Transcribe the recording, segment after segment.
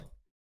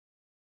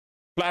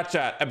Plat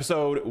Chat,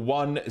 episode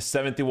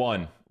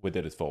 171. We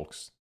did it,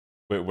 folks.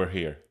 We're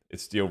here.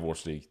 It's the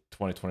Overwatch League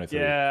 2023.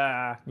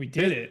 Yeah, we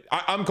did it.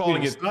 I'm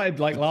calling it. Started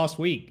like last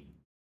week.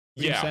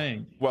 What are you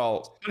saying?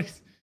 Well,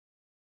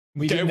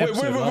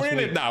 we're in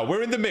it now.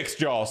 We're in the mix,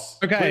 Jaws.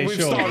 Okay, we've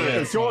sure. started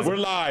it. Jaws, we're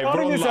live.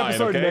 Starting We're this online,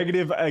 episode okay?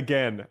 negative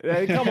again.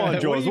 Hey, come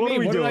on, Jaws. What are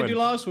we doing? What did I do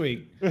last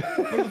week?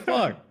 What the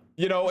fuck?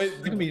 You know,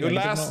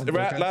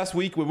 last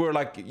week we were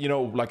like, you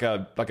know, like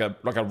a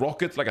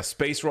rocket, like a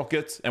space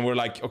rocket, and we're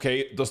like,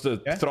 okay, does the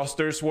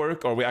thrusters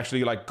work? Or are we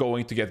actually like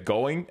going to get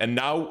going? And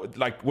now,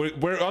 like,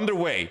 we're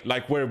underway,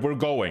 like we're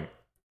going,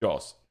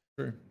 Jaws.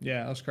 True.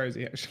 Yeah, that's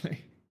crazy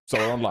actually. So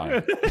we're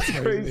online. That's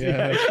crazy.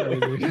 Yeah, that's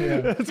crazy.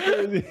 Yeah. That's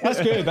crazy.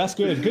 That's good. That's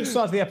good. Good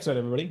start to the episode,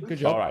 everybody. Good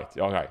job.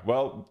 All right.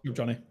 Well, good,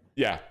 Johnny.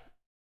 Yeah.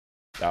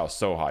 That was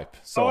so hype.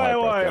 Wait.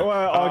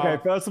 Okay,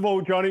 first of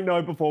all, Johnny,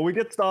 no, before we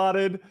get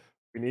started,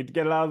 we need to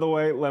get it out of the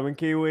way. Lemon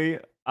Kiwi. Who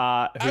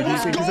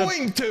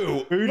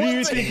do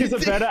you think is a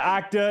better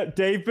actor,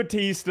 Dave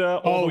Bautista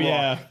or The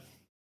Rock?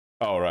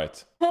 Oh,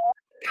 right. Kind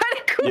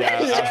of cool. Yeah,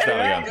 ask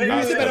that again.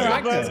 Who's the better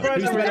actor?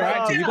 Who's the better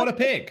actor? You got to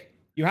pick.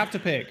 You have to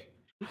pick.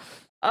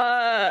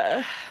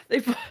 Well,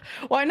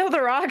 I know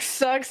The Rock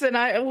sucks,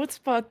 and what's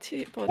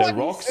Bautista? The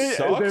Rock sucks?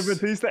 Dave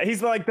Bautista.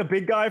 He's like the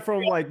big guy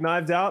from like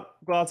Knives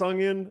Out, Glass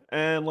Onion,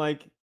 and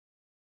like.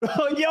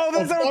 Oh, yo,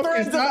 there's a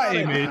thread about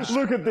it.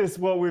 Look at this.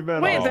 What we've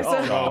been. Wait, there's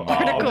an article.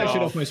 That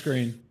shit off my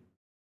screen.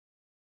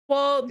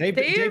 Well, Dave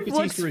looks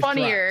Bautista is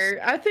funnier.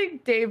 traps. I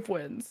think Dave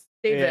wins.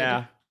 David.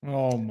 Yeah.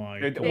 Oh my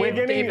god.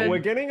 We're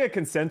getting a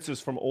consensus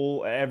from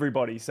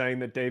everybody saying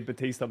that Dave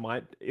Bautista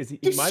might be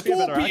a better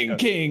Scorpion actor.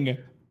 King.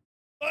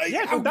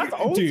 Yeah, that's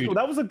old school.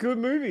 That was a good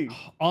movie.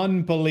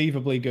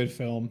 Unbelievably good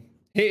film.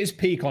 Hit his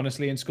peak,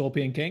 honestly, in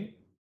Scorpion King.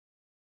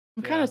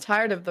 I'm kind of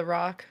tired of The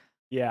Rock.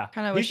 Yeah,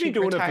 kind of wish he's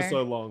been doing it for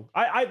so long.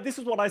 This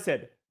is what I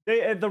said.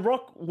 The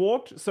Rock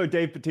walked so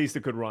Dave Bautista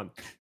could run.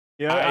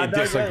 You know, I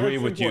disagree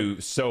with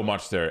you so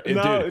much there.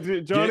 No,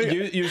 dude,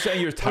 Johnny, you're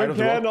saying you're tired of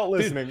The Rock? Not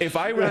listening. Dude, if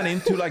I ran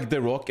into like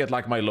The Rock at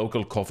like my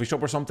local coffee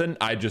shop or something,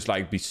 I'd just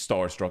like be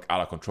starstruck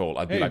out of control.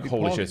 I'd be like,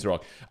 holy shit, it's The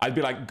Rock. I'd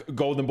be like,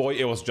 Golden Boy,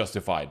 it was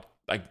justified.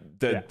 Like,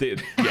 yeah.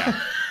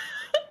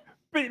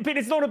 But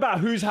it's not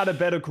about who's had a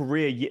better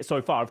career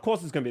so far. Of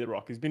course it's going to be The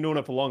Rock. He's been doing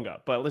it for longer.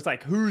 But it's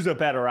like, who's a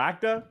better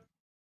actor?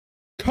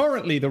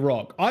 Currently, The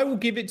Rock. I will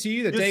give it to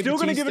you that You're Dave still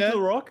Bautista. Going to give it to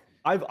The Rock?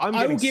 I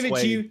will give it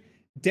to you,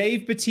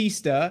 Dave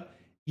Bautista.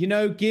 You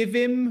know, give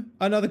him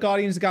another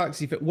Guardians of the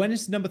Galaxy. When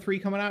is number 3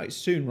 coming out? It's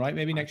soon, right?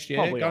 Maybe next year.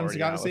 Guardians of the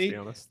Galaxy.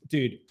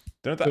 Dude.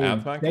 Didn't the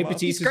Ant-Man come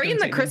out? He's great in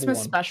the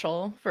Christmas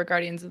special for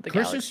Guardians of the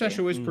Galaxy. Christmas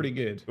special was pretty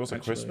good. It was a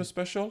Christmas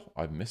special?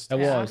 I missed it.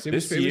 It was. It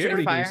was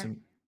pretty decent.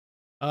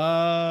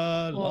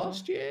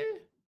 Last year?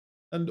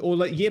 Or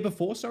like year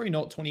before, sorry,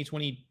 not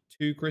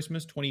 2022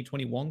 Christmas,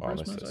 2021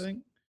 Christmas, I think.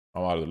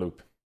 I'm out of the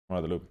loop. I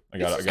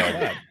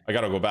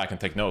gotta go back and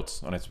take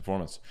notes on its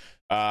performance.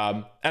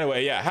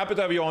 Anyway, yeah, happy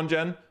to have you on,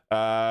 Jen.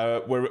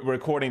 We're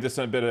recording this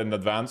a bit in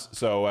advance,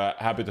 so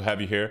happy to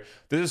have you here.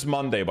 This is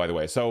Monday, by the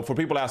way. So for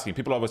people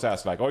always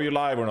ask, like, are you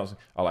live or not?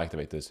 I'll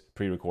activate this,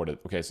 pre-recorded.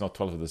 Okay, it's not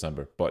 12th of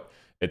December, but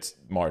it's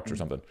March or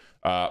something.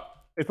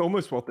 It's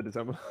almost 12th of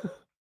December.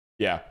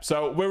 Yeah,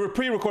 so we're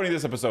pre-recording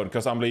this episode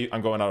because I'm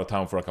going out of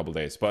town for a couple of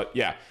days. But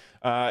yeah,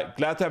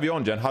 glad to have you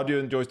on, Jen. How do you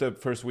enjoy the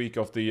first week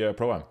of the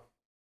Pro-Am?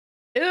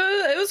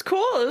 It was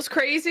cool. It was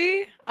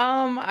crazy.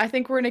 I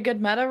think we're in a good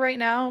meta right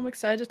now. I'm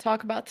excited to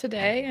talk about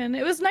today. And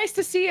it was nice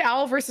to see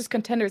Owl versus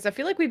Contenders. I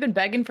feel like we've been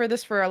begging for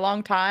this for a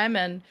long time,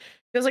 and it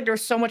feels like there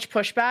was so much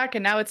pushback,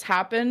 and now it's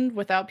happened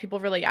without people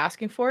really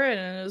asking for it,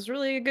 and it was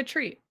really a good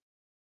treat.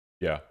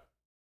 Yeah,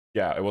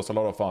 it was a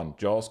lot of fun.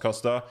 Jaws,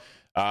 Costa.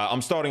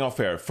 I'm starting off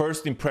here.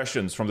 First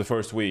impressions from the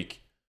first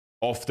week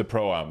of the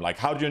Pro-Am. Like,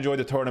 how did you enjoy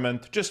the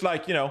tournament? Just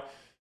like, you know,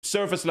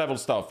 surface level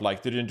stuff.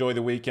 Like, did you enjoy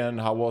the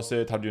weekend? How was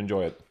it? How did you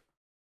enjoy it?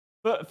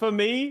 But for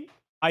me,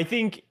 I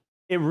think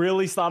it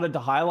really started to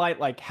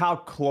highlight like how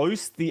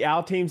close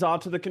our teams are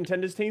to the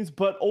Contenders teams,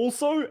 but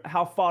also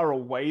how far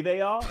away they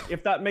are,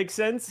 if that makes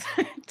sense.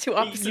 Two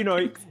opposite. You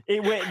know,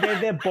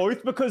 they're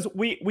both, because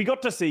we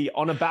got to see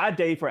on a bad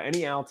day for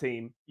any our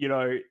team, you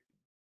know,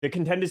 the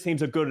Contenders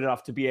teams are good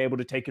enough to be able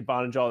to take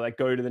advantage of that,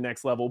 go to the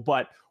next level.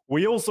 But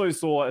we also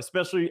saw,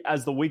 especially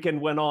as the weekend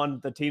went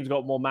on, the teams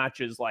got more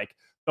matches, like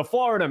the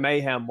Florida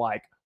Mayhem,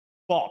 like,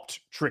 bopped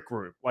Trick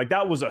Room. Like,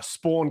 that was a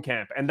spawn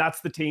camp, and that's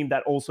the team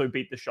that also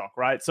beat the Shock,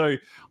 right? So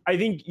I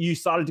think you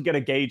started to get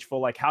a gauge for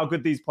like how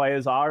good these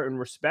players are in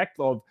respect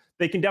of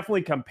they can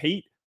definitely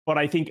compete, but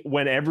I think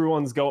when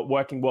everyone's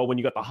working well, when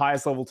you got the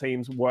highest level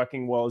teams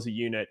working well as a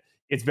unit,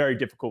 it's very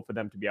difficult for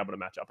them to be able to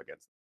match up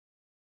against.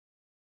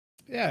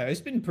 Yeah,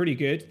 it's been pretty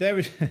good.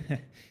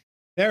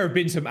 There have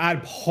been some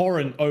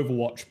abhorrent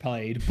Overwatch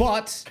played,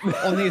 but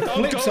on the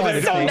flip side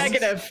of things,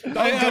 negative.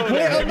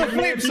 On the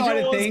flip side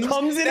of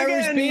things,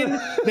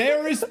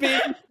 there has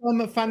been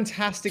some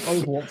fantastic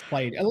Overwatch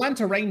played.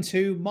 Atlanta Reign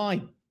 2,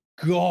 my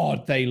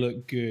God, they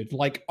look good.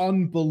 Like,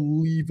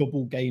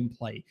 unbelievable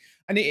gameplay.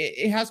 And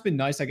it has been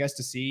nice, I guess,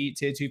 to see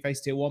Tier 2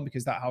 face Tier 1,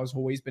 because that has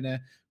always been a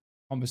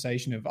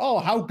conversation of, oh,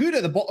 how good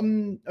are the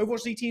bottom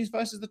Overwatch League teams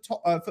versus the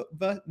top,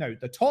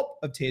 the top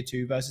of tier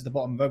 2 versus the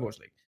bottom of Overwatch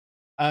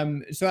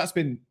League. So that's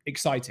been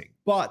exciting.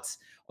 But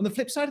on the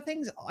flip side of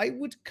things,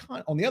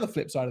 on the other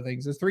flip side of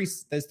things, there's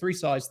three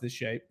sides to this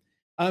shape.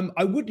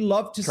 I would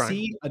love to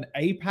see an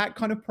APAC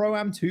kind of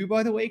pro-am too,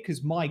 by the way,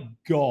 because my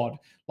God,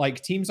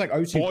 like teams like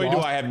O2. Boy, do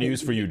I have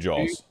news for you,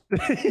 Jaws. Oh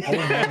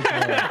my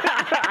God.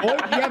 Oh,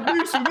 you have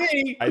news for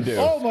me? I do.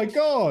 Oh my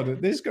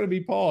God, this is going to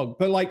be Pog.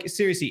 But like,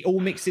 seriously,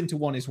 all mixed into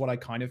one is what I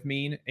kind of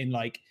mean. In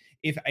like,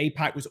 if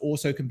APAC was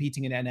also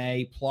competing in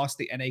NA, plus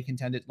the NA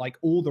contended, like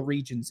all the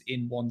regions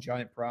in one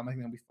giant pro-am, I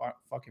think that'd be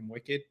fucking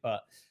wicked.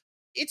 But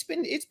it's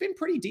been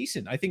pretty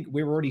decent. I think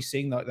we're already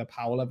seeing the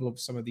power level of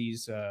some of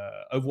these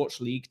Overwatch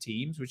League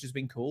teams, which has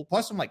been cool.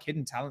 Plus some like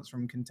hidden talents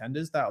from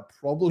contenders that are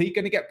probably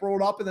going to get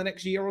brought up in the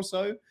next year or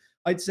so.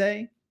 I'd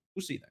say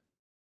we'll see that.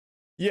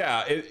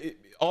 Yeah.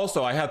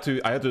 Also, I had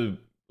to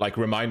like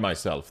remind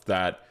myself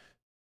that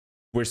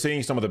we're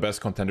seeing some of the best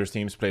contenders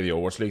teams play the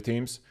Overwatch League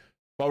teams.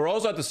 But we're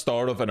also at the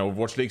start of an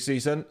Overwatch League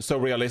season, so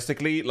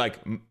realistically, like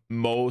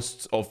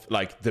most of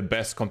like the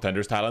best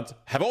contenders talent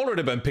have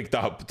already been picked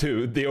up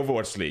to the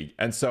Overwatch League,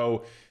 and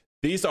so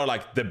these are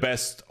like the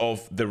best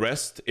of the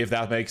rest, if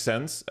that makes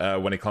sense,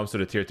 when it comes to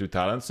the tier 2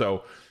 talent.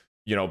 So,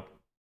 you know,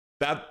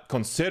 that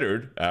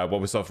considered, what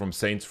we saw from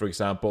Saints, for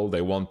example,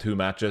 they won 2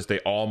 matches, they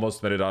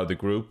almost made it out of the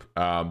group.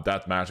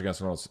 That match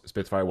against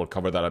Spitfire, we'll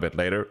cover that a bit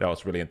later. That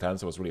was really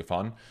intense. It was really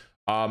fun.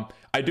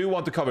 I do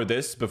want to cover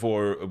this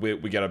before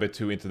we get a bit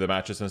too into the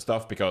matches and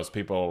stuff, because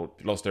people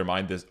lost their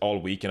mind this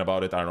all weekend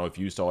about it. I don't know if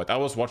you saw it. I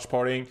was watch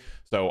partying,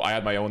 so I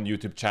had my own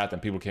YouTube chat,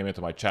 and people came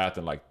into my chat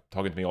and like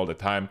talking to me all the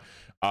time.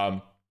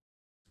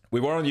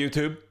 We were on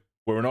YouTube.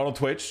 We were not on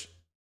Twitch.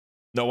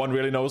 No one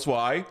really knows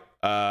why.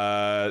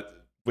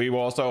 We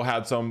also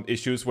had some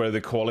issues where the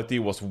quality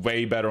was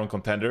way better on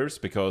contenders,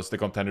 because the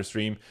contender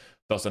stream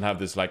doesn't have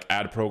this like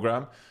ad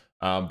program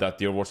that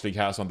the Overwatch League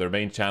has on their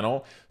main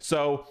channel.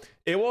 So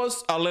it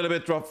was a little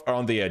bit rough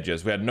around the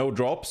edges. We had no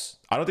drops.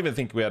 I don't even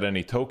think we had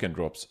any token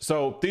drops.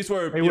 So these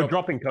were... They were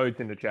dropping codes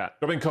in the chat.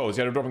 Dropping codes.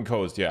 Yeah, they're dropping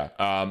codes.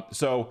 Yeah.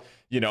 So,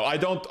 you know, I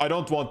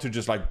don't want to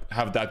just like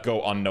have that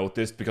go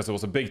unnoticed, because it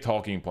was a big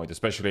talking point,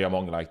 especially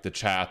among like the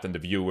chat and the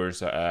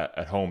viewers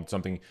at home.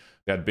 Something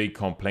they had big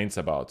complaints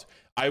about.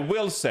 I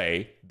will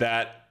say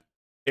that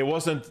it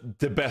wasn't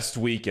the best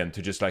weekend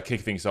to just like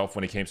kick things off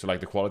when it came to like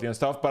the quality and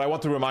stuff. But I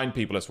want to remind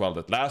people as well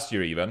that last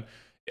year, even,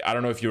 I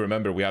don't know if you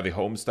remember, we had the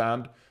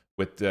homestand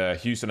with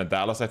Houston and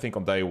Dallas, I think,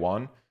 on day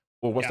 1.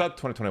 Or was that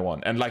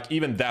 2021? And like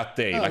even that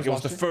day, like it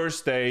was the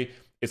first day.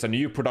 It's a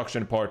new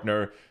production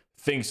partner.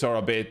 Things are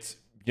a bit,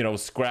 you know,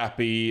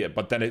 scrappy,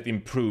 but then it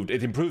improved.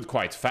 It improved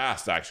quite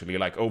fast, actually,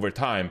 like over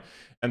time.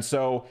 And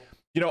so,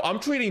 you know, I'm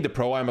treating the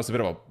Pro-Am as a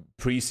bit of a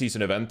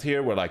preseason event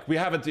here, where like we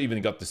haven't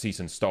even got the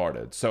season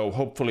started. So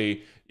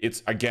hopefully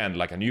it's again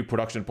like a new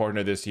production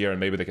partner this year, and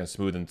maybe they can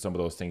smoothen some of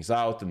those things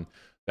out, and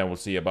then we'll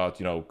see about,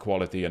 you know,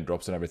 quality and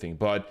drops and everything.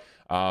 But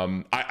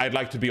I'd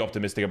like to be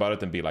optimistic about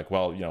it and be like,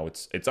 well, you know,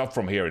 it's up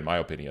from here, in my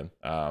opinion,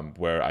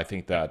 where I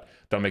think that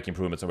they'll make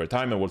improvements over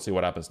time, and we'll see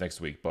what happens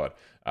next week. But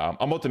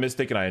I'm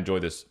optimistic, and I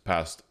enjoyed this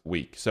past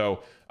week.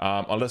 So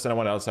unless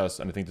anyone else has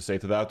anything to say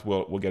to that,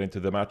 we'll get into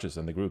the matches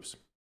and the groups.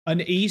 An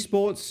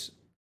esports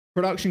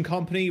production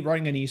company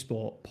running an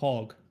esport,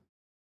 Pog.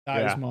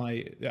 That is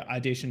my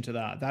addition to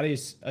that. That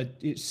is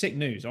it's sick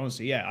news,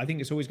 honestly. Yeah, I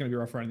think it's always going to be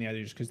rough around the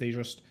edges, because they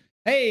just,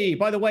 hey,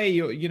 by the way,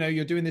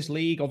 you're doing this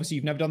league. Obviously,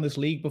 you've never done this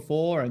league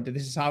before, and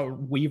this is how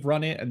we've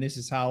run it, and this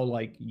is how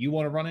like you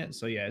want to run it.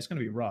 So yeah, it's going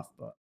to be rough.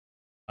 But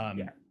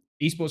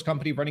esports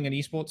company running an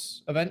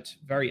esports event,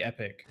 very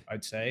epic,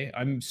 I'd say.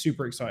 I'm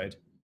super excited.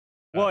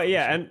 Well,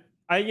 yeah, and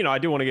I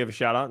do want to give a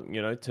shout out,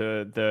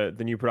 to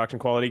the new production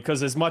quality,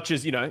 because as much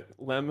as,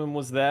 Lemon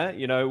was there,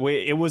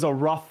 it was a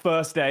rough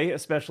first day,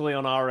 especially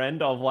on our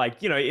end of like,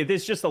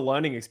 it's just a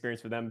learning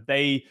experience for them.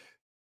 They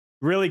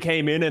really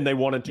came in and they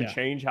wanted to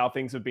change how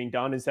things have been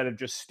done instead of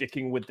just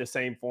sticking with the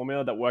same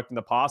formula that worked in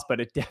the past. But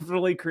it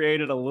definitely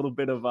created a little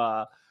bit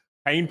of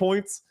pain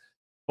points.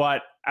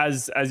 But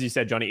as you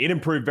said, Johnny, it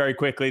improved very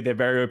quickly. They're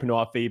very open to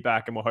our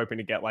feedback, and we're hoping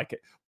to get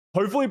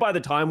hopefully by the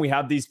time we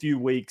have these few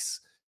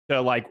weeks to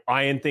like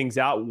iron things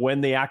out, when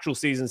the actual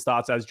season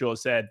starts, as George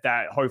said,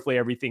 that hopefully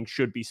everything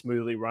should be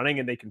smoothly running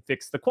and they can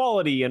fix the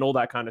quality and all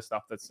that kind of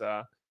stuff that's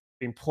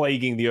been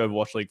plaguing the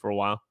Overwatch League for a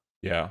while.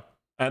 Yeah.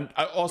 And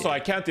I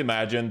can't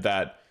imagine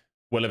that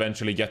we'll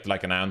eventually get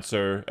like an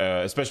answer,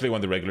 especially when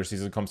the regular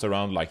season comes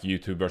around, like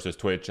YouTube versus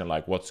Twitch and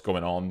like what's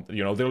going on.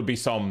 There'll be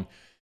some,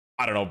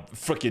 I don't know,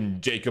 freaking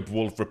Jacob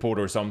Wolf report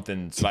or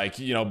something. It's like,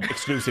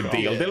 exclusive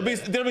deal.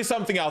 There'll be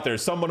something out there.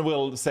 Someone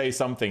will say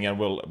something and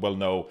we'll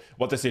know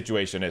what the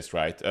situation is,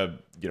 right?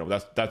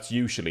 That's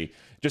usually,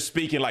 just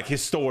speaking like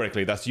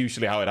historically, that's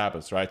usually how it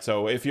happens, right?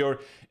 So if you're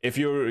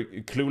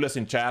clueless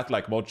in chat,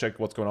 like mod check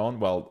what's going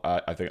on, well,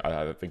 I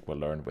think we'll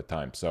learn with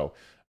time. So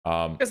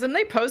because then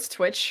they post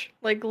Twitch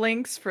like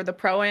links for the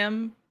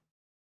Pro-Am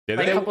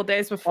a couple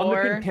days before.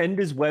 On the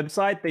Contenders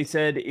website, they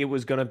said it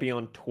was going to be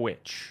on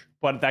Twitch.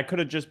 But that could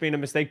have just been a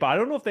mistake. But I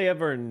don't know if they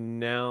ever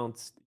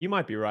announced. You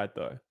might be right,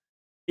 though.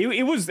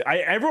 It was.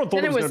 Everyone thought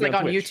and it was like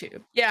on Twitch.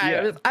 YouTube. Yeah, Yeah.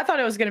 It was, I thought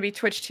it was going to be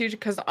Twitch too,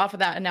 because off of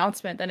that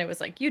announcement, then it was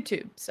like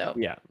YouTube. So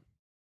Yeah.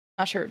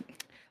 not sure.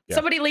 Yeah.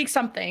 Somebody leaked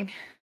something.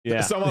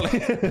 Yeah. Someone.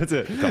 That's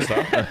it. Okay,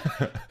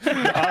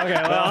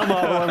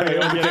 well, let me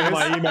get into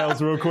my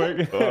emails real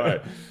quick. All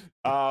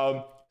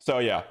right. So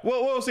yeah,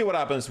 we'll see what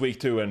happens week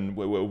 2 and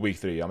week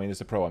 3. I mean,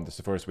 it's a pro, and it's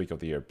the first week of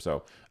the year,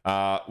 so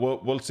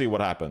we'll see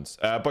what happens.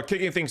 But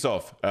kicking things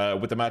off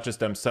with the matches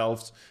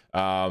themselves.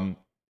 I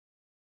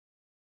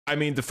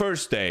mean, the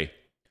first day.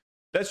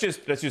 Let's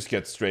just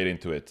get straight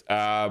into it.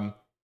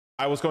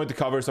 I was going to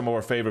cover some of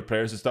our favorite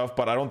players and stuff,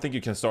 but I don't think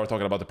you can start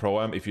talking about the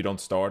Pro-Am if you don't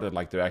start at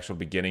like the actual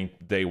beginning,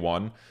 day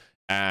 1,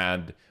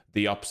 and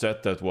the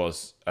upset that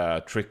was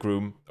Trick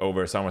Room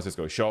over San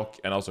Francisco Shock,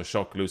 and also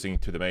Shock losing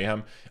to the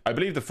Mayhem. I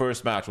believe the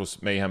first match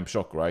was Mayhem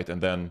Shock, right?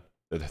 And then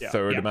the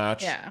third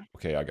match. Yeah.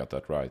 Okay, I got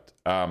that right.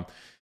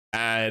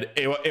 And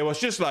it was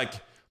just like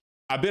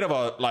a bit of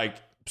a like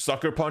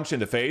sucker punch in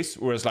the face,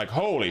 where it's like,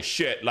 holy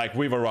shit, like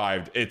we've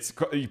arrived. It's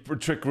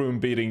Trick Room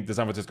beating the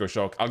San Francisco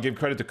Shock. I'll give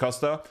credit to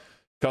Costa.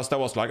 Costa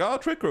was like, oh,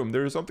 Trick Room,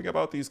 there's something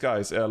about these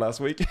guys last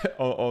week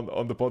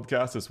on the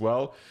podcast as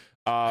well.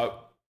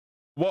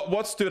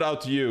 What stood out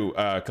to you,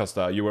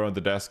 Costa? You were on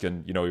the desk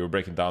and you were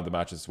breaking down the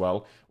match as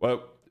well.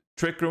 Well,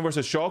 Trick Room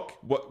versus Shock,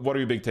 what are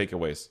your big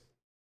takeaways?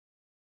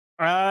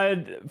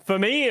 For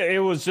me,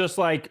 it was just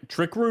like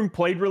Trick Room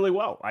played really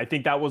well. I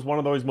think that was one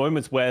of those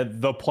moments where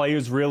the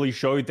players really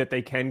showed that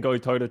they can go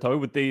toe to toe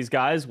with these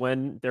guys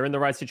when they're in the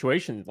right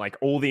situation. Like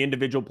all the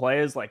individual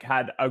players like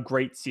had a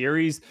great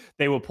series.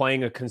 They were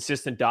playing a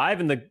consistent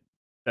dive, and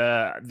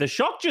the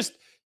Shock just.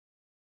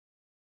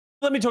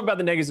 Let me talk about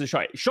the negatives of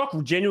Shock.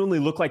 Shock genuinely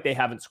look like they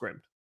haven't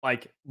scrimmed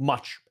like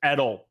much at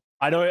all.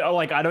 I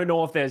don't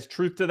know if there's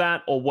truth to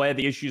that or where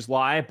the issues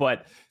lie,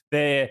 but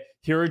their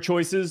hero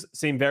choices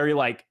seem very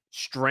like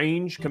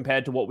strange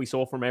compared to what we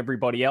saw from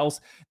everybody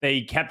else.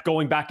 They kept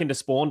going back into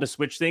spawn to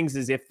switch things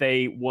as if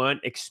they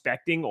weren't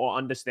expecting or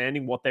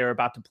understanding what they were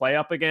about to play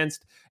up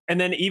against. And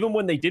then even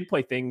when they did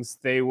play things,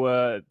 they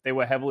were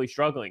heavily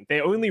struggling. They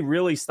only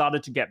really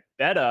started to get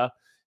better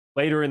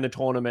later in the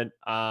tournament,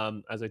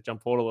 as I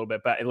jump forward a little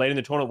bit, but later in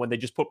the tournament when they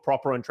just put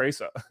Proper on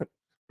Tracer,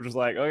 which was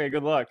like, okay,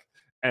 good luck.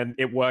 And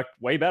it worked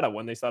way better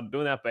when they started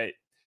doing that. But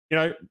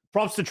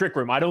props to Trick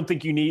Room. I don't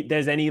think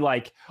there's any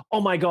like,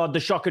 oh my God,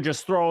 the Shock are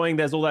just throwing.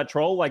 There's all that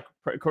troll. Like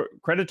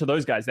credit to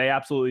those guys. They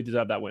absolutely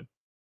deserve that win.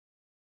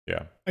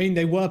 Yeah. I mean,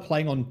 they were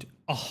playing on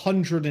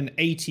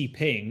 180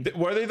 ping.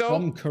 Were they though?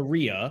 From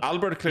Korea.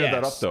 Albert cleared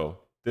that up though.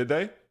 Did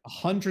they?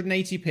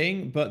 180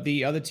 ping, but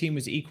the other team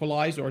was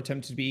equalized or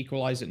attempted to be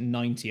equalized at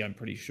 90, I'm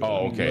pretty sure.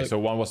 Oh, okay. So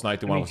one was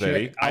 90, one was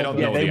 80. I don't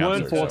know. Yeah, they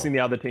weren't forcing the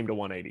other team to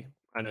 180.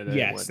 I know.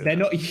 Yes, they're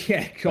not.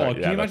 Yeah, God,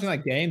 can you imagine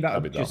that game? That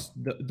would be just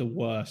the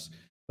worst.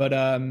 But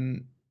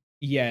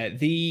yeah,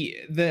 the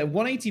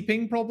 180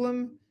 ping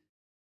problem.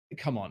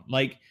 Come on,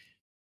 like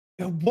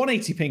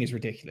 180 ping is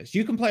ridiculous.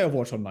 You can play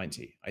Overwatch on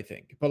 90, I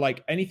think, but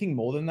like anything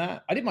more than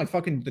that, I did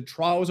the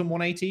trials on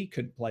 180.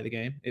 Couldn't play the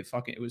game. It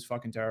was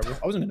fucking terrible.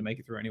 I wasn't gonna make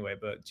it through anyway,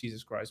 but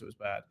Jesus Christ, it was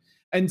bad.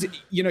 And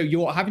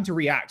you're having to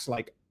react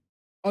like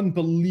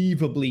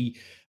unbelievably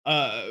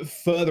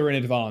further in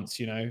advance,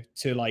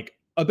 to like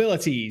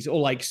abilities or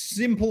like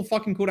simple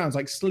fucking cooldowns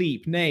like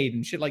sleep, nade,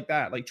 and shit like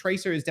that. Like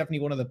Tracer is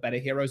definitely one of the better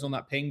heroes on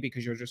that ping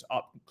because you're just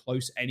up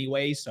close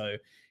anyway, so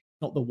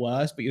not the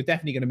worst, but you're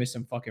definitely going to miss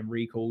some fucking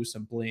recalls,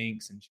 some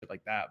blinks and shit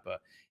like that.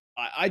 But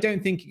I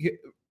don't think,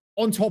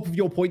 on top of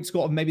your point,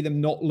 Scott, of maybe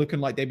them not looking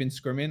like they've been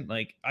scrimming,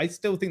 like I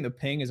still think the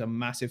ping is a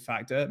massive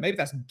factor. Maybe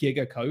that's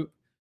giga cope,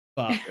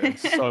 but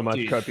so much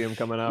copium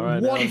coming out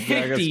right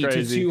 150 now.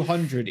 150 to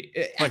 200.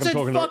 It's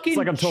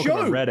like I'm talking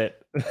on Reddit.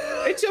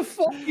 It's a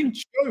fucking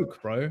joke,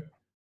 bro.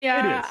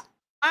 Yeah. It is.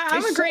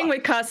 I'm agreeing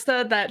with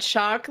Costa that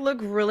Shock look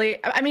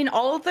really. I mean,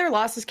 all of their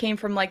losses came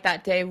from like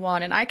that day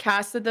 1, and I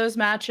casted those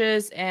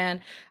matches, and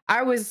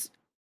I was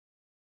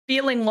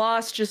feeling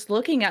lost just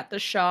looking at the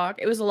Shock.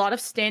 It was a lot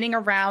of standing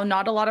around,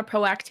 not a lot of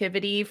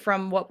proactivity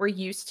from what we're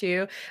used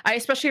to. I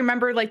especially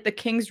remember like the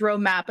Kings Row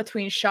map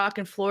between Shock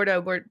and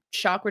Florida, where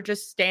Shock were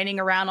just standing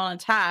around on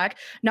attack,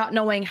 not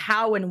knowing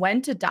how and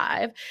when to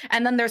dive.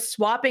 And then they're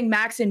swapping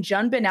Max and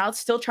Junbin out,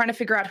 still trying to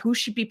figure out who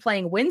should be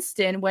playing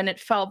Winston when it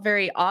felt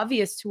very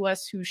obvious to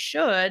us who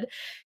should.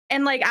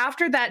 And like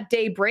after that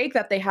day break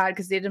that they had,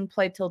 because they didn't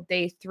play till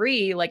day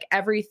 3, like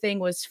everything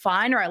was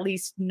fine, or at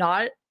least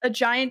not a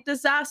giant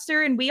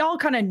disaster. And we all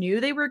kind of knew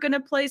they were going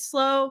to play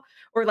slow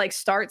or like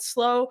start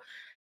slow.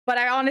 But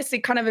I honestly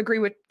kind of agree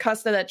with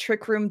Costa that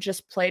Trick Room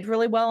just played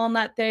really well on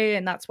that day,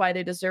 and that's why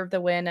they deserved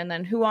the win. And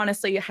then who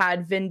honestly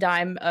had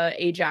Vindime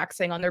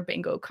Ajaxing on their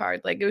bingo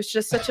card? Like it was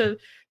just such a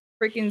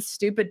freaking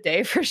stupid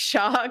day for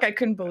Shock. I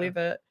couldn't believe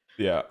it.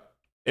 Yeah.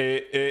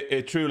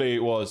 It truly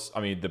was, I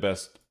mean, the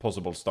best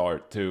possible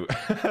start to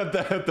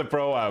the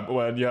Pro-Am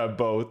when you have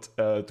both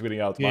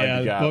tweeting out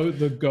yeah, gap both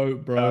the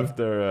GOAT, bro.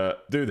 After,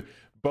 dude,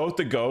 both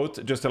the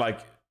GOAT, just to like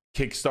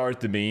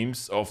kickstart the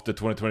memes of the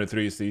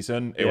 2023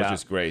 season, it was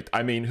just great.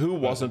 I mean, who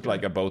wasn't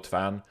like a boat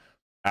fan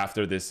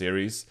after this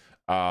series?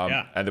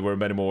 And there were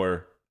many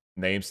more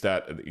names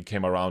that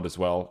came around as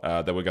well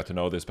that we got to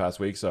know this past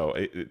week. So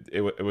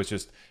it was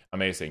just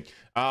amazing.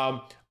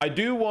 I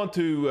do want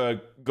to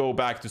go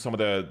back to some of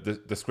the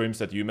scrims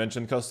that you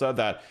mentioned, Costa,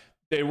 that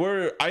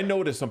I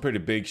noticed some pretty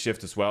big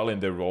shift as well in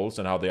their roles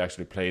and how they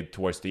actually played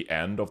towards the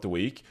end of the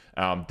week.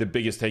 The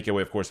biggest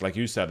takeaway, of course, like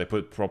you said, they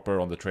put Proper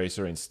on the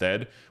Tracer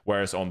instead,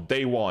 whereas on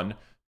day one,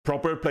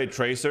 Proper played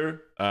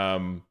Tracer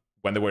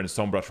when they were in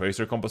Sombra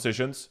Tracer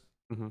compositions,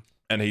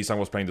 and Hisang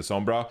was playing the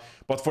Sombra.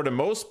 But for the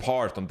most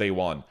part on day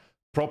one,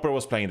 Proper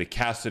was playing the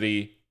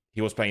Cassidy,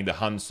 he was playing the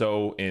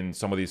Hanzo in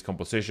some of these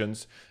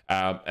compositions,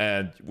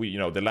 and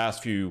the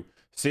last few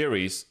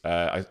series,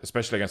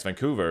 especially against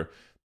Vancouver,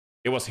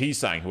 it was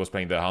Hisang who was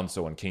playing the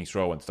Hanzo and King's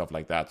Row and stuff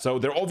like that. So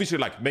they're obviously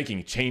like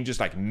making changes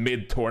like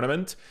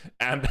mid-tournament,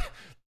 and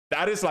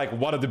that is like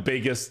one of the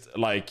biggest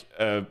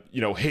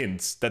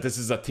hints that this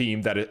is a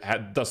team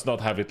that does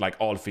not have it like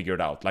all figured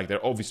out. Like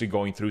they're obviously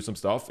going through some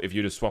stuff if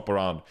you just swap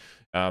around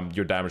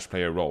your damage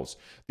player roles.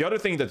 The other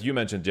thing that you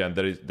mentioned, Jen,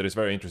 that is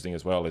very interesting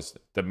as well is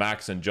the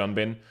Max and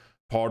Junbin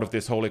part of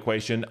this whole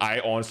equation.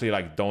 I honestly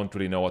don't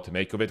really know what to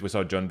make of it. We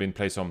saw Junbin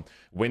play some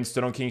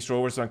Winston on King's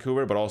Row versus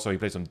Vancouver, but also he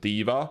played some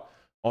D.Va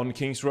on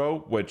King's Row,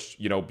 which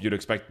you'd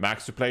expect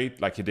Max to play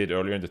like he did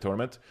earlier in the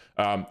tournament.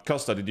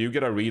 Costa, did you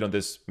get a read on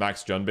this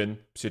Max Junbin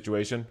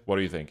situation? What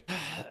do you think?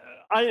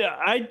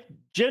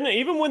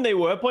 Even when they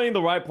were playing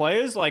the right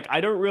players, like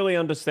I don't really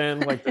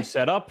understand like the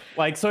setup.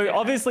 Like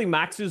obviously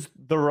Max is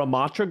the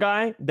Ramatra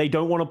guy. They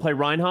don't want to play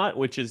Reinhardt,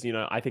 which is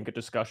I think a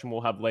discussion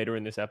we'll have later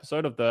in this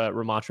episode of the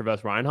Ramatra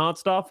versus Reinhardt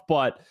stuff.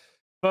 But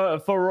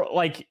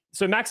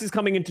so Max is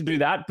coming in to do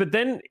that. But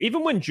then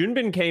even when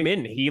Junbin came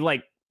in, he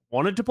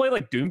wanted to play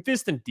like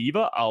Doomfist and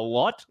D.Va a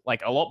lot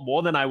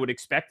more than I would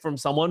expect from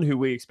someone who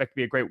we expect to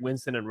be a great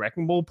Winston and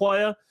Wrecking Ball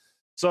player.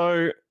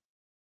 So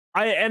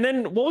and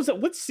then what was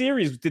it? What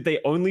series did they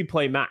only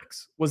play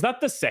Max? Was that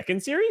the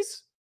second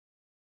series?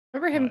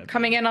 Remember him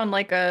coming in on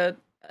like a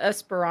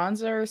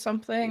Esperanza or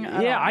something?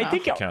 I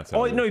think.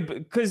 No,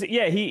 because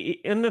he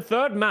in the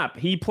third map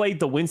he played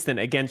the Winston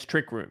against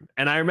Trick Room,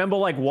 and I remember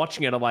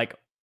watching it. I'm like,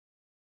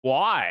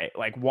 why?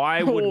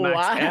 Why would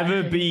Max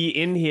ever be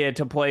in here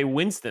to play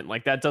Winston?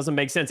 That doesn't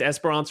make sense.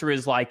 Esperanza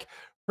is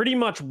pretty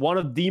much one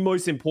of the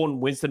most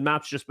important Winston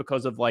maps just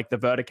because of the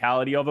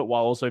verticality of it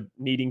while also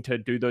needing to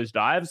do those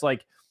dives.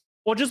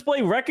 Or just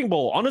play Wrecking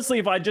Ball. Honestly,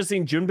 if I'd just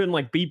seen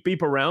Junbin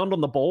beep around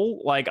on the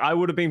ball, I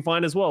would have been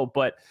fine as well.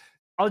 But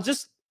I was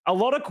just a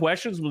lot of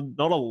questions with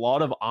not a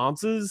lot of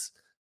answers,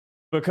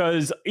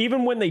 because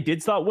even when they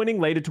did start winning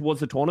later towards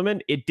the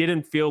tournament, it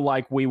didn't feel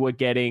like we were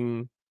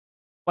getting...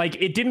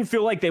 it didn't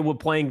feel like they were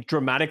playing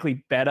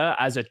dramatically better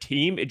as a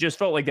team. It just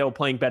felt like they were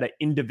playing better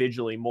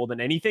individually more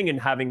than anything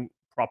and having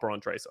Proper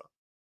on Tracer.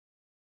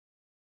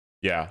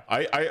 Yeah,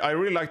 I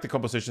really like the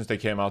compositions they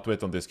came out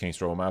with on this King's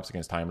Row maps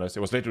against Timeless. It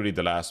was literally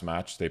the last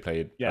match they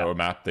played, or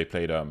map they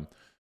played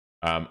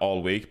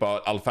all week.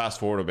 But I'll fast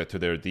forward a bit to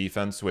their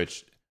defense,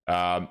 which,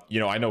 I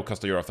know,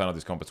 Costa, you're a fan of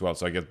this comp as well,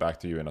 so I get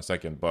back to you in a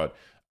second. But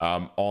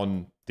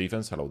on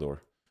defense, hello,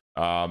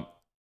 Dor.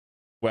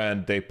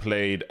 When they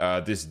played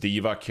this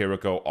D.Va,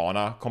 Kiriko,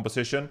 Ana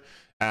composition.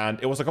 And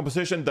it was a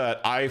composition that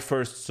I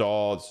first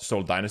saw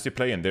Seoul Dynasty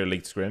play in their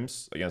league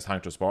scrims against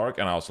Hangzhou Spark.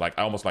 And I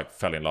almost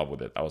fell in love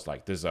with it. I was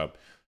like, this is a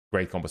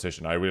great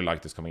composition. I really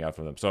like this coming out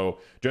from them. So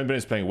Junbin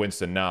is playing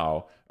Winston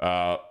now,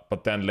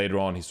 but then later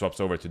on he swaps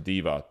over to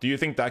D.Va. Do you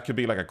think that could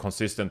be a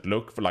consistent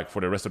look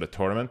for the rest of the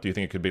tournament? Do you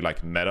think it could be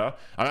meta?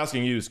 I'm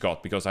asking you,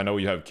 Scott, because I know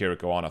you have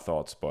Kiriko, Ana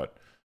thoughts, but...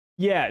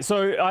 Yeah,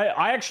 so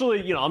I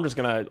actually, I'm just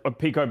going to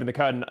peek open the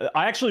curtain.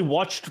 I actually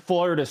watched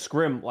Florida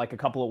Scrim a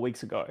couple of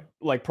weeks ago,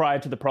 prior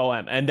to the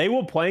Pro-Am, and they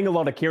were playing a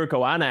lot of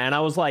Kiriko Ana, and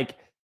I was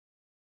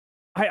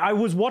I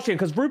was watching,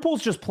 because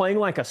RuPaul's just playing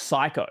like a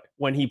psycho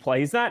when he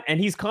plays that, and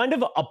he's kind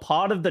of a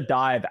part of the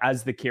dive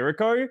as the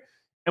Kiriko,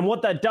 and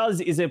what that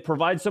does is it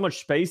provides so much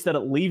space that it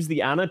leaves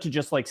the Ana to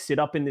just sit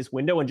up in this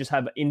window and just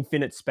have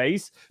infinite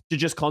space to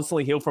just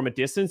constantly heal from a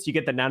distance. You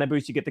get the Nano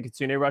Boost, you get the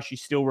Kitsune Rush, you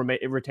still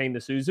retain the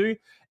Suzu,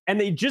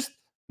 and it just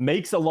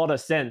makes a lot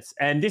of sense.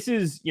 And this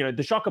is,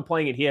 the Shock are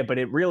playing it here, but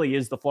it really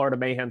is the Florida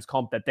Mayhem's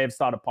comp that they've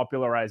started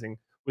popularizing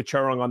with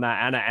Churong on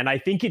that Ana, and I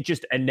think it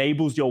just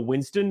enables your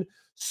Winston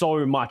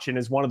so much and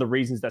is one of the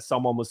reasons that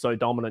someone was so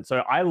dominant. So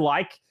I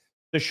like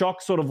the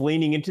Shock sort of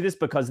leaning into this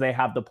because they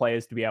have the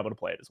players to be able to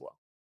play it as well.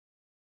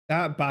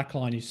 That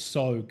backline is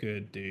so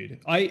good, dude.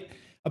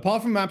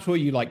 Apart from maps where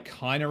you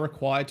kind of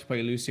required to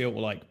play Lucio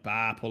or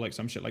BAP or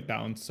some shit like that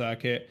on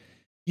circuit,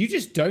 you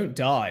just don't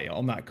die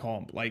on that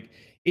comp.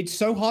 It's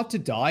so hard to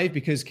dive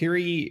because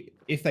Kiri,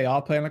 if they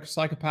are playing like a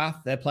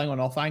psychopath, they're playing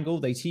on off angle.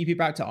 They TP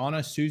back to Ana,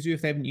 Suzu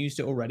if they haven't used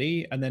it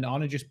already, and then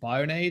Ana just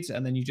bionades,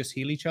 and then you just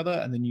heal each other,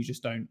 and then you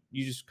just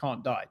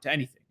can't die to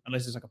anything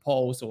unless it's a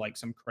pulse or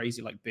some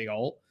crazy big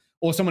ult,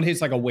 or someone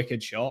hits a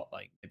wicked shot.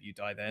 If you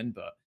die then,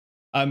 but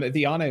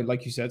the Ana,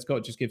 like you said,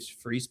 Scott, just gives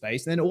free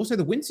space. And then also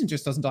the Winston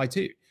just doesn't die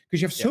too,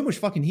 because you have so much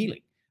fucking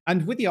healing.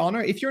 And with the Ana,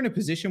 if you're in a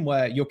position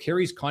where your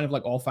Kiri's kind of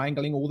off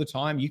angling all the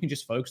time, you can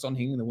just focus on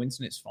healing the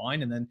Winston, it's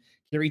fine. And then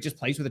Kiri just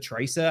plays with a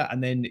Tracer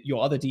and then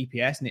your other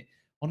DPS, and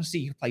honestly,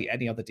 you play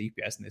any other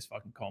DPS in this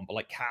fucking comp, but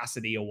like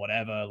Cassidy or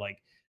whatever,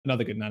 like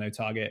another good nano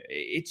target.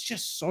 It's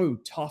just so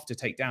tough to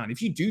take down.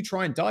 If you do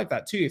try and dive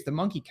that too, if the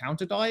monkey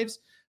counter dives,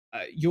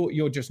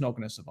 you're just not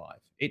going to survive.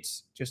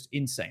 It's just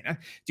insane.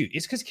 Dude,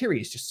 it's because Kiri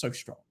is just so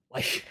strong.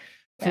 Like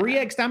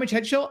 3x damage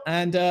headshot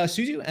and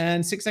Suzu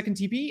and 6-second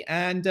TP.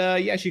 And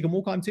yeah, she can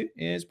wall climb too.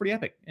 It's pretty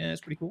epic. Yeah,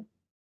 it's pretty cool.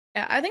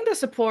 Yeah, I think the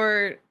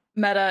support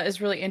meta is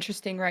really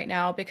interesting right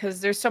now because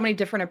there's so many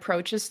different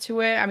approaches to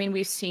it. I mean,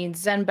 we've seen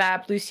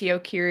Zenbap, Lucio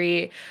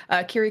Kiri,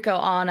 Kiriko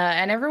Ana,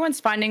 and everyone's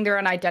finding their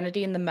own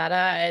identity in the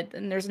meta.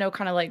 And there's no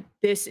kind of like,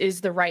 this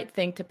is the right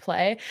thing to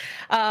play.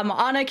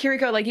 Ana,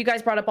 Kiriko, like you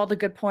guys brought up all the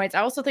good points. I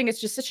also think it's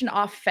just such an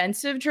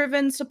offensive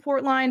driven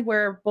support line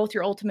where both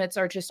your ultimates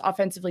are just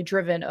offensively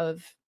driven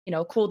of, you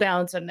know,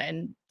 cooldowns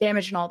and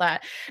damage and all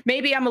that.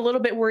 Maybe I'm a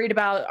little bit worried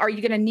about, are you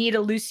going to need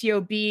a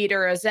Lucio beat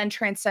or a Zen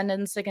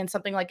Transcendence against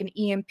something like an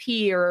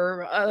EMP,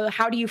 or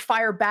how do you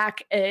fire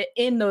back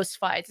in those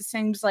fights? It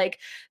seems like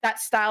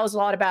that style is a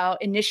lot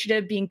about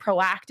initiative, being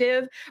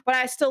proactive, but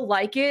I still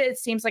like it. It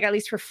seems like, at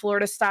least for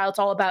Florida style, it's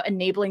all about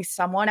enabling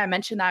someone. I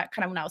mentioned that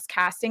kind of when I was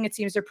casting. It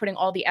seems they're putting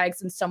all the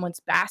eggs in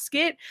someone's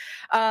basket.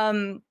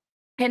 And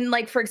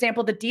like, for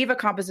example, the D.Va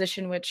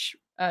composition, which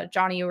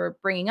Johnny, you were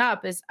bringing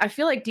up, is I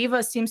feel like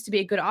D.Va seems to be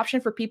a good option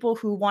for people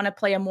who want to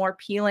play a more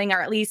appealing, or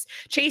at least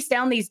chase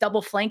down these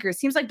double flankers.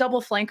 Seems like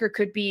double flanker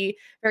could be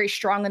very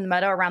strong in the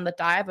meta around the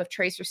dive of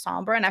Trace or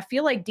Sombra. And I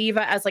feel like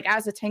D.Va, as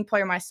a tank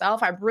player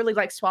myself, I really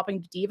like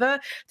swapping to D.Va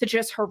to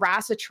just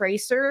harass a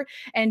Tracer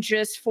and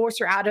just force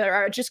her out of,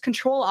 or just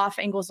control off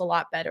angles a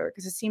lot better.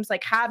 Because it seems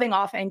like having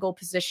off angle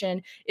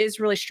position is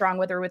really strong,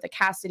 whether with a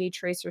Cassidy,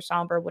 Tracer,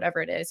 Sombra, whatever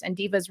it is. And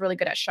D.Va is really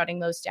good at shutting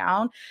those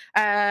down.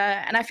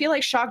 And I feel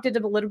like Shock did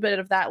a little bit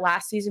of that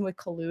last season with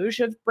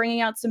Kaluge, of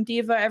bringing out some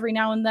D.Va every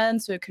now and then,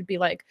 so it could be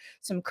like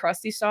some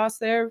crusty sauce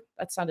there.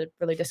 That sounded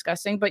really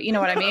disgusting, but you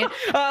know what I mean.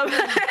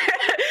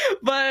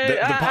 But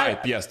the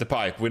pipe, yes, the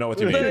pipe. We know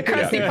what you mean. The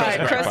crusty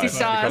pipe, crusty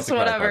sauce,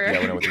 whatever. Yeah,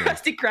 we know what you mean.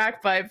 Crusty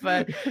crack pipe.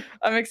 But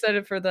I'm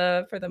excited for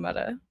the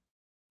meta.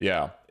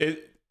 Yeah,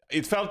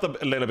 it felt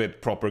a little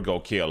bit proper go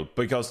kill,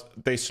 because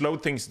they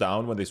slowed things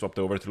down when they swapped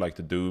over to like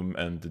the Doom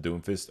and the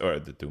Doomfist, or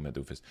the Doom and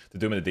Doomfist, the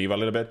Doom and the D.Va a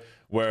little bit,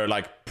 where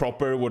like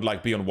proper would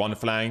like be on one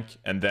flank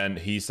and then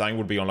Heesang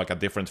would be on like a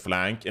different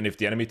flank, and if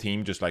the enemy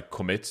team just like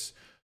commits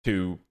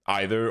to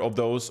either of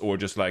those or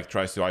just like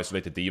tries to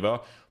isolate the D.Va,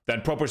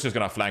 then proper's just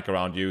gonna flank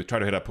around you, try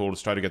to hit a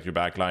pulse, try to get your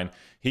backline.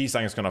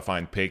 Heesang is gonna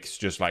find picks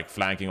just like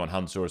flanking on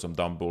Hanzo or some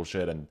dumb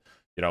bullshit, and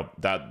you know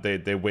that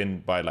they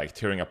win by like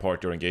tearing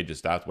apart your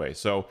engages that way.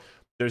 So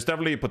there's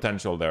definitely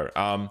potential there.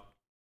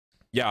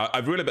 Yeah,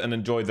 I've really been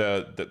enjoyed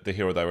the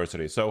hero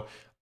diversity. So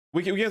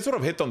we can sort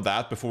of hit on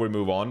that before we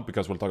move on,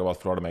 because we'll talk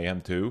about Florida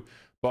Mayhem too.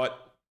 But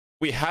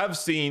we have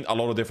seen a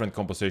lot of different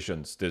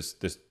compositions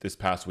this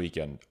past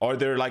weekend. Are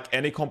there like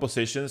any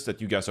compositions that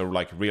you guys are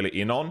like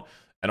really in on?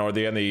 And are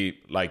there any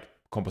like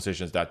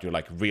compositions that you're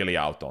like really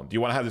out on? Do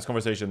you want to have this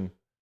conversation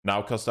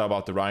now, Costa,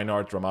 about the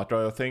Reinhardt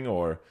Ramatra thing,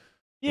 or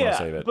yeah?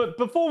 Save it? But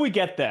before we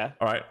get there,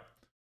 all right.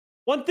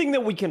 One thing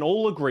that we can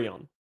all agree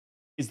on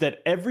is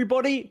that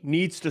everybody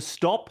needs to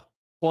stop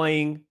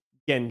playing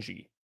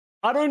Genji.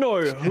 I don't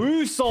know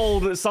who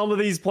sold some of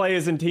these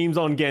players and teams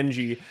on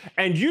Genji,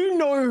 and you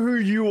know who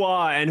you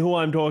are and who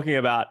I'm talking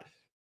about.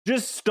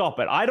 Just stop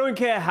it. I don't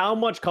care how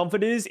much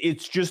comfort it is.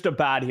 It's just a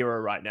bad hero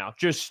right now.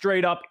 Just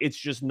straight up, it's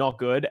just not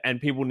good, and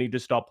people need to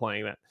stop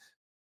playing that.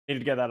 I need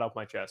to get that off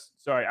my chest.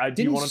 Sorry,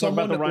 do you want to talk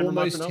about the Reinhardt?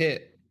 Almost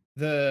hit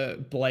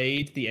the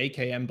blade, the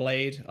AKM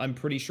blade. I'm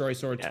pretty sure I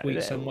saw a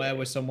tweet somewhere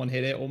where someone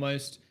hit it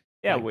almost.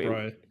 Yeah, like,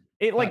 bro.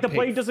 It like the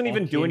blade doesn't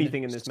even do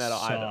anything in this meta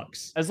either.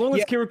 As long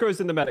as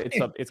Kiriko's in the meta,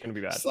 it's gonna be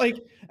bad. It's like,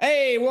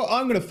 hey, well,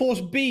 I'm gonna force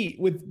beat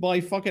with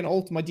my fucking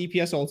my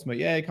DPS ultimate.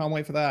 Yeah, I can't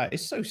wait for that.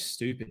 It's so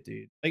stupid,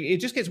 dude. Like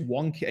it just gets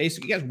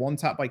it gets one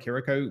tap by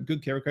Kiriko.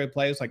 Good Kiriko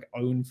players like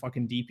own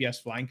fucking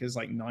DPS flankers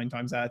like 9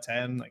 times out of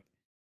 10. Like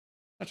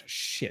such a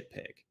shit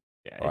pick.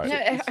 Yeah, right.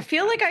 Yeah, I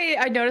feel like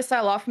I noticed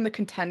that a lot from the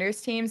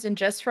contenders teams, and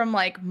just from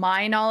like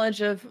my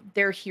knowledge of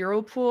their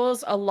hero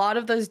pools, a lot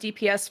of those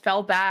DPS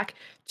fell back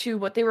to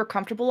what they were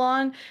comfortable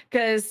on,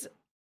 because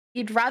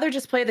you'd rather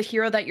just play the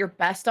hero that you're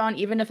best on,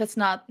 even if it's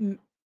not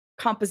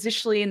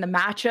compositionally in the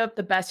matchup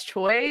the best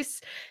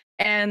choice.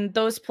 And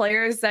those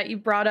players that you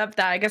brought up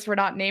that I guess we're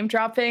not name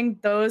dropping,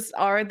 those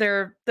are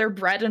their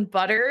bread and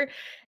butter.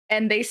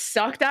 And they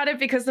sucked at it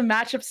because the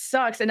matchup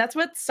sucks. And that's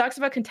what sucks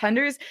about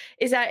contenders,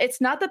 is that it's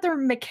not that their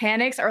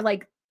mechanics are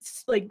like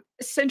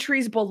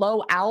centuries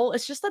below OWL.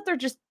 It's just that they're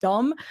just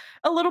dumb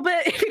a little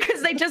bit,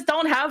 because they just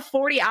don't have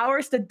 40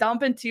 hours to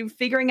dump into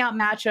figuring out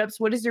matchups.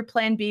 What is your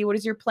plan B? What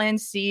is your plan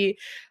C?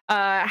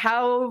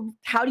 How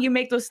do you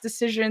make those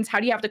decisions? How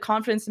do you have the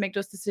confidence to make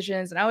those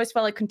decisions? And I always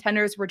felt like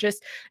contenders were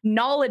just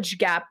knowledge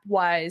gap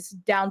wise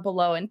down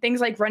below. And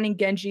things like running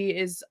Genji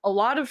is a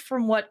lot of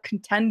from what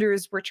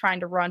contenders were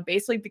trying to run,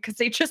 basically because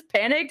they just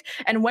panicked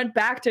and went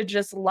back to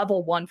just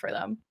level 1 for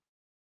them.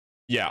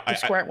 Yeah,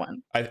 square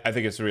one. I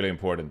think it's really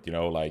important, you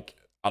know, like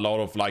a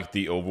lot of like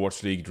the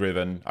Overwatch League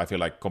driven, I feel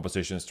like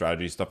composition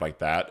strategy, stuff like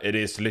that. It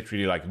is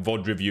literally like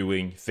VOD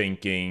reviewing,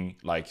 thinking,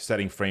 like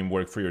setting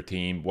framework for your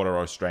team. What are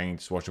our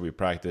strengths? What should we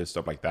practice?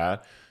 Stuff like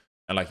that.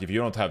 And like if you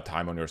don't have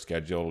time on your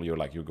schedule,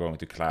 you're going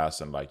to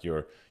class and like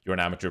you're an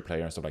amateur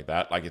player and stuff like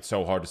that. Like it's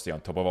so hard to stay on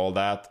top of all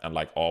that and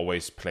like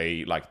always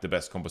play like the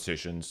best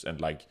compositions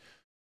and like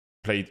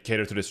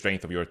cater to the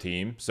strength of your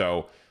team.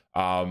 So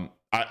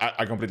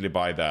I completely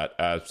buy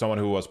that. Someone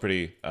who was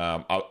pretty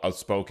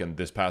outspoken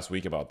this past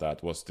week about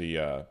that was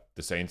the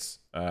Saints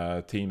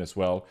team as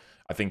well.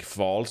 I think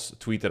Falls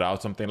tweeted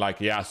out something like,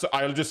 "Yeah, so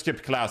I'll just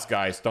skip class,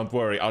 guys. Don't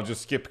worry, I'll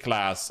just skip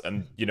class,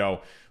 and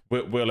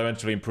we'll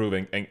eventually improve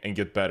and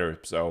get better."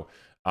 So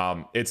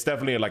it's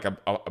definitely like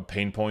a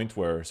pain point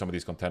where some of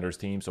these contenders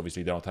teams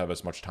obviously they don't have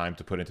as much time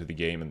to put into the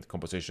game and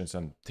compositions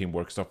and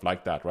teamwork stuff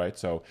like that, right?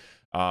 So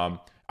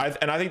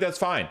I think that's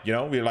fine.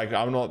 We're like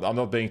I'm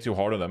not being too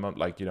hard on them. I'm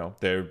like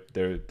they're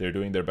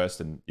doing their best,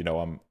 and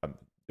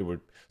there were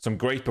some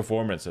great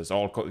performances,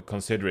 all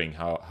considering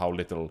how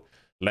little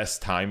less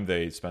time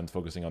they spent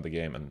focusing on the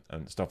game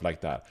and stuff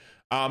like that.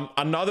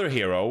 Another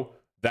hero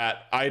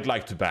that I'd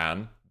like to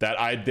ban that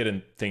I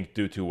didn't think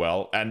do too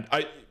well, and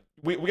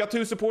we got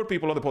two support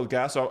people on the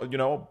podcast,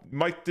 so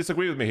might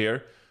disagree with me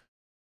here.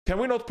 Can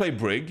we not play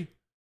Brig?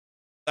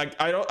 Like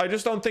I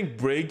just don't think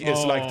Brig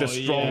is like the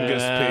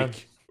strongest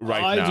pick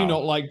right now. I do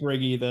not like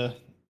Brig either.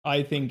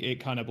 I think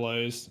it kind of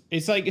blows.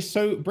 It's like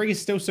Brig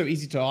is still so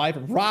easy to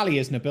dive. Rally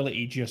as an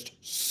ability just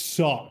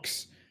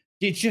sucks.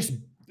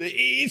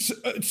 It's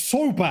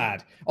so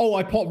bad. Oh,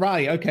 I pop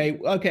Rally. Okay,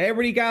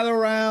 everybody gather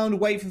around,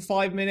 wait for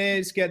 5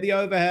 minutes, get the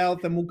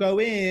overhealth, and we'll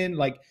go in.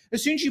 Like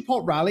as soon as you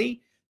pop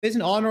Rally, there's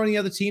an honor on the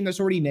other team that's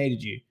already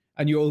naded you,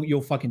 and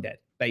you're fucking dead.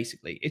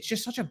 Basically, it's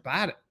just such a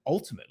bad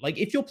ultimate. Like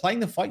if you're playing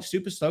the fight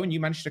super slow and you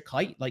manage to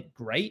kite, like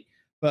great,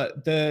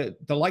 but the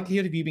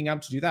likelihood of you being able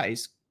to do that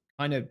is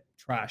kind of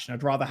trash. And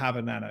I'd rather have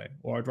a nano,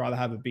 or I'd rather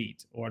have a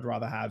beat, or I'd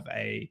rather have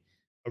a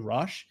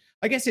rush.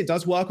 I guess it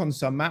does work on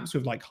some maps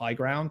with like high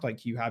ground,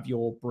 like you have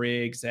your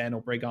Brig, Zen,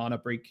 or Brigana,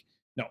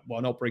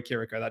 not Brig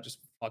Kiriko, that just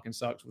fucking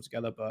sucks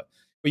altogether, but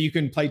you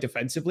can play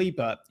defensively,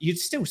 but you'd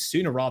still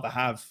sooner rather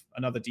have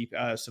another deep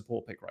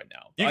support pick right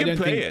now. You can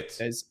play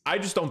it. I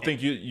just don't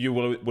think you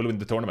will win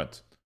the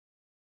tournament.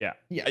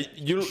 Yeah.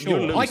 You'll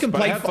lose, I can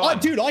play,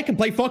 dude. I can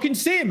play fucking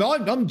Sim.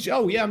 I'm just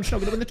not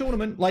gonna win the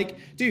tournament. Like,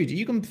 dude,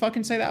 you can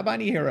fucking say that about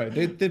any hero.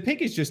 The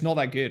pick is just not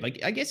that good. Like,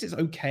 I guess it's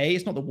okay.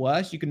 It's not the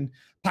worst. You can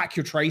pack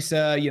your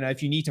Tracer.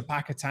 If you need to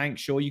pack a tank,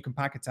 sure, you can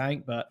pack a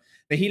tank. But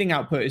the healing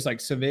output is like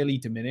severely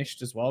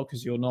diminished as well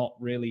because you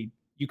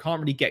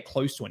can't really get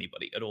close to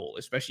anybody at all.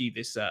 Especially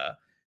this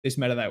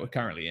meta that we're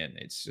currently in.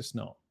 It's just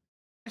not.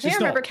 I think I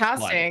remember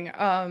casting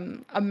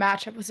a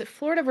matchup. Was it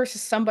Florida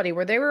versus somebody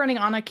where they were running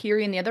Ana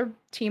Kiri and the other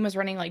team was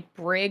running like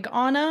Brig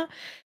Ana?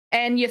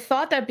 And you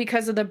thought that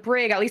because of the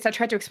Brig, at least I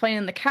tried to explain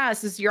in the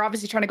cast, is you're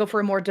obviously trying to go for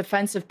a more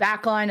defensive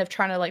backline of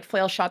trying to like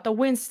flail shot the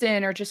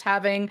Winston or just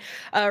having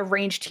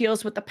ranged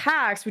heals with the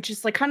packs, which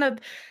is like kind of,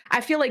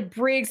 I feel like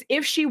Briggs,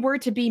 if she were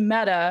to be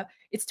meta,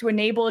 it's to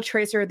enable a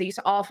Tracer, these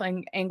off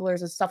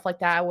anglers and stuff like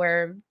that,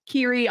 where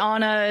Kiri,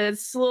 Ana,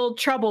 it's a little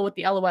trouble with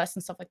the LOS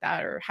and stuff like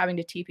that, or having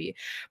to TP.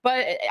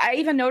 But I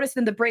even noticed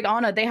in the Brig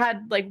Ana, they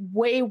had like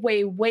way,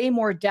 way, way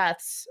more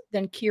deaths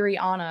than Kiri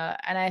Ana.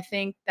 And I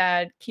think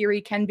that Kiri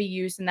can be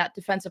used in that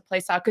defensive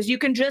playstyle because you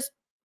can just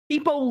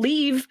people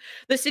leave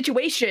the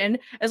situation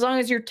as long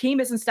as your team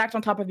isn't stacked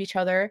on top of each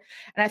other.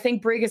 And I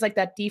think Brig is like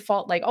that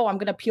default, like, oh, I'm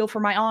going to peel for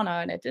my Ana.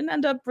 And it didn't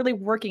end up really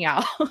working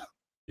out.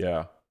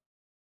 Yeah.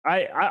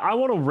 I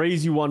want to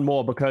raise you one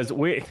more because I'm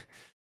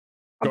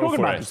talking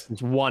about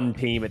just one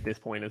team at this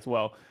point as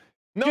well.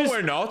 No,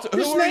 we're not.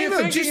 Just name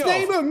them. Just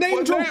name them.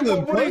 Name drop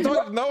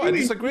them. No, I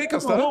disagree,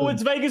 Costa. No,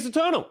 it's Vegas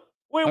Eternal.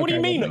 Wait, what do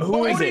you mean?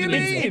 Who is it?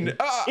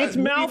 It's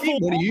Mouthful.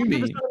 What do you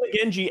mean?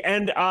 Genji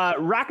and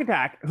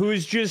Rakatak, who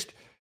is just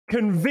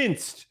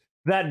convinced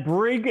that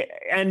Brig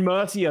and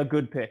Mercy are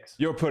good picks.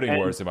 You're putting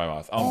words in my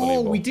mouth.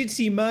 Unbelievable. Oh, we did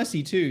see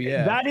Mercy too,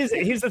 yeah.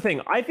 Here's the thing.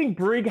 I think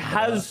Brig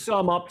has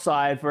some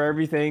upside for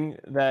everything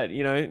that,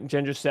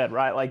 Jen just said,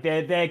 right? Like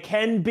there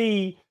can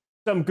be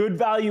some good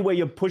value where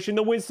you're pushing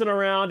the Winston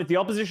around. If the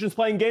opposition's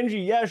playing Genji,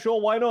 yeah, sure,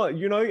 why not?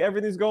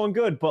 Everything's going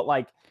good. But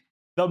like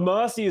the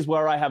Mercy is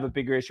where I have a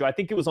bigger issue. I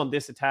think it was on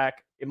this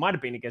attack. It might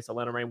have been against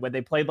Atlanta Rain where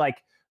they played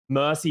like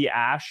Mercy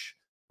Ashe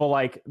for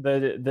like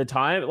the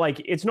time.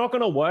 Like it's not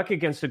going to work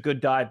against a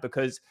good dive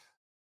because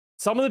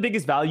some of the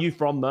biggest value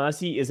from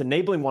Mercy is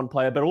enabling one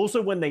player, but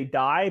also when they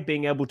die,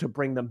 being able to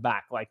bring them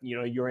back. Like,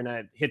 you're in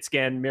a hit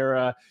scan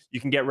mirror,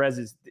 you can get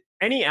reses.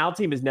 Any out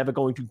team is never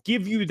going to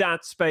give you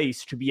that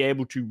space to be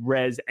able to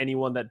res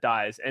anyone that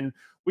dies. And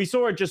we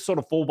saw it just sort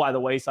of fall by the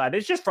wayside.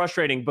 It's just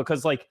frustrating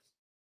because like,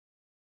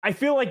 I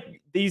feel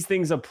like these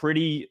things are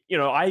pretty,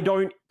 I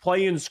don't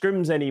play in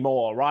scrims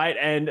anymore, right?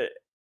 And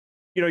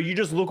you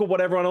just look at what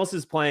everyone else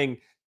is playing.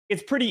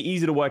 It's pretty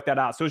easy to work that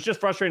out. So it's just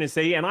frustrating to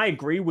see. And I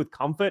agree with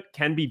comfort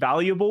can be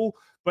valuable,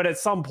 but at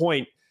some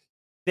point,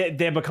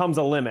 there becomes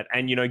a limit.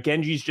 And,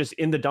 Genji's just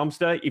in the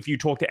dumpster. If you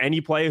talk to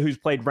any player who's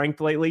played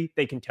ranked lately,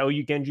 they can tell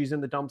you Genji's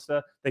in the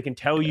dumpster. They can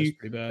tell you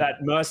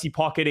that Mercy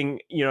pocketing,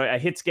 a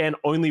hit scan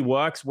only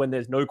works when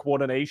there's no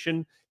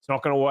coordination. It's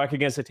not going to work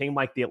against a team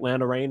like the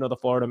Atlanta Reign or the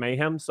Florida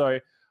Mayhem. So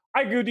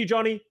I agree with you,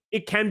 Johnny.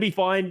 It can be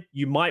fine.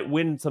 You might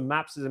win some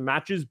maps and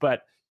matches,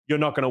 but you're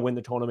not going to win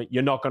the tournament.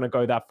 You're not going to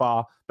go that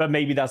far. But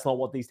maybe that's not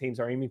what these teams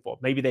are aiming for.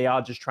 Maybe they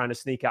are just trying to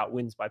sneak out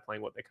wins by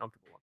playing what they're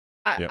comfortable with.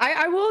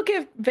 I will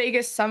give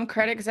Vegas some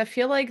credit because I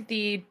feel like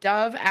the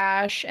Dove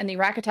Ash and the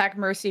Rack Attack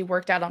Mercy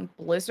worked out on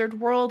Blizzard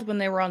World when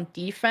they were on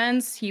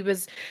defense. He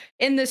was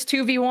in this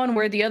 2v1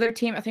 where the other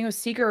team, I think it was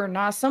Seeker or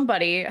not,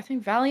 somebody, I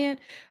think Valiant,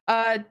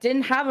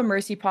 didn't have a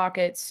Mercy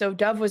pocket. So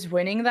Dove was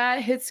winning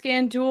that hit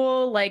scan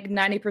duel like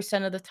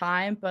 90% of the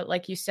time. But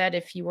like you said,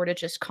 if you were to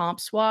just comp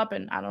swap,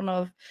 and I don't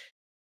know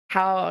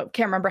can't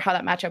remember how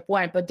that matchup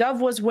went, but Dove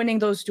was winning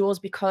those duels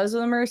because of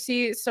the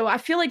Mercy. So I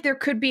feel like there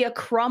could be a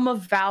crumb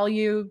of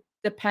value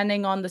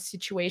depending on the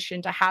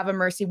situation to have a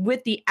Mercy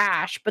with the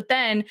Ash, but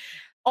then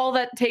all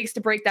that takes to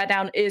break that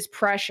down is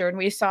pressure. And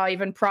we saw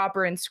even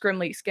Proper and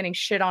Scrimleaks getting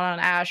shit on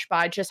Ash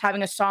by just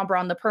having a Sombra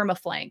on the perma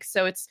flank.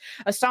 So it's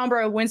a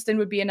Sombra Winston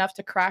would be enough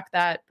to crack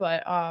that.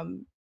 But yeah,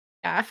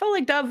 I felt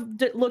like Dove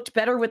looked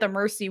better with a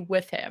Mercy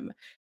with him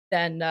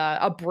than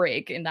a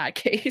Brig in that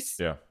case.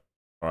 Yeah.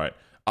 All right.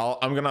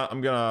 I'm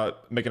gonna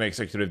make an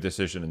executive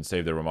decision and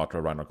save the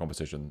Ramatra Rhino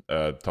composition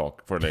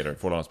talk for later.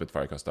 Full on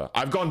Spitfire Costa.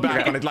 I've gone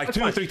back on it like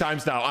 2 or 3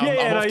 times now. I'm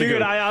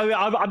good.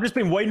 I've just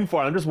been waiting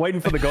for it. I'm just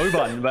waiting for the go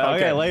button. But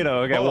okay, later.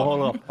 Okay,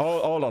 hold on.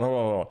 Hold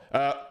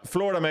on.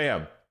 Florida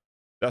Mayhem.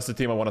 That's the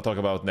team I want to talk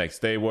about next.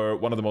 They were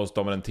one of the most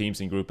dominant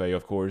teams in Group A,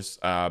 of course.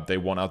 They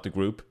won out the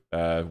group,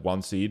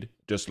 1 seed,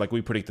 just like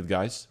we predicted,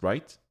 guys.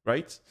 Right?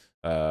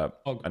 I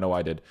know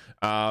I did.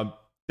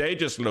 They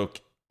just look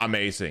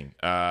amazing.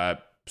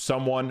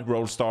 Someone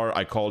Rollstar,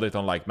 I called it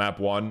on like map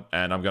 1,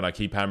 and I'm gonna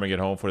keep hammering it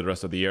home for the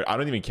rest of the year. I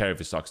don't even care if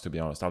it sucks, to be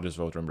honest. I'll just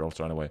vote on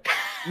Rollstar anyway.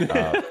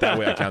 That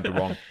way I can't do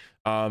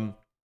wrong.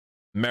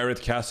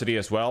 Merit Cassidy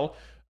as well.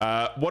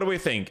 What do we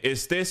think?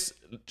 Is this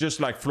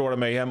just like Florida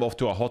Mayhem off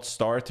to a hot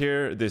start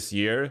here this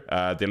year?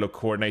 They look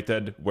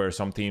coordinated, where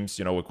some teams,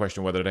 will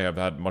question whether they have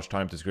had much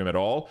time to scrim at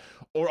all.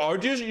 Or are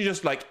you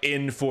just like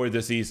in for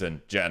the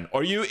season, Jen?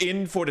 Are you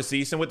in for the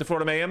season with the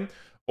Florida Mayhem?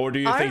 Or do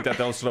you think that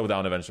they'll slow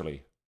down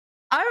eventually?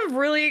 I'm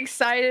really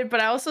excited,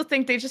 but I also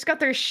think they just got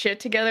their shit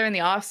together in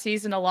the off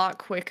season a lot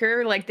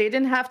quicker. Like they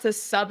didn't have to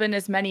sub in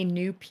as many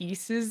new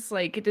pieces.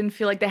 Like it didn't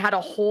feel like they had a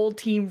whole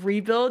team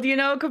rebuild,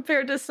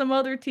 compared to some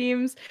other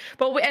teams.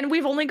 And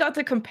we've only got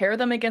to compare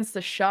them against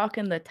the Shock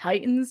and the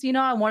Titans.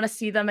 I want to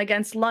see them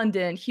against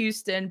London,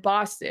 Houston,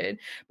 Boston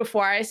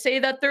before I say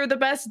that they're the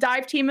best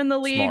dive team in the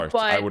league. Smart.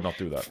 But I would not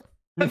do that.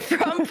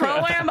 From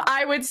Pro-Am,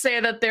 I would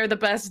say that they're the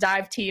best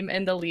dive team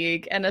in the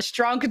league and a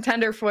strong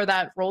contender for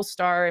that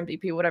Rollstar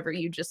MVP, whatever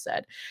you just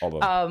said.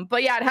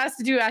 But yeah, it has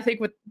to do, I think,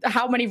 with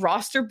how many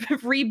roster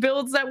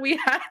rebuilds that we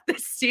had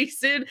this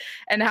season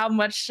and how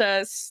much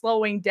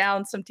slowing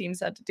down some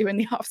teams had to do in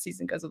the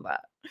offseason because of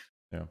that.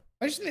 Yeah,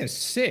 I just think they're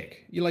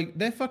sick.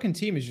 Their fucking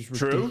team is just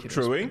ridiculous.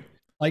 True.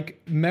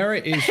 Like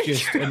Merit is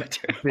just an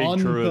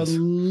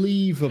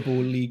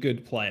unbelievably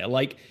good player.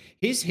 Like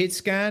his hit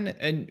scan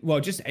and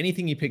just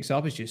anything he picks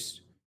up is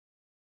just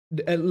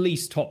at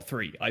least top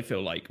 3. I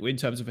feel like in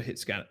terms of a hit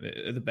scan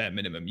at the bare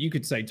minimum, you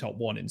could say top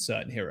 1 in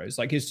certain heroes.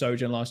 Like his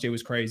Sojourn last year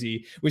was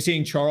crazy. We're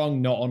seeing Chorong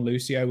not on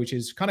Lucio, which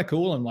is kind of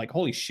cool. And like,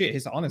 holy shit,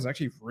 his honor is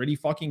actually really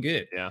fucking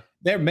good. Yeah,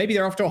 maybe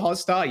they're off to a hot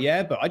start,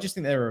 yeah, but I just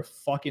think they're a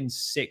fucking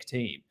sick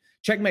team.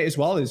 Checkmate as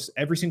well is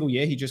every single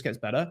year he just gets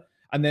better.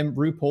 And then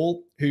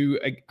RuPaul, who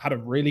had a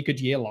really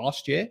good year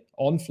last year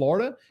on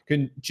Florida,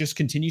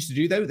 continues to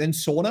do that. Then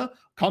Sauna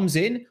comes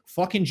in,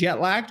 fucking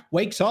jet lagged,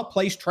 wakes up,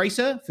 plays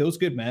Tracer, feels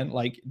good, man.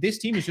 Like this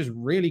team is just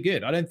really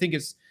good. I don't think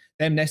it's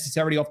them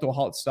necessarily off to a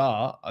hot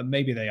start.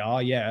 Maybe they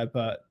are, yeah,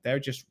 but they're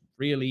just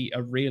really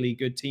a really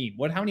good team.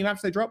 How many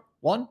maps they drop?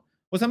 1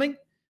 or something?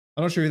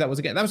 I'm not sure who that was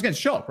again. That was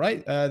against Shock,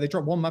 right? They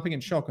dropped 1 map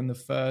against Shock in the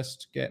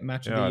first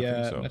match of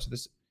match of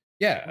this.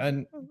 Yeah,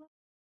 and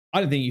I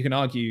don't think you can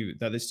argue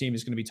that this team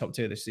is going to be top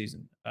tier this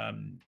season.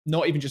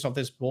 Not even just off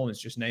this performance,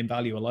 just name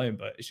value alone,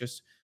 but it's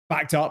just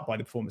backed up by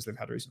the performance they've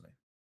had recently.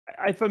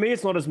 For me,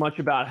 it's not as much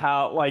about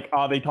how,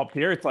 are they top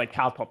tier? It's like,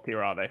 how top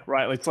tier are they,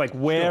 right? It's like,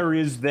 where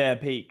is their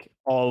peak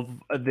of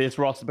this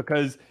roster?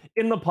 Because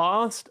in the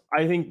past,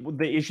 I think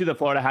the issue that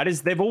Florida had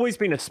is they've always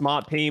been a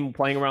smart team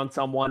playing around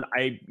someone.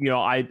 I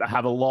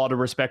have a lot of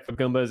respect for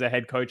Goomba as a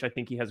head coach. I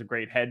think he has a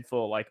great head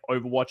for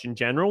Overwatch in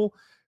general.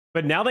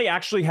 But now they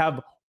actually have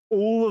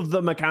all of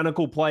the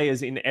mechanical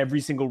players in every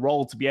single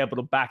role to be able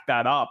to back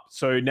that up.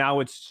 So now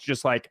it's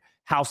just like,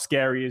 how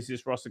scary is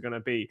this roster going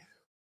to be?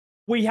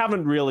 We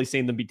haven't really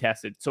seen them be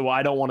tested. So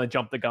I don't want to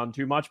jump the gun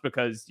too much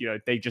because,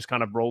 they just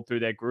kind of rolled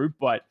through their group,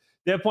 but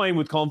they're playing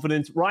with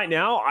confidence right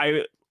now.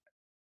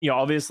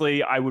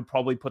 Obviously I would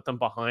probably put them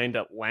behind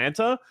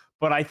Atlanta,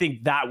 but I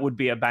think that would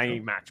be a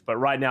banging match. But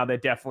right now they're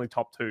definitely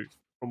top 2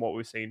 from what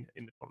we've seen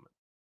in the tournament.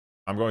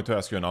 I'm going to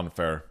ask you an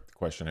unfair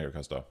question here,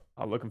 Costa.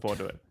 I'm looking forward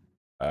to it.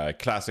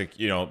 Classic,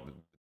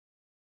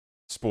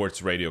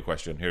 sports radio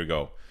question. Here we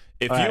go.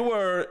 If you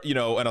were,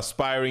 an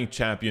aspiring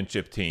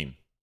championship team,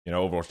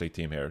 Overwatch League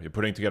team here, you're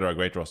putting together a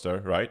great roster,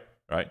 right?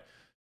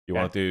 You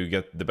want to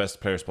get the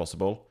best players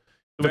possible.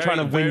 We're trying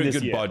to win very this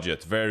good year.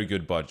 budget. Very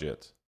good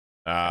budget.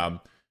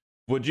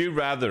 Would you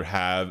rather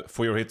have,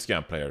 for your hit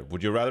scan player,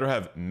 would you rather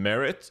have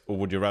Merit or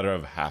would you rather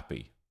have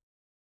Happy?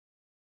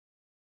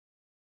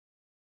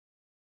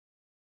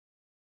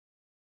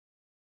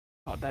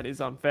 Oh, that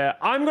is unfair.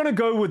 I'm going to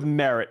go with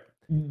Merit.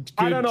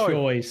 I don't know.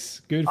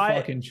 Choice. Good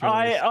fucking choice.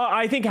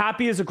 I think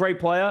Happy is a great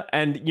player,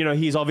 and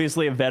he's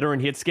obviously a veteran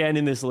hit scan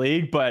in this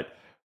league, but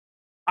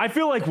I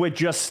feel like we're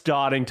just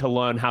starting to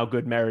learn how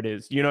good Merit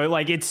is.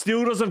 It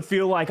still doesn't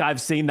feel like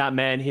I've seen that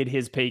man hit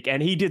his peak,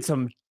 and he did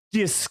some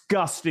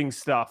disgusting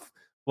stuff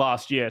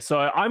last year. So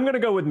I'm going to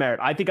go with Merit.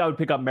 I think I would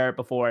pick up Merit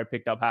before I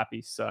picked up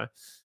Happy. So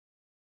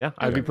yeah,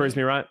 I hope he proves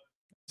me right.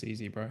 It's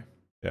easy, bro.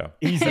 Yeah,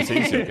 easy.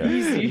 Okay.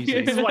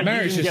 Easy. This is why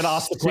Merit's you didn't get just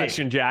asked the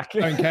question, Jack.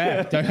 Don't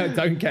care.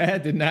 Don't care.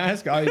 Didn't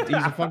ask. He's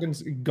a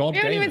fucking god. We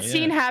haven't even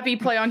seen Happy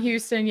play on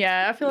Houston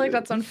yet. I feel like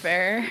that's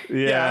unfair.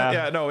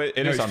 Yeah. No, it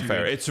is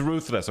unfair. It's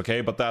ruthless, okay?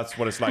 But that's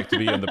what it's like to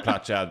be on the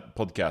Plat Chat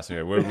podcast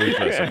here. We're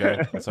ruthless,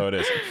 okay? That's how it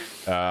is.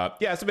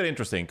 It's a bit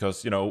interesting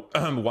because,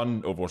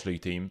 one Overwatch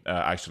League team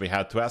actually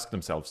had to ask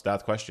themselves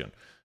that question.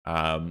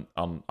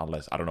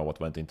 Unless I don't know what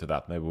went into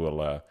that. Maybe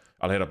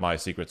I'll hit up my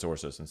secret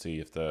sources and see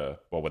if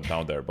what went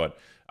down there. But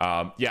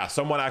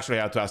someone actually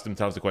had to ask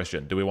themselves the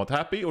question: do we want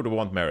Happy or do we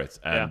want Merit?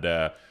 And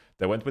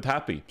they went with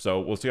Happy. So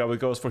we'll see how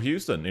it goes for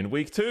Houston in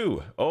week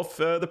 2 of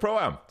the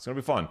Pro-Am. It's gonna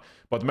be fun.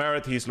 But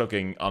Merit, he's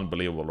looking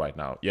unbelievable right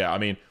now. Yeah, I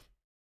mean.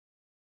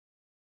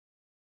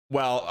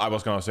 Well, I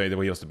was going to say that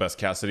he was the best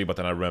Cassidy, but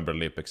then I remember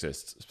Lip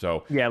exists.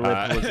 So, Lip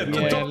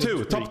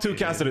was top two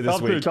Cassidy this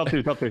week. Top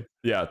two.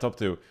 Yeah, top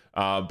 2.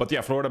 But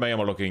yeah, Florida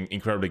Mayhem are looking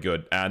incredibly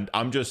good. And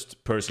I'm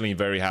just personally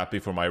very happy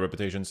for my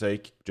reputation's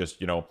sake.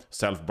 Just,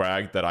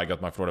 self-brag that I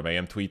got my Florida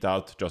Mayhem tweet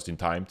out just in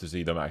time to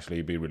see them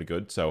actually be really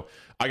good. So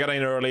I got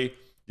in early.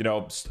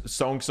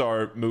 Songs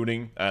are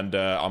mooning, and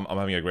I'm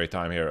having a great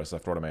time here as a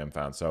Florida Mayhem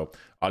fan. So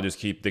I'll just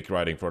keep dick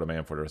riding Florida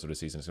Mayhem for the rest of the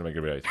season. It's going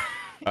to be great.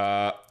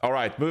 All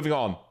right, moving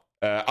on.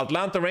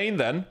 Atlanta Reign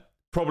then,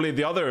 probably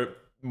the other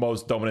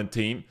most dominant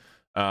team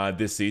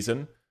this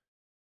season.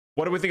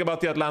 What do we think about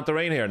the Atlanta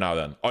Reign here now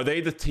then? Are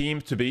they the team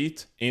to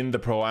beat in the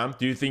Pro-Am?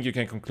 Do you think you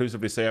can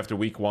conclusively say after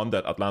week 1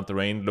 that Atlanta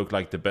Reign looked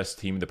like the best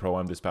team in the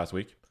Pro-Am this past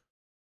week?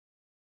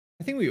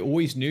 I think we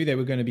always knew they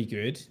were going to be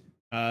good.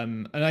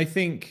 And I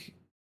think,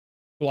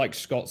 like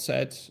Scott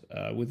said,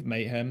 with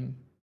Mayhem,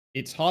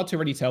 it's hard to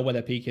really tell where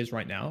their peak is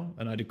right now,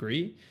 and I'd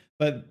agree.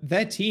 But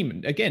their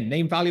team, again,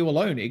 name value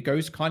alone, it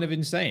goes kind of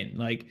insane.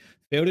 Like,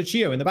 Fielder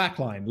Chio in the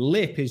backline.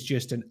 Lip is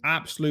just an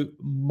absolute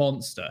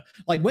monster.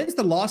 Like, when's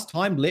the last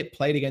time Lip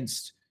played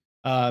against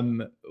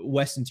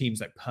Western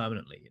teams, like,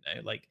 permanently?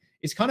 Like,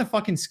 it's kind of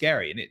fucking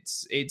scary. And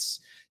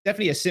it's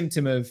definitely a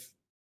symptom of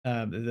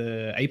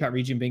the APAC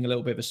region being a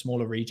little bit of a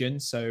smaller region.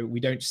 So we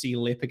don't see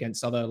Lip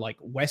against other, like,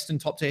 Western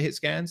top-tier hit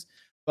scans.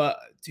 But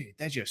dude,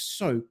 they're just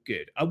so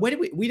good. Where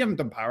did we haven't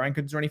done power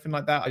rankings or anything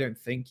like that, I don't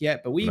think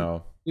yet. But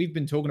we've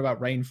been talking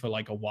about Reign for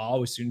like a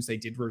while as soon as they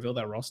did reveal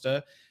their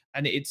roster,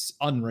 and it's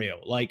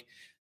unreal. Like,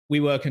 we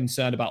were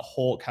concerned about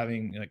Hawk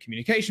having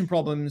communication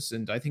problems,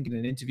 and I think in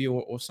an interview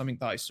or something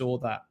that I saw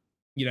that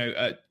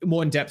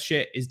more in-depth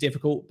shit is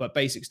difficult, but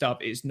basic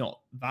stuff is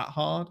not that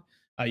hard.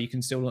 You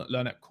can still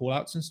learn at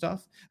callouts and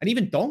stuff. And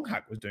even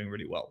Donghack was doing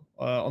really well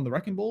on the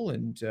Wrecking Ball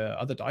and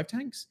other dive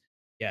tanks.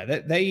 Yeah,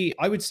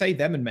 I would say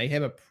them and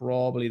Mayhem are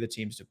probably the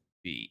teams to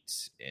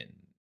beat in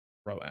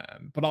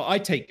Pro-Am. But I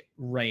take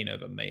Reign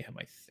over Mayhem,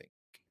 I think.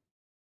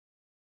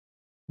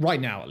 Right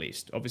now, at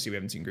least. Obviously, we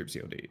haven't seen Group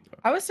CLD.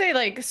 But. I would say,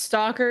 like,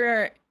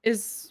 Stalker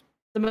is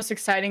the most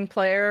exciting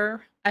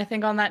player, I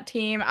think, on that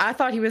team. I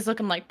thought he was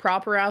looking like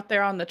proper out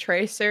there on the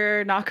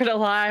Tracer. Not gonna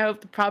lie, I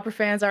hope the proper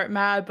fans aren't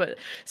mad, but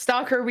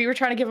Stalker, we were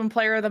trying to give him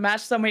player of the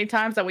match so many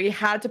times that we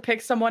had to pick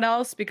someone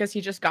else because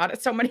he just got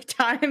it so many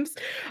times.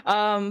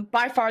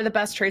 By far the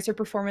best Tracer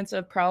performance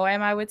of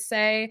Pro-Am, I would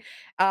say.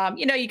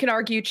 You can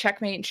argue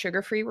Checkmate and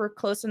Sugar Free were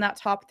close in that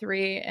top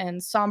 3,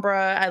 and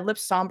Sombra, Lip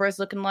Sombra is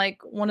looking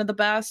like one of the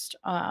best.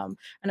 I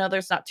know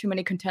there's not too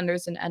many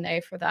contenders in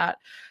NA for that.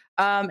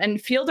 And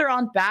Fielder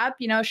on BAP,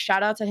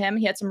 shout out to him.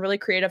 He had some really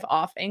creative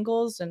off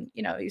angles and,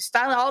 he's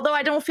styling. Although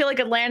I don't feel like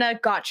Atlanta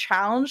got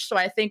challenged. So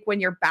I think when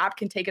your BAP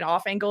can take an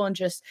off angle and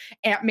just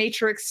amp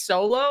Matrix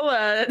solo,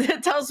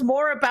 it tells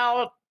more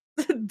about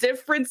the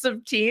difference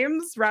of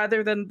teams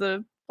rather than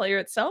the player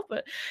itself.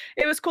 But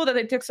it was cool that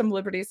they took some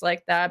liberties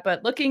like that.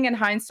 But looking in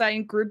hindsight,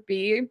 in Group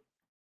B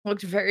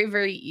looked very,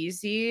 very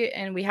easy.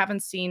 And we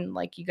haven't seen,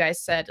 like you guys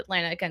said,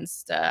 Atlanta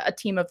against a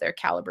team of their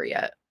caliber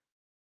yet.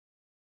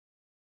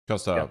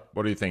 Costa,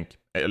 what do you think?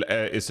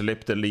 Is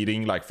Lip the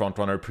leading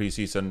frontrunner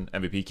preseason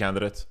MVP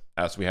candidate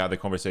as we had the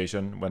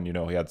conversation when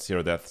he had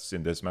 0 deaths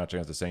in this match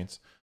against the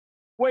Saints?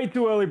 Way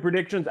too early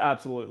predictions,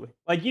 absolutely.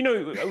 Like,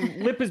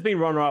 Lip has been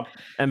runner-up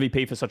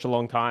MVP for such a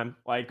long time.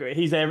 Like,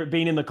 he's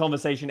been in the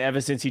conversation ever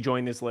since he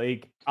joined this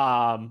league.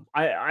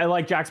 I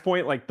like Jack's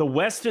point. Like, the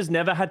West has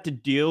never had to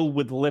deal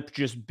with Lip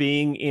just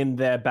being in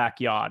their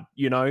backyard.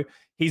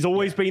 He's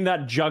always been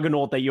that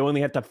juggernaut that you only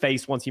had to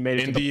face once you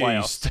made it to the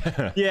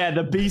playoffs. Yeah,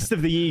 the beast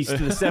of the East,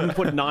 the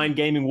 7'9"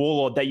 gaming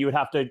warlord that you would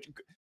have to,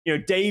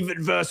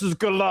 David versus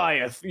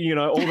Goliath.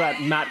 All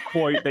that Matt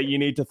quote that you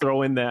need to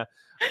throw in there.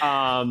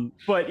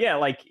 But yeah,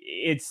 like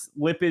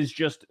Lip is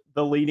just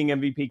the leading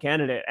MVP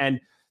candidate.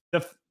 And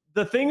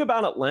the thing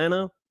about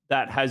Atlanta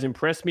that has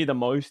impressed me the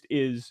most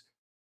is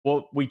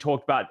what we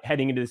talked about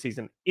heading into the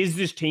season. Is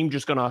this team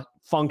just going to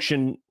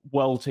function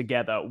well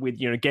together with,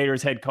 Gator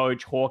as head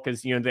coach, Hawk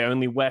as, the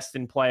only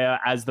Western player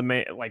as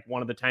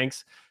one of the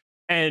tanks?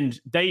 And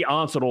they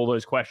answered all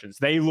those questions.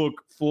 They look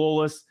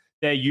flawless.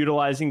 They're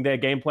utilizing their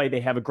gameplay.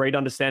 They have a great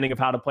understanding of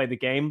how to play the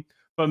game.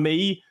 For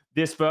me,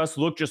 this first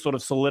look just sort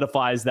of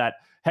solidifies that,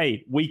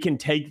 hey, we can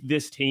take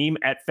this team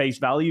at face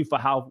value for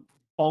how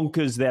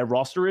bonkers their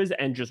roster is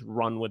and just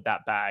run with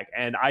that bag.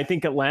 And I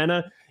think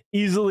Atlanta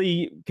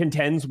easily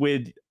contends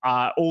with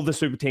all the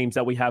super teams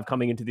that we have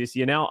coming into this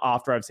year now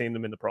after I've seen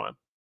them in the prime.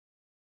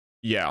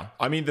 Yeah.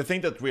 I mean, the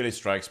thing that really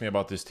strikes me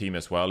about this team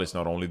as well is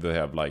not only do they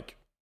have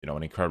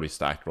an incredibly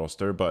stacked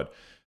roster, but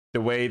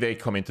the way they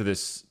come into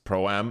this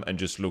Pro-Am and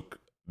just look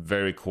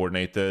very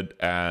coordinated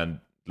and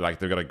like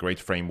they've got a great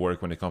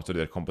framework when it comes to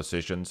their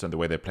compositions and the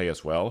way they play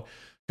as well.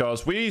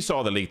 Because we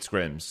saw the leaked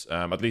scrims,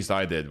 at least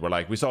I did,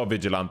 where we saw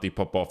Vigilante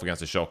pop off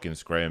against the shocking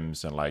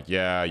scrims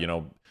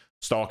and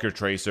Stalker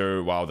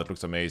Tracer, wow, that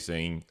looks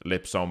amazing.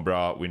 Lip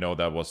Sombra, we know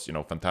that was,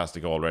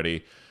 fantastic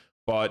already.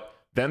 But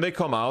then they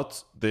come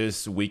out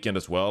this weekend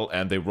as well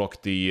and they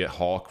rock the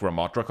Hawk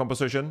Ramatra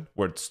composition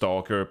where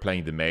Stalker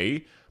playing the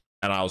Mei.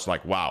 And I was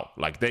like, wow,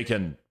 they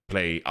can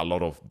play a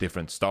lot of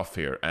different stuff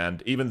here.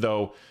 And even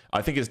though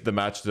I think it's the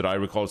match that I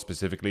recall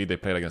specifically, they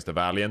played against the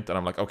Valiant, and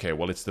I'm like, okay,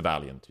 well, it's the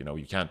Valiant,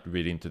 you can't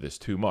read into this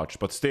too much.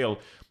 But still,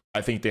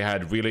 I think they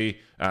had really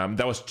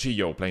that was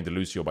Chio playing the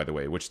Lucio, by the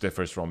way, which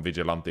differs from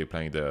Vigilante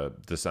playing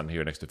the Sun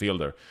here next to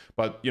Fielder.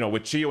 But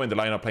with Chio in the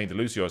lineup playing the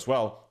Lucio as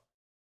well,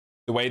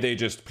 the way they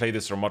just played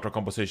this Ramatra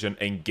composition,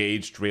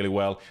 engaged really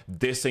well,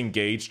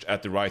 disengaged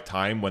at the right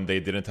time when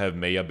they didn't have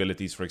Mei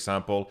abilities, for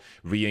example,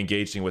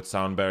 re-engaging with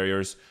sound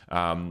barriers,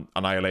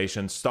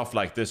 annihilation, stuff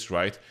like this,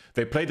 right?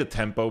 They played the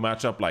tempo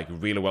matchup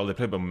really well. They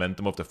played the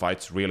momentum of the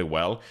fights really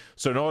well.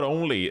 So not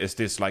only is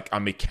this a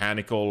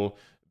mechanical,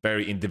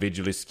 very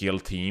individually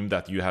skilled team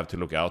that you have to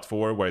look out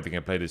for, where they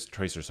can play this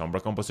Tracer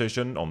Sombra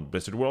composition on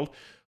Blizzard World,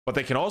 but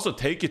they can also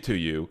take it to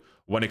you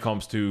when it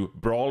comes to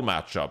brawl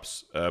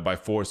matchups by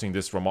forcing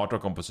this Ramatra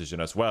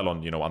composition as well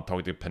on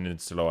Antarctic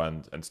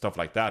Peninsula and stuff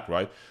like that,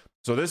 right?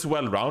 So this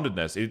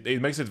well-roundedness,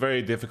 it makes it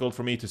very difficult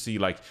for me to see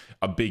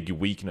a big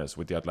weakness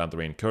with the Atlanta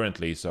Reign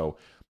currently. So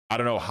I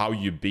don't know how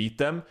you beat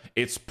them.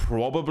 It's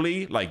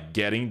probably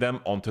getting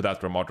them onto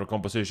that Ramatra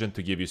composition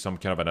to give you some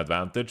kind of an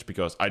advantage,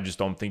 because I just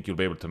don't think you'll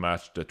be able to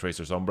match the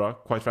Tracer Sombra,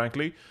 quite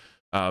frankly.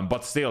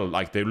 But still,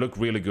 they look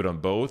really good on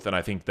both, and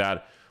I think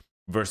that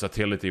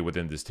versatility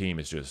within this team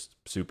is just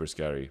super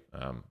scary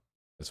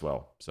as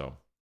well. So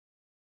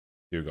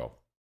here you go,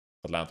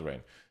 Atlanta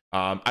Reign.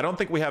 I don't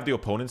think we have the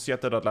opponents yet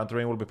that Atlanta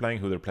Reign will be playing,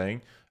 who they're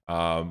playing,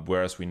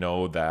 whereas we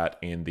know that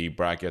in the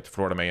bracket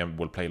Florida Mayhem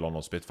will play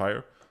London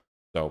Spitfire,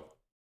 so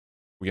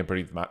we can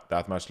predict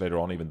that match later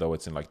on, even though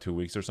it's in 2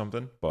 weeks or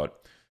something.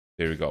 But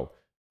there you go.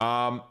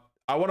 I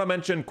want to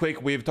mention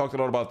quick, we've talked a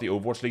lot about the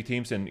Overwatch League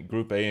teams in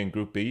Group A and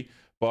Group B,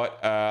 but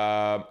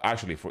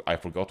actually I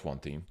forgot one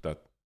team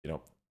that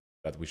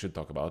that we should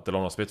talk about, the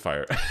London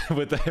Spitfire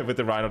with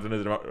the Reinhardt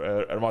and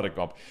the Armada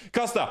comp.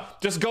 Costa,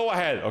 just go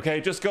ahead,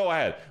 okay? Just go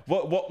ahead.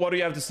 What do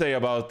you have to say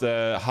about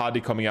Hadi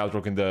coming out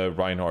rocking the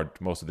Reinhardt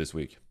most of this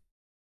week?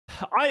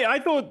 I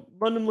thought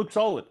London looked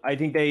solid. I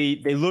think they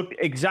looked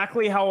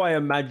exactly how I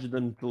imagined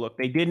them to look.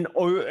 They didn't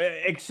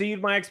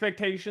exceed my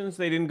expectations.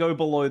 They didn't go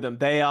below them.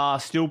 They are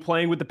still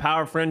playing with the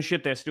power of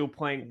friendship. They're still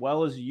playing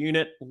well as a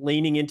unit,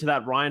 leaning into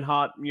that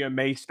Reinhardt,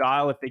 Mei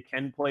style if they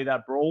can play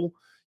that brawl.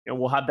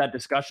 We'll have that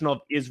discussion of,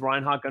 is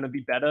Reinhardt going to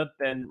be better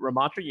than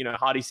Ramatra?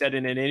 Hardy said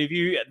in an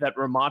interview that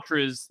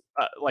Ramatra is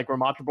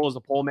Ramatra brawl is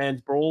a poor man's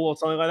brawl or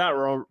something like that,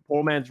 or a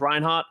poor man's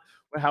Reinhardt,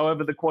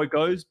 however the quote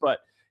goes. But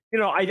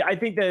I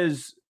think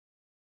there's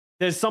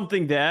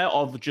something there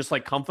of just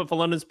comfort for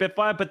London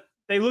Spitfire, but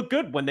they look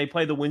good when they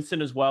play the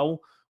Winston as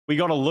well. We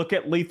got to look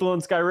at Lethal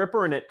and Sky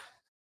Ripper, and it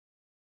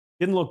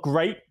didn't look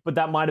great, but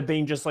that might have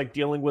been just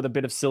dealing with a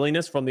bit of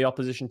silliness from the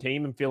opposition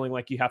team and feeling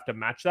like you have to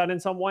match that in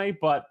some way.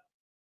 But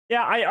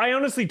yeah, I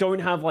honestly don't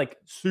have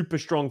super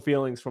strong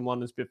feelings from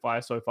London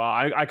Spitfire so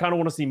far. I kind of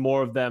want to see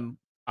more of them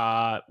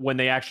when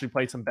they actually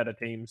play some better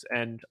teams.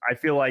 And I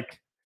feel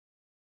like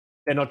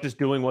they're not just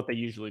doing what they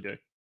usually do.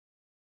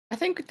 I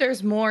think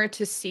there's more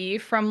to see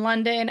from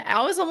London.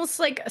 I was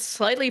almost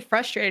slightly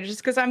frustrated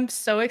just because I'm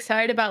so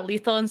excited about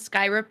Lethal and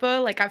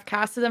Skyrippa. I've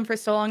casted them for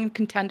so long in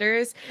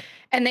contenders,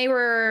 and they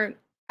were,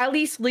 at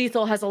least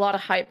Lethal has a lot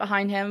of hype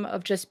behind him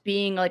of just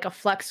being a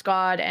flex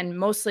god and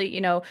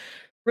mostly,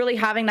 really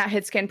having that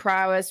hit scan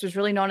prowess, was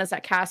really known as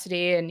that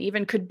Cassidy, and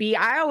even could be,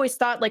 I always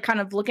thought, like, kind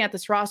of looking at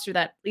this roster,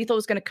 that Lethal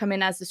was going to come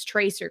in as this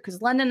tracer,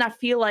 because London, I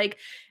feel like,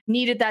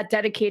 needed that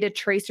dedicated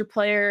tracer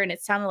player, and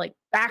it sounded like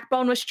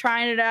Backbone was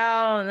trying it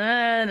out,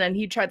 and then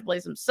he tried to play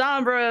some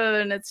Sombra,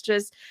 and it's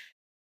just,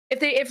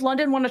 if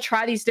London want to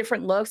try these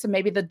different looks and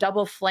maybe the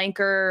double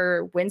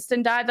flanker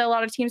Winston dive that a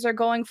lot of teams are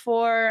going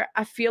for,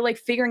 I feel like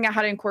figuring out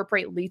how to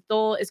incorporate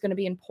Lethal is going to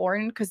be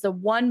important, because the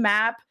one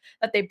map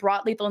that they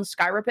brought Lethal and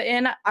Skyripper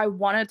in, I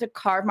wanted to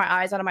carve my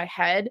eyes out of my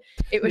head.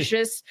 It was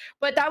just,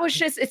 but that was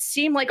just, it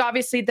seemed like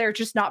obviously they're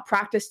just not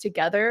practiced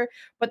together.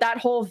 But that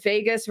whole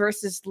Vegas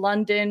versus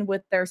London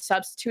with their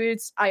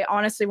substitutes, I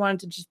honestly wanted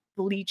to just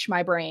bleach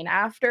my brain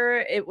after.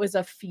 It was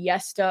a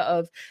fiesta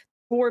of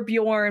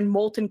Torbjorn,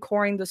 Molten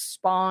Coring the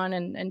spawn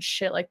and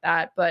shit like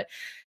that. But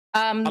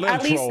a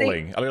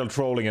little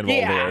trolling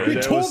involved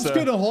there. Torb's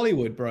good at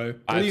Hollywood, bro.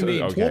 What do you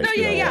mean? Okay. No,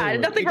 yeah,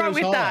 nothing wrong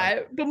with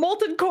that. But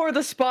Molten Core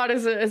the spawn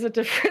is a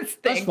different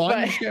thing. That's fine.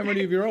 But... Just get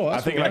ready of your own. I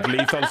think like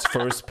Lethal's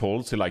first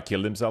pulse, he like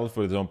killed himself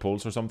with his own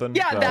pulse or something.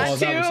 Yeah, that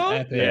too. That was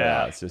epic.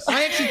 Yeah, it's just...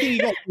 I actually think he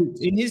got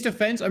booped. In his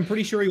defense, I'm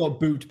pretty sure he got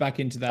booped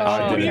back into that.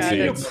 I didn't see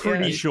You're it.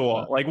 pretty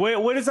sure. Like,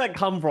 where does that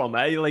come from?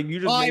 Eh? Like,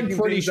 you just. I'm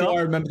pretty sure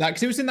I remember that,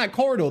 because it was in that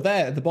corridor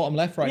there at the bottom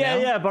left right now.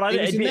 Yeah, but I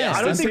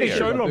don't think they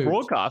showed it on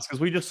broadcast,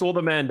 because we just saw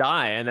the man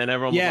die, and then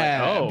everyone was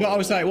like, oh. But I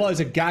was like, well, it's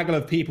a gaggle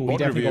of people. He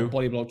definitely got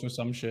body blocked or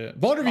some shit.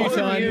 VOD review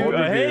time.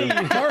 Hey,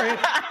 turret.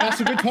 That's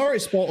a good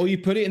turret spot. Or you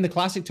put it in the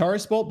classic turret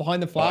spot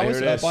behind the flowers.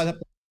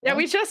 Yeah,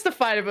 we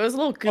justified it, but it was a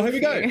little goofy. Oh, here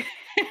we go.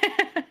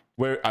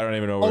 Where I don't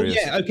even know where he is.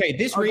 Yeah, okay.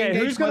 This ring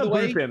who's going to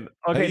whip him?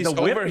 Okay, he's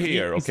over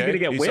here. Okay,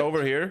 he's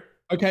over here.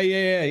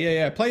 Okay,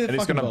 yeah. Play the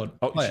fucking VOD.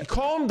 Oh,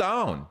 calm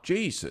down,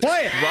 Jesus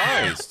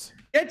Christ!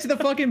 Get to the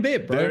fucking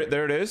bit, bro.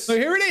 There it is. So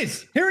here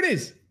it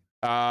is.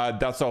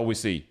 That's all we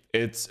see.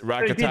 It's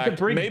rack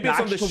attack. Maybe it's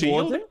on the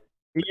shield.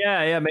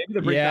 Yeah, maybe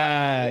the bridge.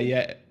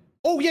 Yeah.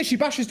 Oh yeah, she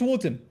bashes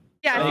towards him.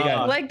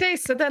 Yeah, leg day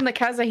said that in the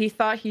Kaza he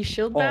thought he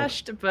shield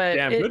bashed, but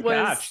it was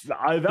catch.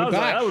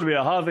 That would be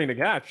a hard thing to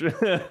catch.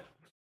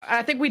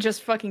 I think we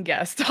just fucking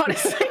guessed,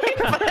 honestly. You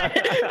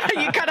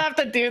kind of have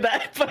to do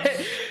that.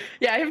 But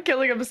yeah, him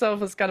killing himself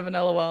was kind of an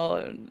LOL.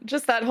 And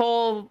just that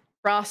whole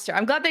roster.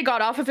 I'm glad they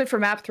got off of it for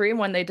map 3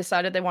 when they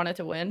decided they wanted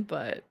to win,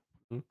 but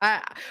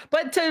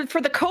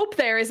for the cope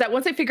there is that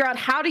once they figure out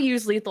how to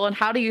use Lethal and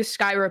how to use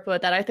Skyripper,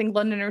 that I think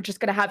London are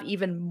just going to have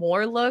even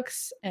more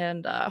looks,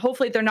 and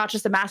hopefully they're not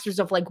just the masters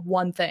of like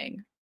one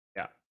thing.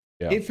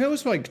 Yeah. It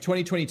feels like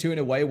 2022 in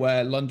a way,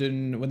 where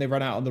London, when they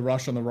run out on the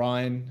rush on the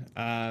Rhine,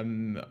 I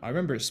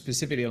remember it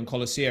specifically on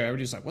Colosseum,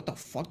 everybody's like, what the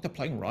fuck, they're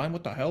playing Rhine?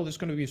 What the hell? This is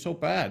going to be so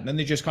bad. And then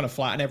they just kind of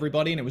flatten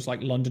everybody, and it was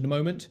like London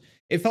moment.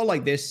 It felt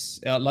like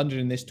this, London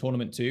in this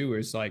tournament too, where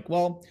it's like,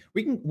 well,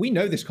 we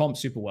know this comp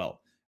super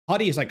well.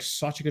 Huddy is like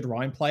such a good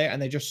Rhine player,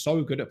 and they're just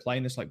so good at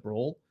playing this like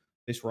brawl,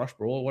 this rush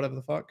brawl, whatever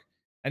the fuck.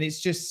 And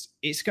it's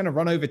going to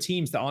run over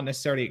teams that aren't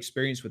necessarily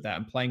experienced with that,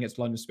 and playing against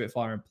London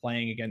Spitfire and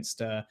playing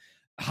against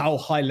how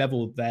high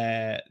level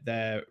their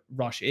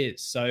rush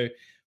is. So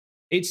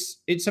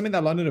it's something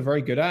that London are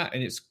very good at,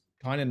 and it's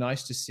kind of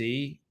nice to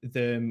see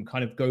them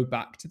kind of go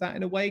back to that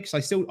in a way,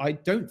 because I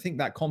don't think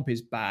that comp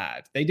is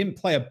bad. They didn't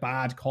play a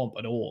bad comp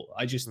at all.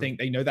 I just think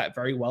they know that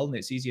very well, and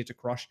it's easier to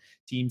crush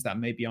teams that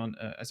maybe aren't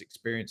as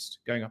experienced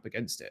going up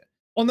against it.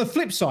 On the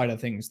flip side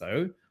of things,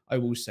 though, I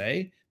will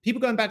say,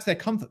 people going back to their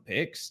comfort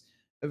picks,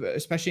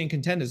 especially in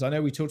contenders, I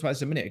know we talked about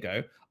this a minute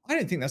ago, I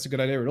don't think that's a good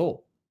idea at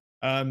all.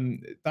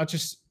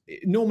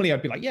 Normally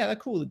I'd be like, yeah, they're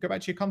cool, go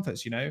back to your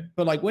comforts,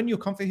 but like when your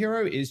comfort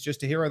hero is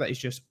just a hero that is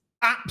just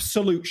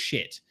absolute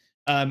shit,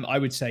 I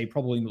would say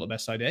probably not the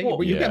best idea.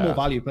 But you get more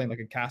value playing like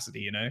a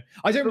Cassidy,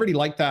 I don't really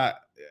like that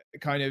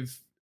kind of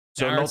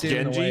so not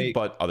Genji,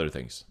 but other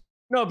things.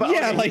 No, but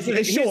yeah,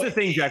 here's the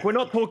thing, Jack. We're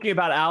not talking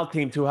about our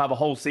team to have a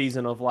whole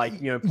season of like,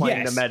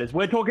 playing the metas.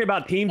 We're talking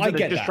about teams that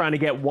are just trying to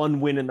get one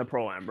win in the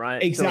Pro-Am,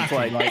 right?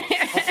 Exactly.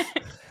 So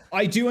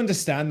I do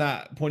understand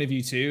that point of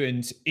view too,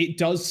 and it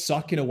does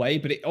suck in a way,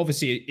 but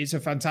obviously it's a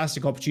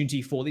fantastic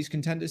opportunity for these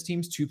contenders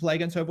teams to play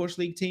against Overwatch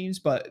League teams,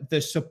 but the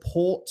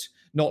support,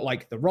 not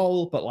like the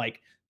role, but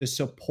like the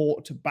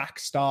support to back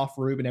staff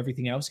room and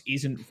everything else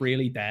isn't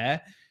really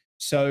there.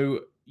 So,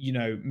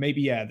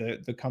 maybe,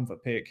 the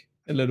comfort pick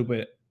a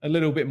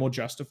little bit more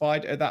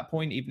justified at that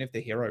point, even if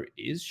the hero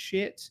is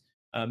shit.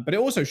 But it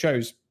also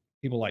shows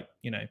people like,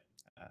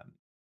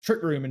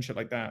 Trick Room and shit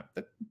like that.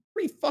 They're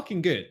pretty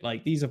fucking good.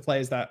 Like, these are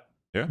players that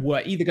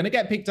were either going to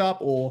get picked up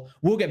or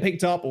will get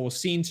picked up or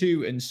seen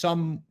to in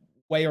some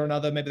way or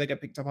another. Maybe they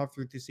get picked up halfway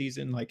through the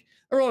season. Like,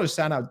 there are a lot of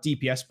standout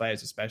DPS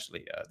players,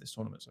 especially this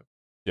tournament. So.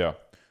 Yeah.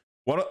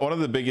 One of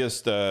the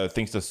biggest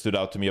things that stood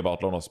out to me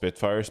about London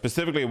Spitfire,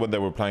 specifically when they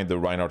were playing the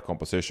Reinhardt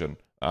composition,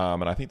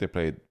 and I think they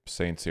played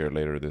Saints here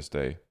later this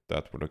day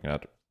that we're looking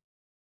at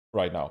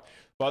right now.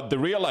 But the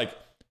real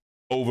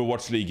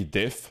Overwatch League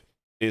diff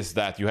is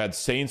that you had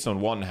Saints on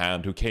one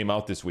hand who came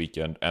out this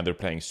weekend and they're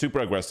playing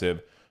super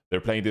aggressive.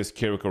 They're playing this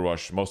Kiriko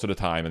rush most of the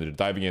time and they're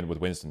diving in with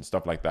Winston,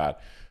 stuff like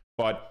that.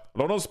 But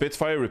London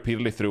Spitfire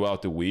repeatedly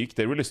throughout the week,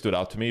 they really stood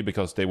out to me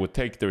because they would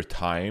take their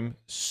time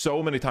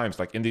so many times,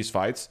 like in these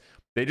fights.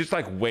 They just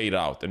like wait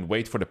out and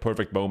wait for the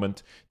perfect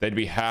moment. They'd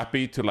be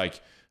happy to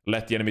like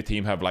let the enemy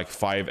team have like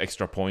 5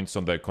 extra points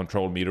on the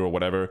control meter or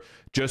whatever,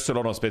 just so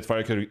London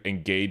Spitfire could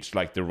engage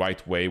like the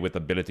right way with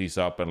abilities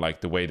up and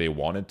like the way they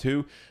wanted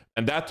to.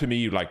 And that to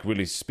me like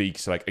really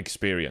speaks like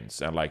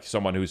experience and like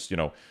someone who's, you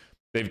know,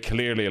 they've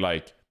clearly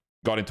like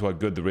got into a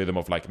good rhythm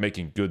of like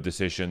making good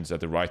decisions at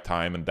the right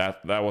time. And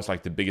that was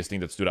like the biggest thing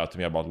that stood out to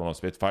me about London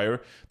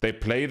Spitfire. They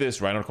play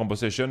this Reinhardt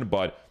composition,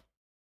 but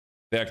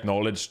they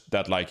acknowledged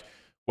that like,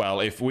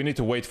 well, if we need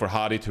to wait for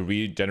Hadi to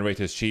regenerate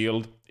his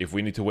shield, if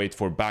we need to wait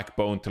for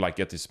Backbone to like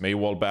get his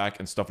Maywall back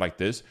and stuff like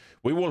this,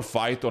 we will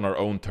fight on our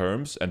own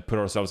terms and put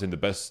ourselves in the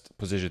best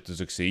position to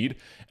succeed.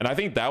 And I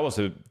think that was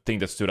the thing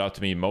that stood out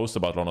to me most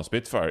about London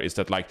Spitfire, is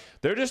that like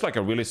they're just like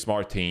a really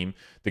smart team.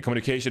 The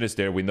communication is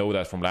there. We know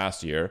that from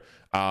last year.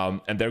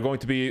 And they're going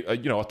to be,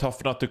 a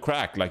tough nut to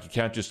crack. Like you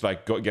can't just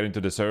like get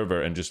into the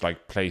server and just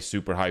like play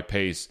super high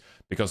pace,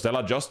 because they'll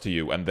adjust to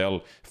you and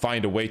they'll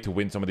find a way to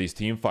win some of these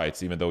team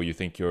fights, even though you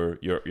think you're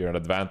an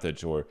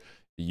advantage or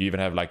you even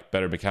have like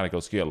better mechanical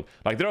skill.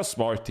 Like they're a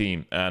smart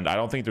team, and I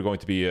don't think they're going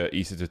to be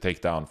easy to take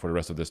down for the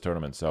rest of this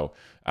tournament. So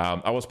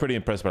I was pretty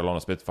impressed by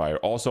London Spitfire.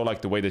 Also,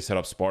 like the way they set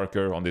up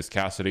Sparker on this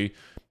Cassidy.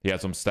 He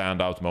had some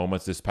standout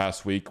moments this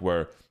past week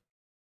where,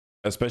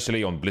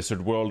 especially on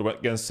Blizzard World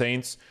against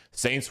Saints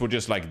would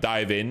just like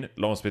dive in.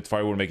 Lone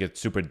Spitfire would make it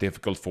super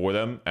difficult for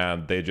them,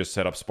 and they just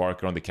set up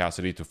Sparker on the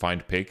Cassidy to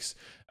find picks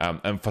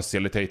and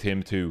facilitate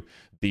him to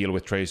deal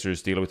with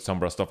tracers, deal with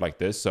Sombra, stuff like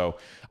this. So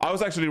I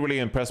was actually really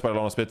impressed by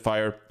Lone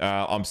Spitfire.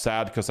 I'm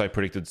sad because I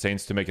predicted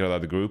Saints to make it out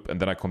of the group, and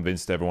then I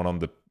convinced everyone on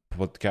the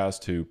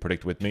podcast to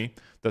predict with me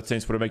that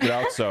Saints would make it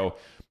out. So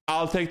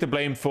I'll take the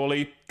blame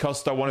fully.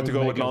 Costa wanted to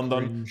go with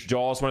London.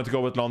 Jaws wanted to go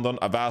with London.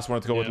 Avas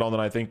wanted to go with London,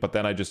 I think. But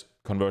then I just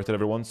converted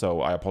everyone,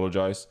 so I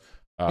apologize.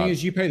 The thing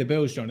is, you pay the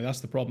bills, Johnny. That's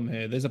the problem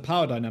here. There's a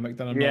power dynamic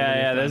that I'm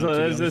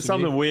not there's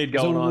something weird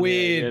going on. There's a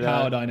weird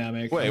power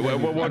dynamic. Wait,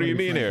 what do you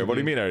mean here? What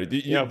do you mean here?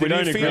 If we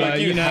don't agree,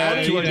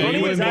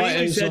 Johnny has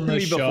actually said to me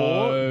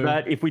before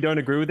that if we don't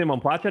agree with him on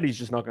Plat, he's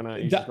just not gonna.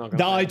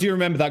 I do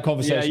remember that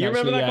conversation. Yeah, you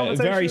remember that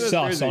conversation? Very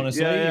sus,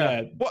 honestly.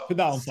 Yeah.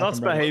 Sus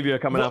behavior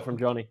coming out from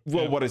Johnny.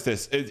 Well, what is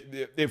this?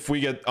 If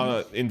we get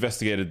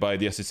investigated by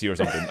the SEC or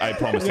something, I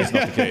promise it's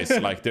not the case.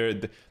 Like they're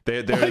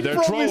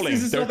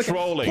trolling. They're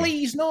trolling.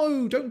 Please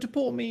no, don't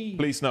deport me.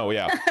 Please no,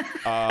 yeah.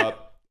 I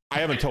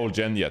haven't told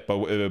Jen yet,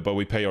 but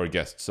we pay our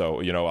guests, so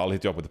I'll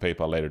hit you up with the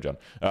PayPal later, Jen.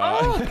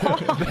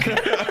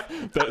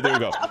 There you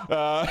go.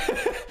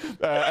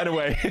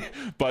 Anyway,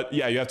 but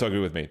yeah, you have to agree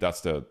with me. That's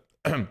the.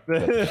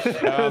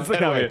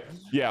 Anyway,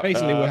 yeah.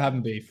 Basically, we're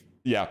having beef.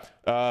 Yeah.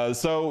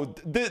 So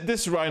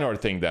this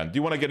Reinhardt thing, then, do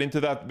you want to get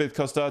into that bit,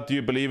 Costa? Do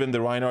you believe in the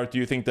Reinhardt? Do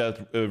you think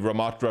that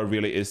Ramatra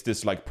really is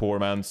this like poor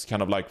man's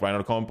kind of like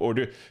Reinhardt comp, or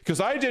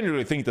because I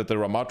genuinely think that the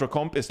Ramatra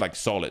comp is like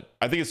solid.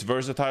 I think it's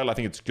versatile. I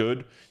think it's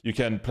good. You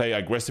can play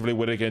aggressively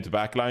with it, get into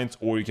backlines,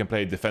 or you can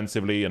play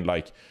defensively and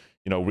like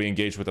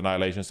re-engage with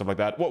Annihilation, stuff like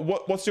that.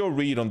 What's your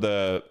read on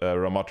the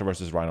Ramatra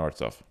versus Reinhardt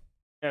stuff?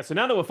 Yeah. So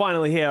now that we're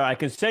finally here, I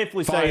can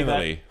safely say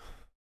that.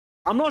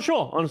 I'm not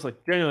sure, honestly.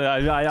 Genuinely,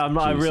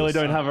 I really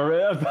don't have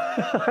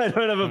I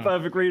don't have a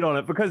perfect read on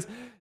it, because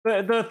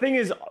the thing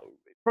is,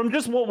 from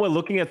just what we're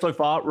looking at so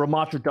far,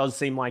 Ramatra does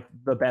seem like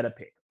the better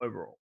pick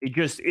overall.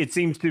 It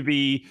seems to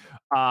be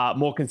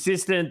more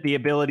consistent. The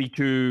ability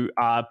to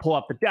pull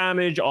up the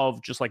damage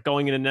of just like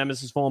going in a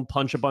Nemesis form,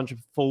 punch a bunch of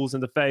fools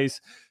in the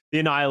face. The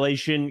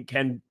Annihilation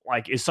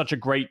is such a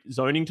great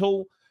zoning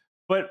tool,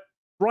 but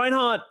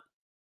Reinhardt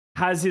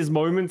has his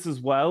moments as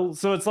well.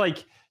 So it's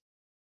like,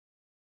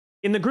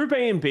 in the group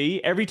A and B,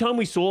 every time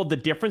we saw the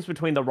difference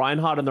between the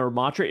Reinhardt and the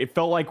Ramatra, it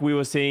felt like we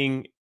were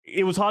seeing,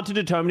 it was hard to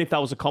determine if that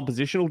was a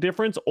compositional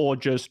difference or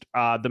just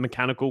the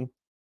mechanical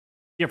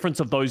difference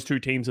of those two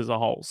teams as a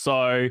whole.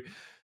 So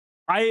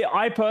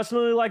I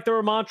personally like the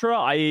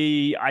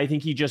Ramatra. I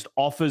think he just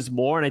offers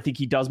more, and I think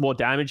he does more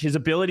damage. His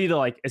ability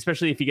to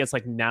especially if he gets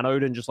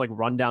nanoed and just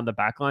run down the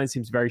backline,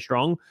 seems very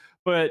strong.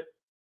 But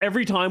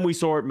every time we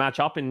saw it match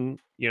up in,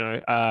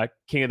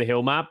 King of the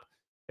Hill map,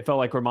 it felt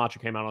like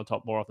Ramatra came out on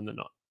top more often than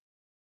not.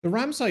 The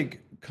Ram's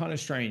kind of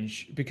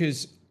strange,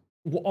 because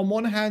on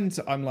one hand,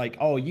 I'm like,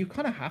 oh, you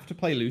kind of have to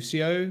play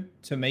Lucio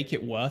to make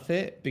it worth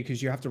it,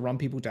 because you have to run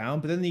people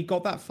down. But then you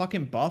got that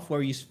fucking buff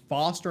where he's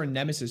faster in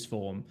Nemesis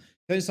form.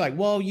 Then it's like,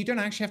 well, you don't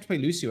actually have to play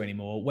Lucio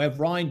anymore. Where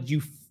Ryan,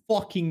 you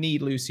fucking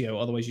need Lucio,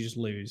 otherwise you just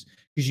lose,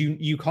 because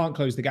you can't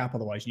close the gap,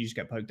 otherwise you just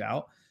get poked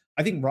out.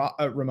 I think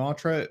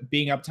Ramatra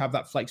being able to have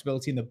that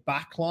flexibility in the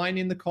back line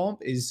in the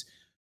comp is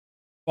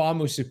far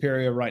more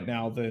superior right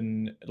now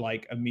than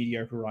a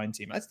mediocre Rhine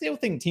team. I still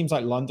think teams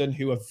like London,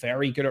 who are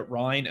very good at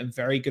Rhine and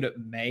very good at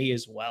May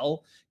as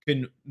well,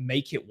 can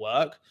make it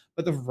work.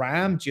 But the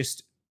Ram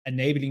just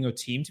enabling your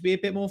team to be a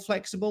bit more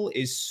flexible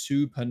is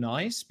super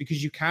nice,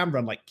 because you can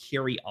run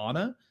Kiri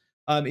Ana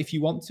if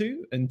you want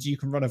to, and you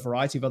can run a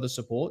variety of other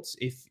supports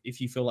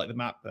if you feel like the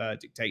map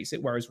dictates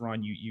it. Whereas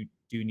Rhine, you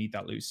do need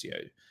that Lucio.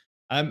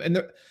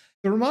 And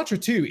the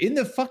Ramatra too, in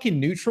the fucking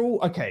neutral.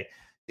 Okay,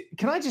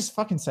 can I just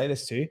fucking say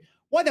this too?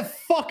 Why the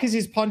fuck is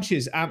his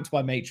punches amped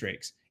by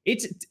Matrix?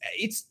 It's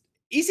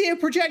is it a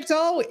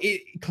projectile?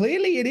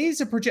 Clearly it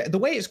is a project. The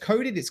way it's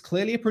coded, it's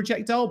clearly a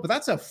projectile, but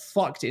that's a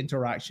fucked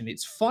interaction.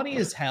 It's funny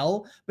as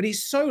hell, but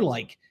it's so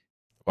like.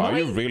 Wow,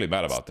 you're really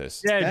mad about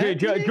this. Yeah, dude,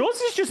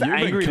 Jaws is just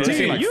angry.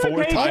 Dude, like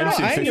 4 times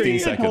in 15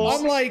 seconds.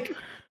 I'm like,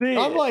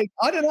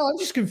 I don't know. I'm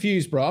just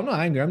confused, bro. I'm not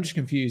angry. I'm just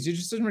confused. It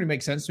just doesn't really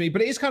make sense to me.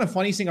 But it is kind of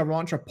funny seeing a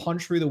Rancher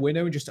punch through the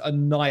window and just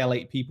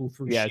annihilate people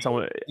through. Yeah,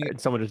 someone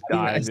just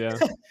dies. Yeah,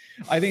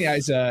 I think that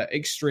is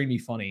extremely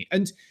funny.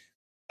 And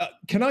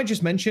can I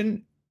just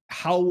mention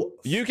how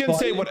you can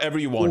say whatever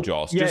you want,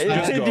 Joss. Just go.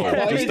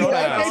 Just don't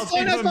ask.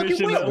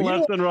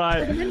 Left and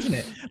right. Mention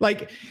it.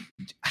 Like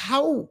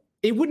how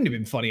it wouldn't have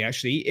been funny.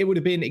 Actually, it would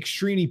have been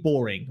extremely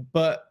boring.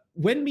 But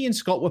when me and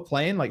Scott were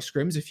playing like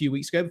scrims a few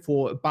weeks ago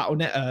before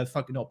Battle.net,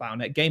 not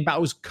Battle.net, Game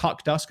Battles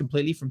cucked us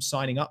completely from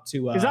signing up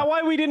to. Is that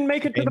why we didn't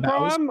make it to the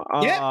Pro-Am?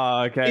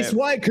 Yeah, okay. It's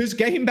why, because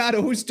Game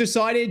Battles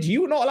decided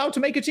you were not allowed to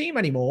make a team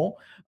anymore.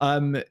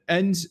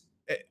 And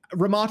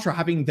Ramatra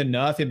having the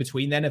nerf in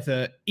between then of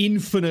the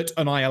infinite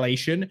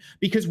annihilation,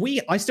 because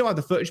I still have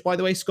the footage, by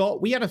the way,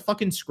 Scott. We had a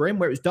fucking scrim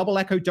where it was double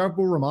echo,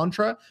 double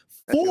Ramatra.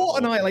 4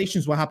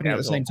 annihilations were happening at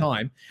the same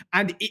time,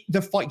 and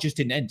the fight just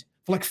didn't end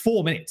for like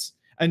 4 minutes.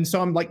 And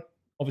so I'm like,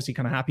 obviously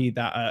kind of happy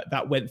that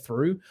that went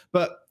through.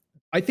 But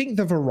I think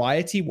the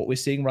variety, what we're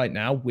seeing right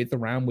now with the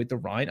Ram, with the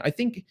Rhine, I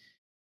think,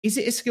 is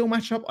it a skill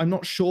matchup? I'm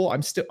not sure.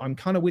 I'm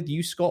kind of with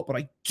you, Scott, but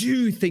I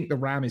do think the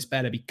Ram is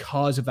better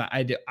because of that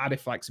added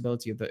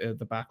flexibility of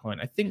the backline.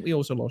 I think we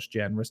also lost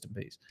Jen. Rest in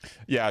peace.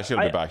 Yeah, she'll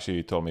be back.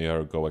 She told me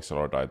her Go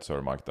XLR died, so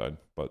her mic died.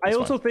 But I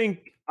also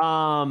think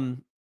for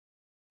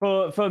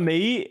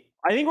me,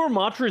 I think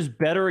Ramatra is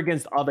better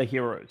against other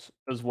heroes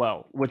as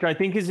well, which I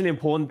think is an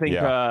important thing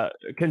to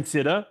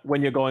consider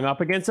when you're going up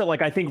against it.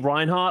 Like, I think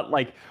Reinhardt,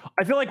 I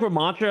feel like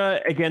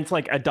Ramatra against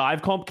like a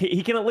dive comp,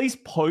 he can at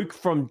least poke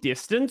from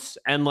distance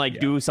and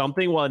do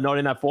something while not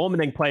in that form,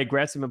 and then play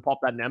aggressive and pop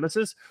that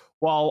nemesis.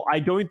 While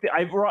I don't think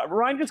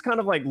Ryan just kind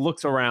of like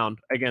looks around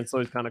against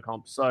those kind of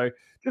comps. So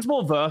just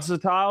more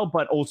versatile,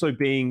 but also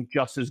being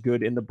just as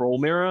good in the brawl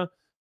mirror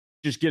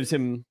just gives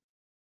him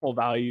more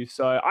value.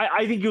 So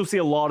I think you'll see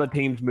a lot of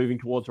teams moving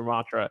towards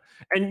Ramatra.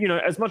 And,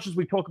 as much as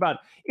we talk about,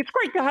 it's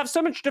great to have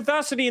so much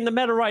diversity in the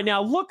meta right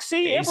now. Look,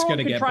 see, everyone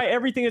can try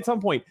everything at some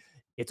point.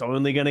 It's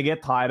only going to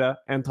get tighter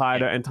and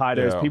tighter and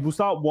tighter as people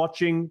start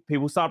watching,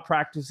 people start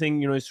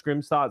practicing,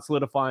 scrim start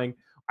solidifying.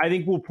 I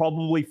think we'll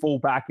probably fall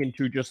back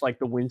into just like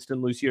the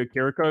Winston, Lucio,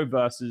 Kiriko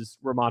versus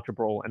Ramatra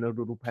Brawl, and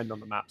it'll depend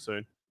on the map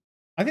soon.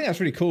 I think that's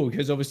really cool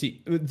because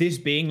obviously this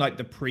being like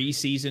the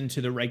pre-season to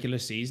the regular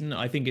season,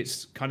 I think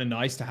it's kind of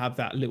nice to have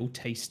that little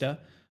taster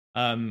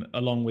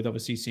along with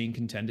obviously seeing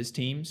contenders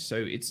teams. So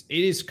it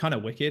is kind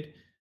of wicked.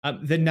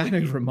 The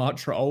Nano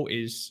Ramatra ult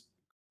is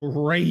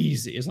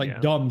crazy. It's like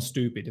dumb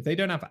stupid. If they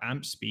don't have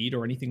amp speed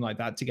or anything like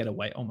that to get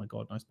away, oh my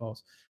God, nice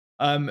pass.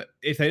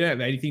 If they don't have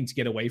anything to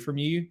get away from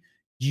you,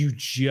 you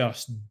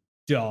just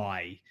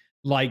die.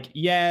 Like,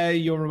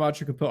 your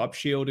Ramatra could put up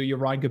shield or your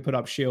Ryan could put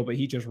up shield, but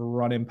he just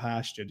running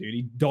past you, dude.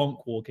 He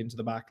donk walk into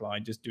the back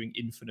line, just doing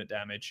infinite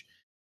damage.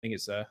 I think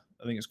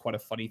it's quite a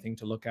funny thing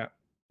to look at.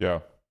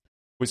 Yeah.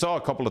 We saw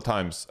a couple of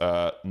times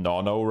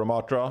Nano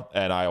Ramatra,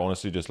 and I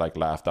honestly just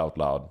laughed out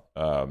loud.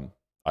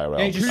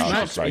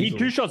 IRL. He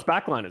two shots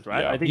backliners,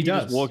 right? Yeah. I think he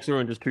just walks through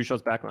and just 2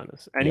 shots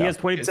backliners. And he has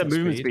 20%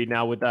 movement speed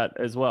now with that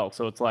as well.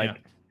 So it's like,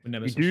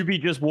 he do be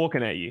just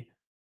walking at you.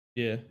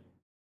 Yeah.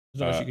 There's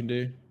not much you can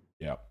do.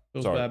 Yeah.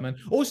 Feels bad, man.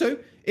 Also,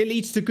 it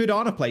leads to good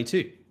Ana play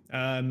too.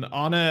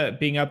 Ana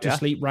being able to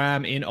sleep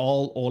ram in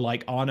all, or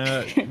like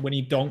Ana when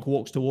he donk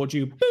walks towards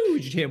you, boo, you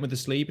just hit him with the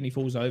sleep and he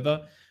falls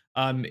over.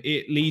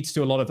 It leads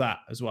to a lot of that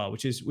as well,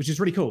 which is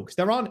really cool because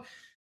there aren't,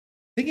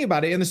 thinking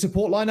about it, in the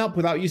support lineup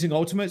without using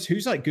ultimates,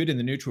 who's like good in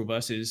the neutral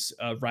versus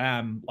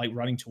Ram like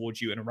running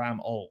towards you and a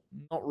Ram ult?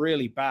 Not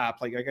really bad.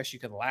 Like I guess you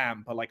can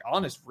Lamb, but like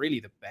Ana's really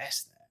the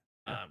best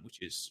there, which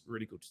is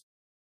really good.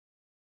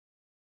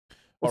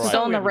 Right.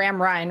 Still in the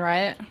Ram Rhine,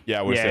 right?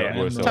 Yeah, we're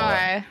still.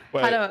 Sorry,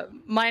 had a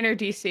minor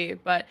DC,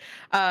 but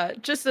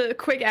just a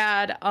quick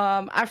ad.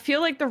 I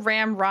feel like the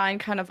Ram Rhine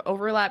kind of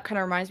overlap kind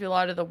of reminds me a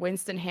lot of the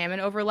Winston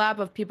Hammond overlap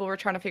of people were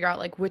trying to figure out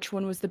like which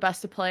one was the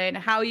best to play and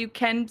how you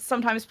can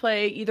sometimes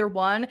play either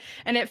one.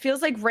 And it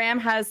feels like Ram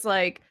has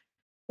like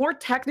more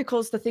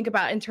technicals to think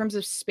about in terms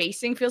of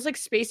spacing. Feels like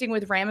spacing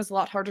with Ram is a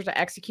lot harder to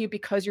execute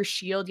because your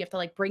shield, you have to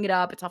like bring it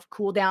up. It's off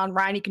cooldown.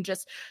 Rhine, you can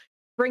just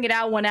bring it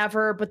out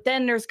whenever, but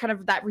then there's kind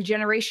of that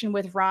regeneration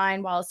with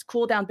Rhine while it's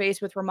cooldown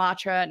based with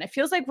Ramatra. And it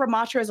feels like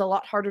Ramatra is a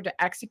lot harder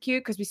to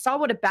execute because we saw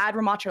what a bad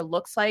Ramatra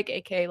looks like,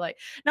 aka like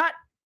not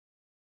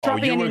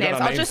dropping any names.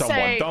 I'll just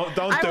say don't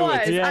do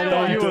it.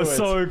 Yeah, you were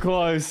so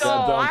close. So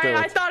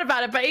I thought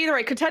about it, but either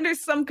way,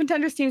 some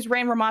contenders teams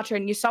ran Ramatra,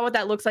 and you saw what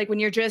that looks like when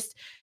you're just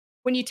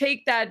when you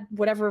take that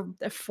whatever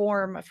the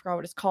form, I forgot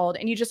what it's called,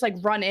 and you just like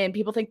run in,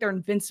 people think they're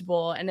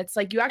invincible. And it's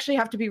like you actually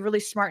have to be really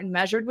smart and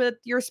measured with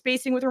your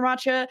spacing with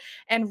Ramattra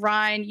and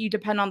Ryan. You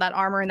depend on that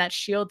armor and that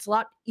shield. It's a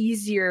lot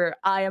easier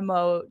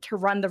IMO to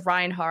run the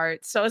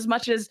Reinhardt. So as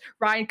much as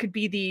Ryan could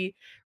be the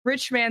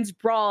rich man's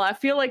brawl, I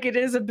feel like it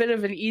is a bit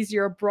of an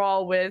easier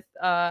brawl with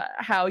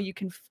how you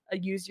can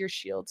use your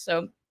shield.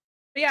 So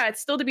but yeah,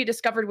 it's still to be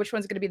discovered which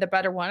one's going to be the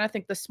better one. I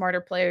think the smarter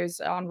players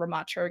on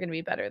Ramattra are going to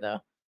be better though.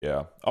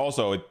 Yeah.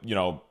 Also,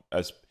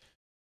 as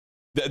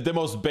the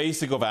most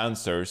basic of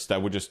answers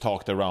that we just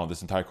talked around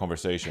this entire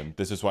conversation.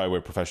 This is why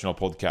we're professional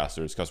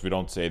podcasters, because we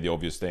don't say the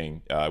obvious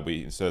thing.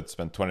 We instead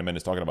spend 20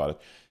 minutes talking about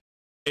it.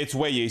 It's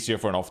way easier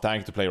for an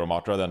off-tank to play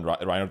Ramattra than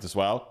Reinhardt as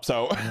well.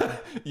 So,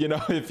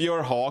 if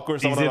you're Hawk or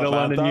someone in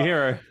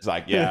Atlanta, it's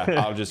like, yeah,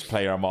 I'll just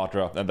play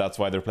Ramattra, and that's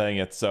why they're playing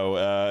it. So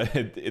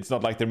it's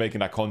not like they're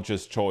making a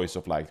conscious choice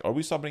of like, are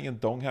we subbing in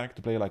Donghack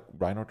to play like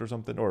Reinhardt or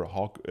something, or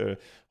Hawk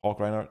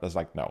Reinhardt? That's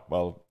like, no.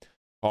 Well,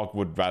 Hawk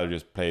would rather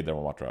just play the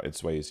Ramattra.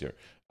 It's way easier.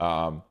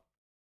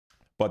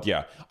 But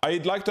yeah,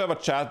 I'd like to have a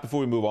chat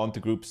before we move on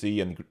to Group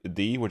C and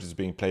D, which is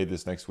being played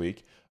this next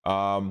week.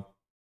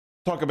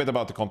 Talk a bit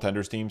about the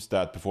contenders teams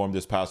that performed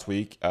this past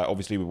week.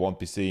 Obviously, we won't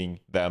be seeing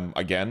them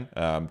again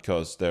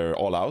because they're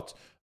all out.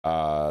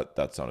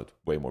 That sounded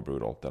way more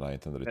brutal than I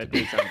intended it to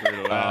be. That did sound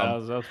brutal.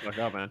 That was fucked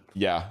up, man.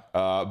 Yeah,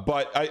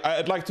 but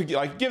I'd like to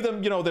give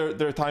them,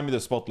 their time in the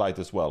spotlight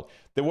as well.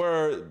 There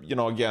were,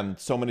 again,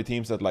 so many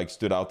teams that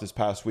stood out this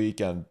past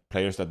week and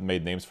players that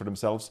made names for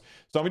themselves.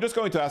 So I'm just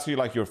going to ask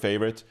you your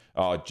favorite.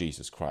 Oh,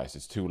 Jesus Christ,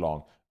 it's too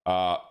long.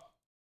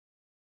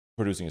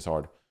 Producing is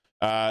hard.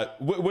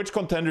 Which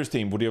contenders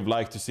team would you have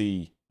liked to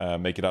see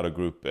make it out of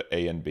Group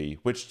A and B?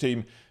 Which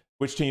team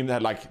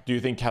had do you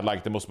think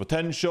had the most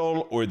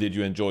potential, or did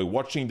you enjoy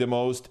watching the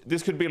most?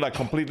 This could be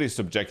completely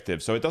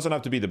subjective, so it doesn't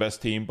have to be the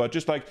best team, but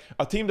just a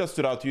team that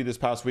stood out to you this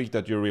past week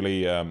that you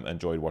really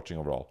enjoyed watching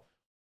overall.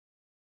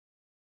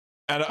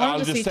 And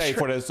I'll just say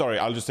for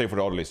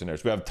the other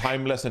listeners, we have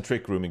Timeless and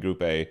Trick Room in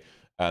Group A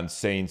and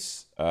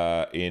Saints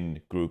in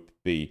Group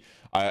B.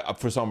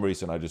 For some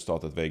reason, I just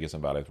thought that Vegas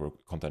and Valiant were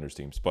contenders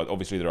teams, but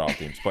obviously they're out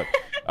teams. But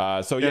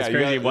so yeah,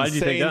 you got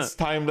Saints,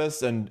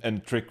 Timeless,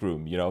 and Trick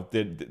Room.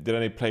 Did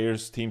any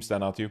players' teams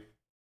stand out to you?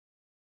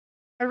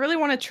 I really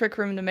wanted Trick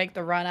Room to make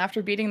the run.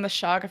 After beating the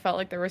Shock, I felt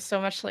like there was so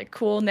much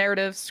cool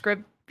narrative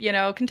script.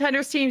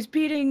 Contenders teams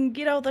beating,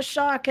 the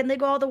Shock, and they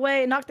go all the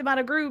way and knock them out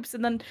of groups.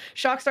 And then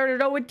Shock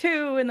started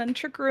 0-2, and then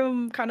Trick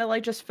Room kind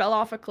of just fell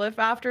off a cliff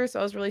after.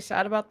 So I was really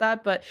sad about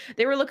that. But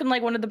they were looking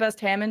like one of the best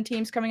Hammond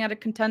teams coming out of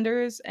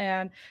contenders.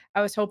 And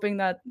I was hoping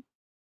that,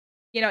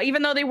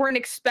 even though they weren't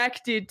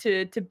expected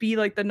to be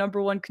the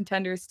number one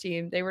contenders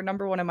team, they were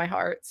number one in my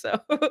heart. So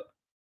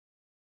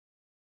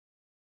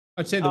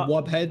I'd say the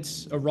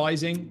Wobheads are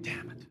rising.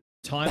 Damn it.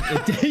 You're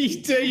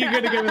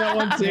gonna go with that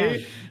one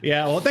too.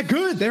 Yeah, well, they're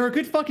good. They're a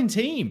good fucking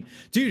team,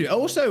 dude.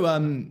 Also,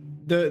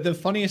 the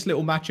funniest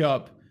little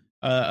matchup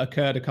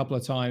occurred a couple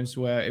of times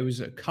where it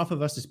was Cuffer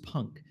versus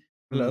Punk,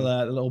 the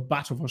little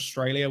battle of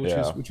Australia, which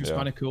was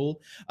kind of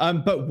cool.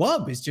 But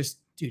Wub is just,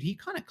 dude, he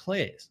kind of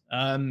clears.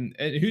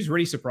 Who's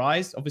really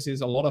surprised? Obviously,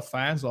 there's a lot of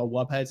fans, a lot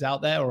of Wubheads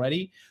out there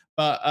already,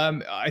 but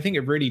I think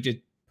it really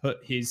did put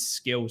his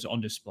skills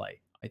on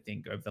display. I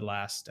think over the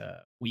last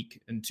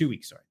week and 2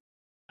 weeks, sorry.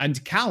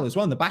 And Cal as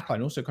well in the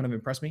backline also kind of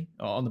impressed me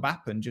on the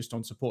map and just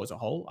on support as a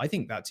whole. I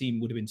think that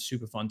team would have been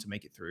super fun to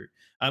make it through.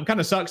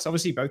 Kind of sucks,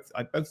 obviously both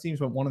teams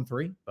went 1 and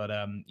 3, but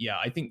yeah,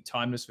 I think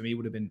Timeless for me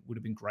would have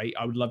been great.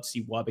 I would love to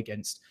see Wub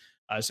against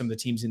some of the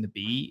teams in the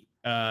B,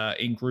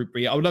 in Group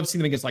B. I would love to see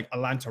them against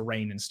Atlanta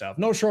Rain and stuff.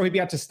 Not sure he'd be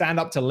able to stand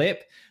up to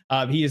Lip.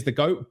 He is the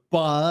GOAT,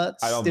 but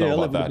I don't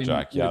know about that,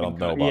 Jack. Yeah, I don't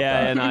know about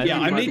that.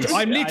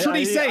 I'm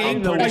literally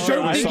saying I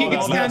don't think he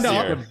can stand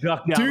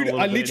up. Dude,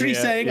 I'm literally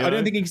saying I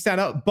don't think he can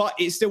stand up, but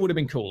it still would have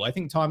been cool. I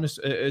think Timeless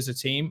as a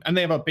team, and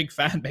they have a big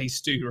fan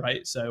base too,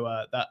 right?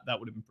 So that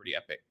would have been pretty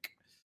epic.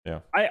 Yeah,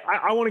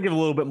 I want to give a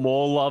little bit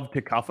more love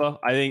to Cuffer.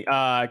 I think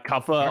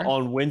Cuffer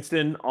on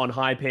Winston on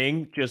high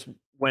ping just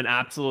went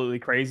absolutely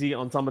crazy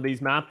on some of these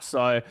maps.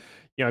 So,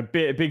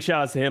 big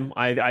shout out to him.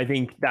 I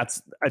think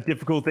that's a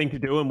difficult thing to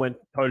do and went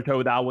toe to toe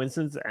with our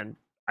Winstons, and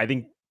I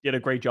think did a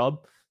great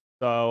job.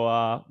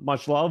 So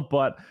much love,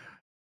 but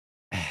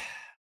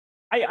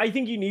I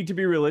think you need to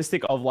be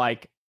realistic of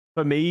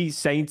for me,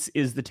 Saints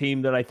is the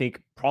team that I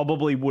think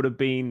probably would have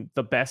been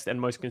the best and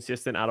most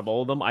consistent out of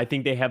all of them. I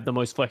think they have the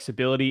most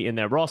flexibility in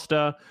their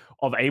roster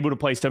of able to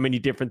play so many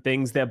different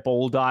things. Their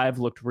ball dive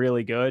looked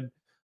really good.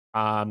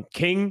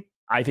 King,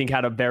 I think,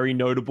 had a very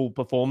notable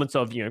performance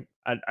of,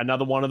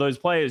 another one of those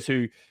players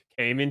who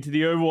came into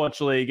the Overwatch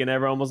League and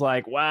everyone was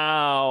like,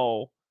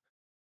 wow,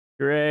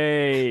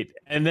 great.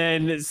 And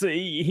then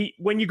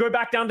when you go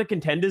back down to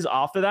contenders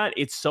after that,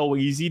 it's so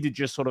easy to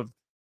just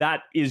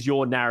that is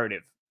your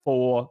narrative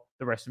for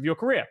the rest of your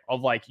career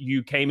of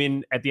you came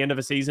in at the end of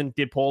a season,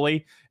 did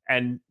poorly,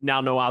 and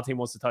now no our team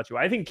wants to touch you.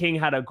 I think King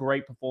had a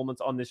great performance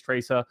on this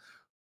Tracer.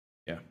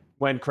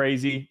 went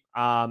crazy.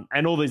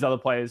 And all these other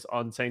players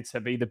on Saints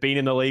have either been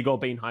in the league or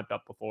been hyped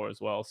up before as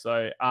well.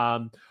 So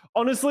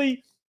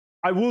honestly,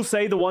 I will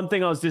say the one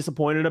thing I was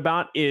disappointed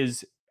about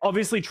is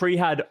obviously Tree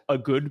had a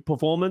good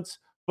performance,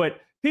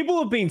 but people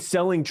have been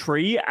selling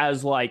Tree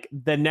as like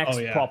the next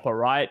proper,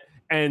 right?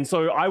 And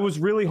so I was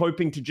really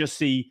hoping to just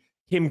see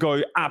him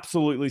go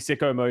absolutely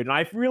sicko mode. And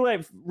I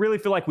really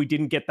feel like we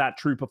didn't get that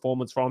true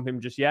performance from him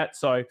just yet.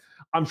 So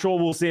I'm sure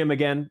we'll see him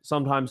again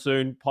sometime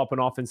soon, popping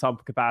off in some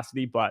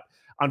capacity. But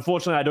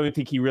unfortunately, I don't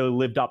think he really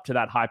lived up to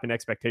that hype and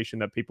expectation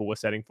that people were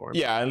setting for him.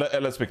 Yeah, and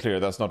let's be clear,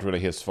 that's not really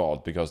his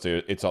fault because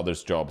it's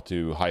others' job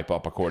to hype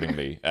up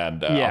accordingly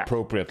and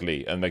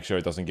appropriately and make sure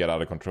it doesn't get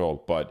out of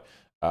control. But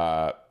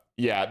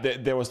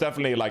there was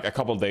definitely like a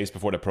couple of days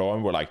before the pro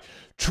and we're like,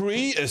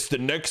 Tree is the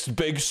next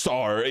big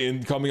star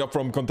in coming up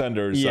from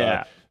contenders.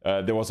 Yeah.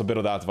 There was a bit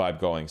of that vibe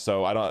going.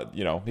 So I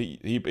don't,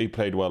 he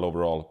played well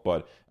overall.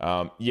 But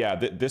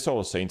this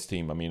whole Saints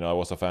team, I mean, I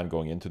was a fan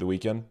going into the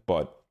weekend,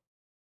 but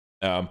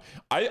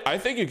I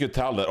think you could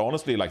tell that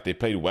honestly, like they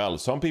played well.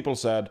 Some people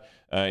said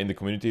in the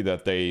community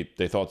that they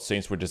thought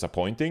Saints were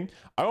disappointing.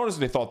 I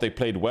honestly thought they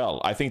played well.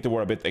 I think they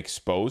were a bit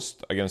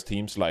exposed against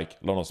teams like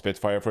London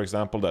Spitfire, for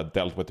example, that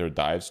dealt with their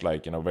dives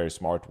like in a very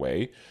smart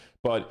way.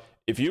 But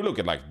if you look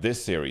at like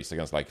this series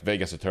against like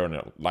Vegas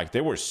Eternal, like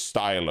they were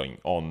styling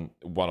on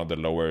one of the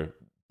lower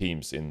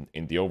teams in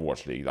the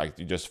Overwatch League. Like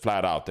just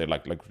flat out, they're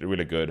like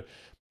really good.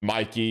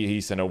 Mikey,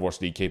 he's an Overwatch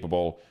League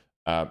capable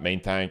main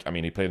tank. I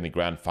mean, he played in the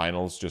grand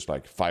finals just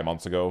like 5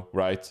 months ago,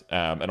 right?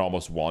 And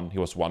almost won. He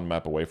was one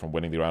map away from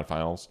winning the grand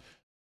finals.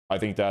 I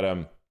think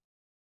that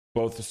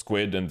both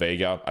Squid and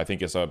Vega, I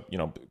think, is a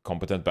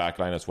competent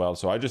backline as well.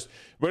 So I just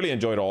really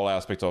enjoyed all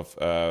aspects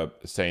of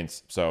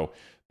Saints. So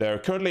they're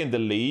currently in the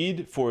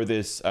lead for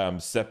this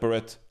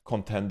separate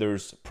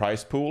contenders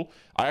prize pool.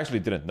 I actually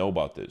didn't know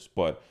about this,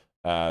 but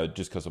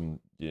just because I'm,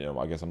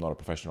 I guess I'm not a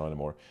professional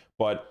anymore.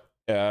 But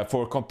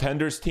for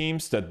contenders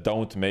teams that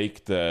don't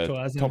make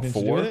the top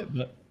four,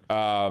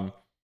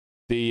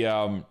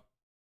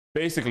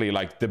 basically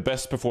like the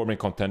best performing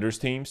contenders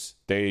teams,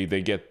 they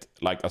get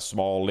like a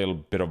small little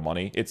bit of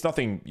money. It's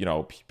nothing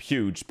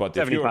huge, but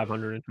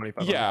 $7,500 and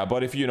 $2,500. Yeah,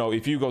 but if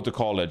you go to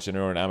college and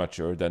you're an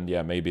amateur, then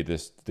maybe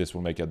this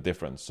will make a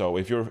difference. So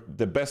if you're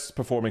the best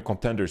performing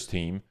contenders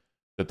team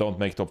that don't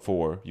make top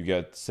four, you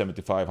get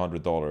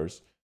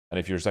 $7,500. And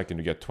if you're second,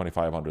 you get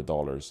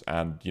 $2,500.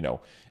 And,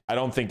 I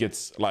don't think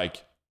it's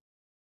like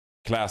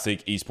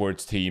classic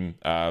esports team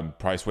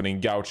prize winning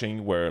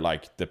gouging where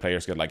like the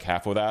players get like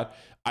half of that.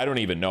 I don't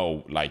even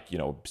know, like,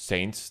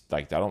 Saints,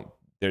 like,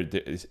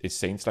 is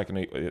Saints like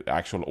an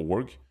actual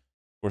org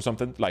or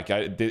something? Like,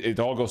 it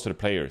all goes to the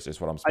players,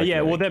 is what I'm saying.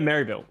 Yeah, well, they're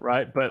Maryville,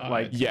 right? But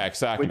like, yeah,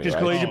 exactly. Which is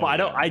collegiate,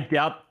 but I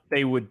doubt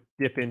they would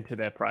dip into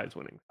their prize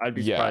winnings. I'd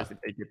be surprised if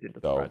they dipped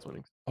into the prize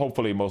winnings.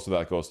 Hopefully most of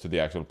that goes to the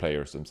actual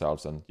players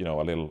themselves and,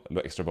 a little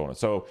extra bonus.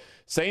 So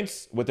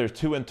Saints with their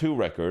 2-2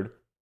 record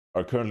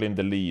are currently in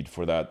the lead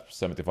for that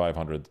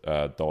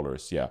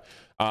 $7,500. Yeah.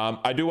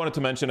 I do wanted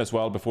to mention as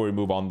well before we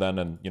move on then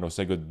and,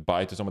 say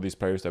goodbye to some of these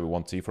players that we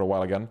won't see for a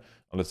while again,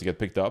 unless they get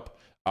picked up.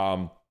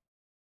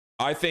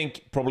 I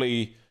think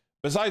probably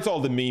besides all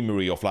the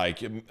memery of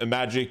like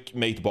Magic,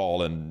 Mate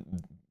Ball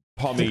and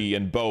Pummy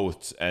and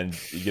Boat and,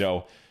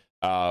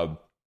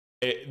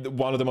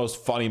 one of the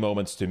most funny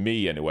moments to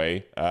me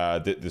anyway,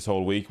 this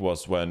whole week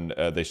was when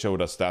they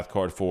showed a stat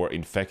card for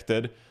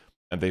Infected,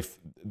 and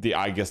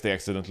I guess they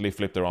accidentally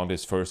flipped around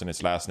his first and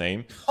his last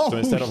name. So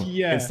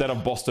instead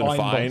of Boston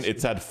Fine,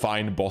 it said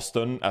Fine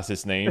Boston as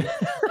his name.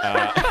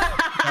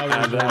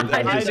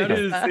 I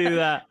didn't see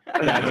that.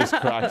 That just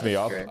cracked me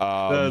up.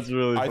 That's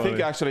really funny. I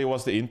think actually it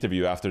was the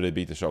interview after they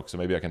beat the Shock, so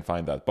maybe I can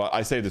find that. But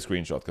I saved the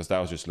screenshot because that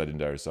was just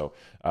legendary. So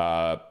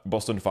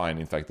Boston Fine,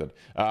 Infected.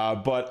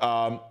 But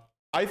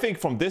I think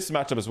from this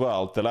matchup as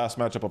well, the last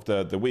matchup of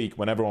the week,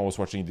 when everyone was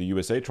watching the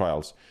USA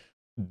trials,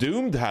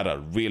 Doomed had a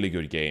really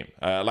good game.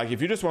 Like,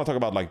 if you just want to talk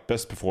about like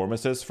best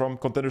performances from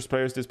contenders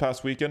players this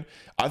past weekend,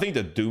 I think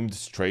that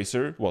Doomed's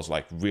Tracer was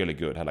like really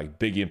good. Had like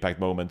big impact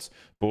moments,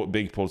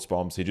 big pulse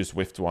bombs. He just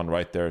whiffed one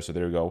right there, so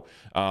there you go.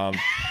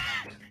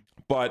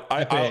 But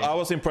I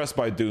was impressed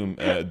by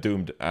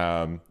Doomed,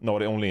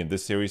 not only in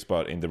this series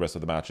but in the rest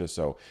of the matches.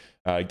 So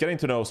getting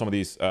to know some of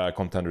these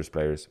contenders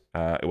players,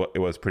 it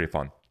was pretty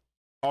fun.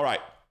 All right.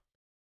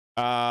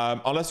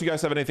 Unless you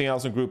guys have anything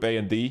else in Group A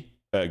and D.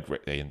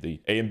 Great A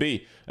and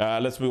B.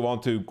 Let's move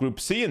on to Group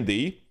C and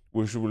D,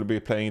 which we'll be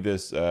playing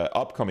this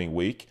upcoming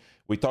week.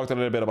 We talked a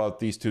little bit about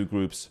these two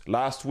groups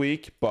last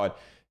week, but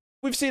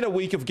we've seen a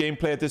week of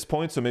gameplay at this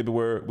point, so maybe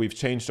we've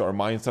changed our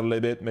minds a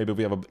little bit. Maybe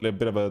we have a little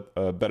bit of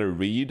a better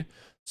read.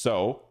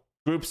 So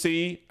Group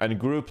C and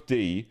Group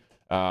D.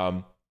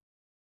 I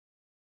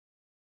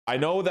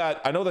know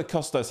that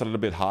Costa is a little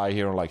bit high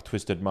here on like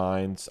Twisted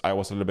Minds. I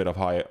was a little bit of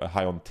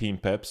high on Team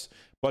Peps,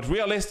 but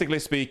realistically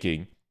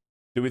speaking,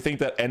 do we think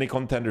that any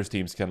contenders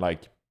teams can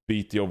like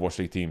beat the Overwatch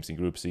League teams in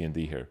Group C and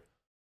D here?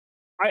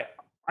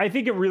 I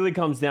think it really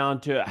comes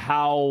down to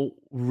how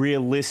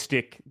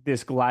realistic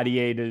this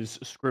Gladiators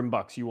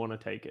scrimbucks you want to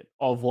take it.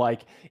 Of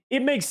like,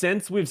 it makes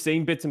sense. We've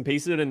seen bits and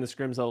pieces in the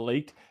scrims that are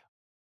leaked.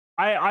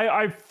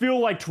 I feel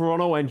like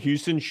Toronto and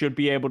Houston should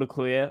be able to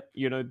clear,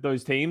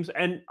 those teams.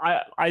 And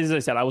as I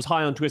said, I was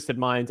high on Twisted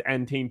Minds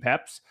and Team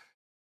Peps,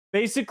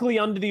 basically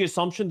under the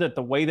assumption that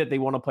the way that they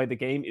want to play the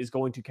game is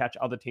going to catch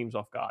other teams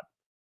off guard.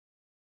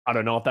 I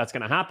don't know if that's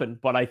going to happen,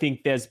 but I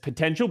think there's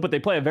potential. But they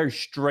play a very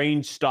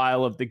strange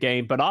style of the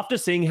game. But after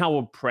seeing how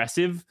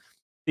impressive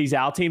these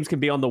OWL teams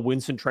can be on the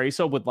Winston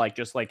Tracer with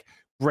just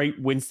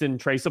great Winston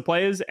Tracer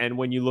players, and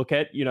when you look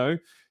at,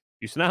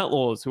 Houston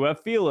Outlaws, who are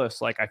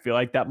Fearless, I feel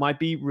like that might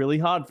be really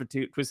hard for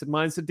Twisted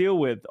Minds to deal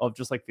with, of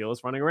just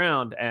Fearless running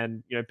around,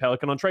 and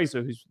Pelican on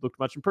Tracer, who's looked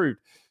much improved.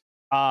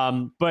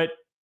 But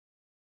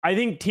I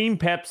think Team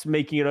Peps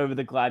making it over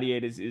the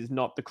Gladiators is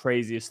not the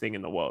craziest thing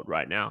in the world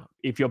right now,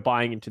 if you're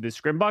buying into this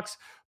Scrimbucks.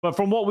 But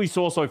from what we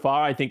saw so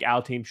far, I think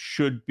our team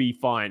should be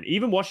fine.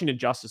 Even Washington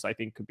Justice, I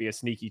think, could be a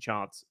sneaky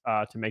chance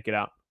to make it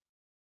out.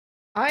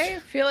 I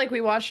feel like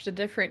we watched a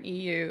different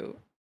EU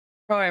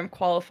Pro-Am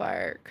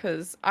qualifier,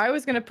 because I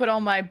was going to put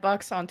all my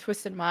bucks on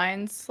Twisted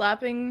Minds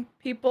slapping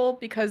people,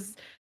 because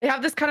they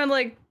have this kind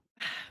of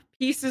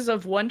pieces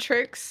of one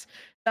tricks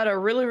that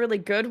are really, really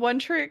good one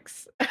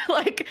tricks.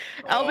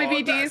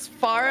 LBBD's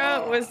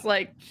Farah was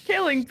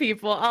killing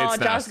people. Oh,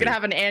 Josh's going to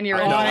have an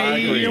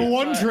aneurysm. Your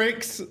one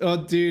tricks. Oh,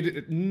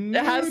 dude.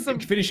 It has some...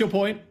 Finish your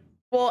point.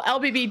 Well,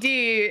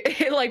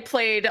 LBBD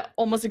played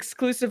almost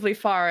exclusively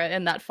Farah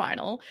in that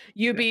final.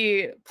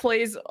 UB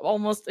plays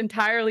almost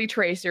entirely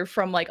Tracer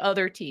from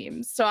other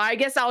teams. So I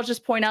guess I'll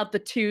just point out the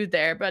two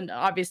there, but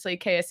obviously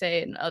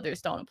KSA and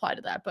others don't apply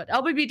to that. But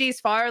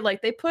LBBD's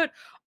Farah, they put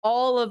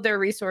all of their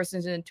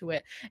resources into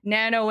it,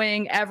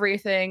 nanoing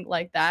everything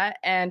like that.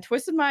 And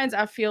Twisted Minds,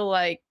 I feel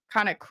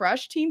kind of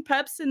crushed Team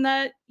Peps in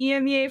that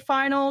EMEA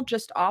final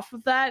just off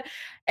of that.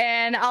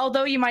 And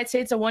although you might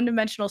say it's a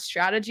one-dimensional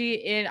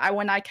strategy,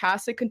 when I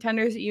casted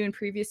Contenders at you in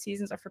previous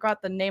seasons, I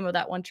forgot the name of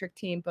that one trick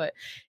team, but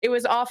it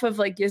was off of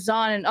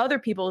Yazan and other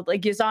people.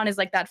 Yazan is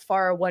that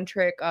Farah one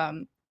trick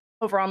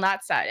over on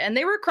that side. And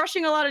they were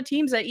crushing a lot of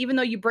teams that, even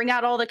though you bring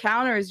out all the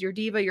counters, your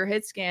Diva, your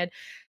hit scan,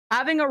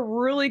 having a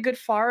really good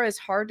Farah is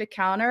hard to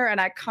counter, and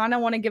I kind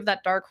of want to give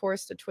that dark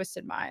horse to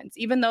Twisted Minds,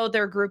 even though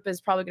their group is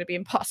probably going to be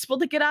impossible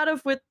to get out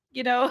of with,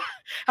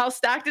 how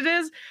stacked it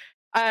is.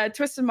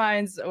 Twisted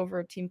Minds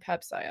over Team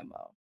Peps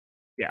IMO.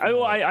 Yeah,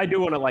 I do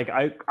want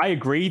to I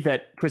agree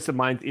that Twisted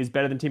Minds is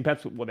better than Team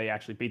Peps. Well, they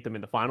actually beat them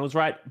in the finals,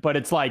 right? But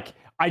it's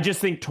I just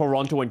think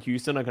Toronto and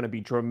Houston are going to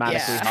be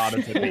dramatically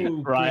harder to beat,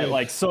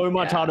 right? So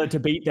much harder to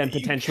beat than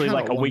potentially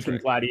a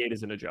weakened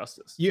Gladiators and a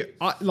Justice.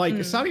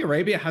 Saudi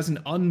Arabia has an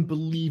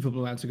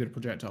unbelievable amount of good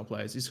projectile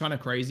players. It's kind of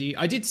crazy.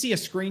 I did see a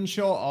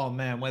screenshot. Oh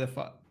man, where the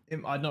fuck?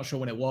 I'm not sure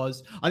when it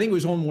was. I think it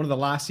was on one of the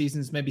last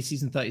seasons, maybe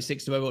season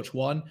 36 of Overwatch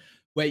 1,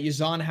 where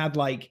Yazan had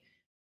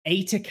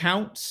 8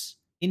 accounts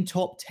in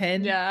top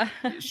 10. Yeah.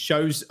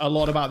 Shows a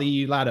lot about the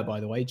EU ladder,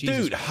 by the way.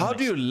 Jesus Dude, how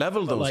do you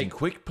level those in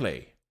quick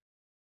play?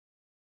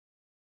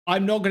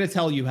 I'm not going to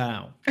tell you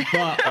how.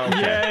 But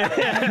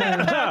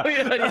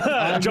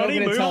Johnny,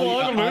 move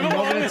along. I'm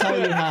not going to tell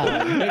you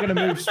how. We're going to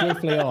move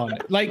swiftly on.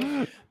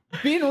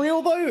 Being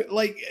real though,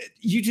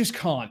 you just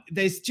can't.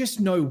 There's just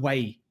no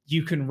way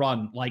you can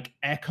run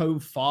Echo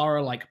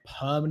Farah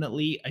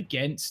permanently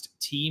against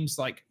teams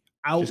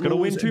Outlaws. Just got to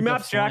win 2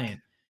 maps, Jack.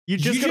 You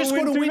just got to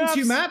win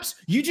 2 maps.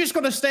 You just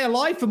got to stay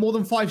alive for more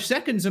than 5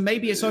 seconds, and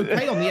maybe it's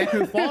okay on the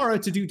Echo Farah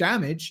to do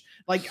damage.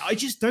 I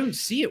just don't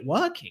see it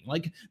working.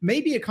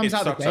 Maybe it comes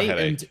out of the gate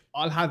and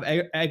I'll have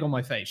egg on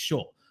my face,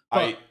 sure.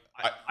 But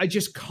I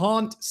just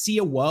can't see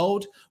a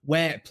world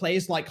where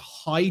players like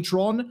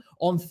Hydron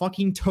on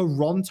fucking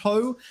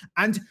Toronto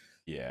and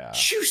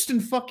Houston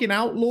fucking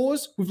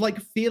Outlaws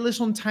with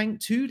Fearless on tank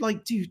too.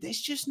 Dude,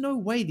 there's just no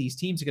way these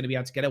teams are going to be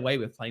able to get away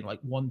with playing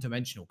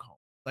one-dimensional comp.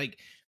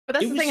 But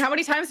that's the thing. How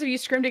many times have you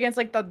scrimmed against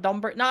the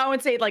number? No, I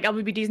would say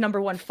LBBD's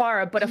number 1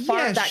 Farah, but a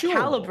Farah of that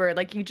caliber,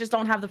 you just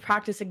don't have the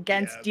practice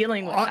against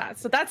dealing with that.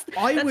 So that's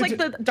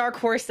the dark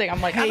horse thing.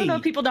 I'm I don't know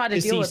if people know how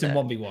to deal with it.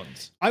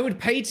 1v1s. I would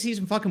pay to see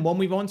some fucking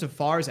 1v1s of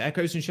Farah's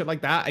Echoes and shit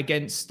like that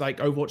against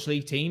Overwatch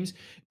League teams,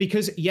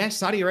 because yes,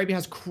 Saudi Arabia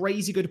has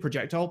crazy good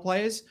projectile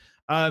players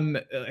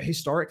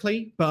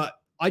historically, but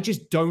I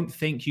just don't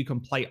think you can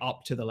play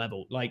up to the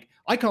level.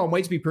 I can't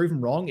wait to be proven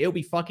wrong. It'll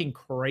be fucking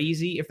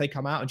crazy if they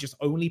come out and just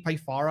only play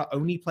Farah,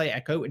 only play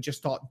Echo, and just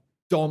start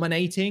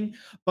dominating.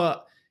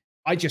 But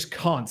I just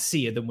can't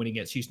see them winning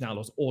against Houston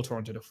Outlaws or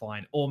Toronto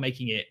Defiant, or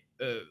making it,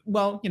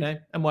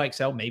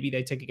 NYXL, maybe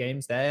they take a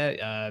games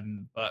there.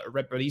 But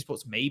Red Bull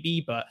Esports,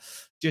 maybe. But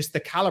just the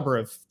caliber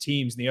of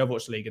teams in the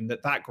Overwatch League and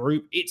that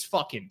group, it's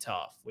fucking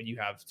tough when you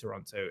have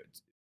Toronto,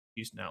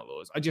 Houston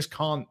Outlaws. I just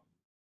can't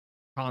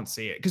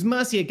see it, because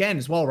Mercy again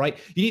as well, right?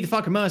 You need the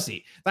fucking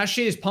Mercy. That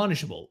shit is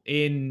punishable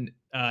in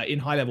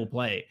high level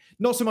play.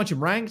 Not so much in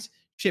ranked.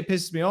 Shit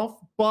pisses me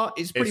off, but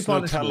it's pretty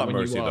punishable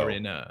when you are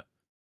in.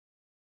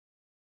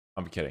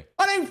 I'm kidding.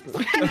 I don't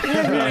fucking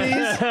care who it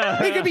is.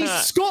 It could be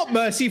Scott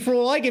Mercy for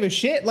all I give a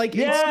shit. Like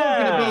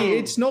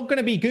it's not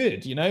gonna be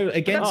good, you know.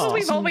 Against that's what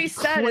we've always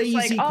said. It's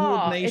like, it's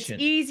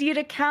coordination. easy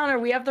to counter.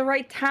 We have the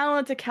right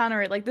talent to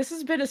counter it. Like this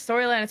has been a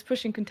storyline. It's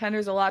pushing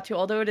Contenders a lot too.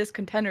 Although it is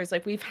Contenders,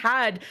 like we've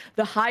had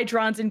the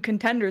Hydrons in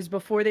Contenders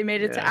before they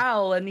made it to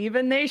Owl, and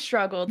even they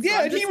struggled.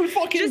 Yeah, and he would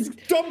fucking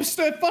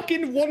dumpster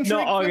fucking one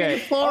trick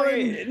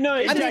No,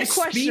 and then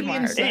question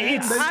mark.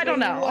 I don't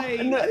know.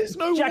 There's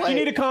no Jack, way. you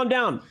need to calm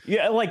down.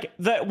 Yeah, like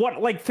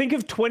think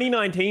of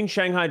 2019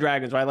 Shanghai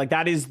Dragons, right? Like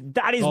that is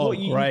what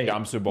you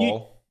dumpster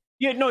ball.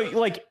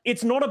 Like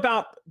it's not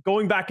about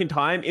going back in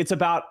time. It's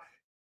about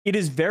it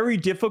is very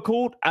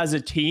difficult as a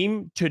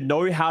team to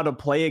know how to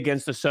play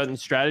against a certain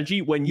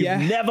strategy when you've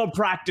never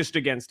practiced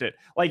against it.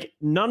 Like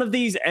none of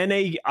these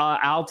NA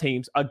Owl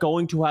teams are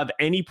going to have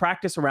any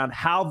practice around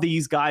how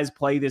these guys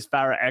play this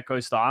Pharah Echo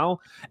style,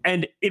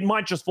 and it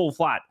might just fall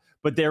flat.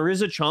 But there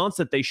is a chance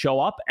that they show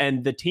up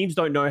and the teams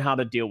don't know how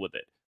to deal with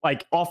it,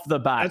 like off the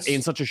bat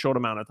in such a short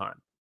amount of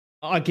time.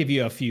 I'll give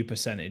you a few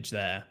percentage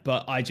there,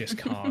 but I just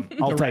can't.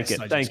 I'll take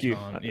it. Thank you.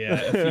 Yeah,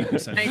 a few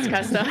percentage.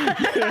 Thanks, Costa.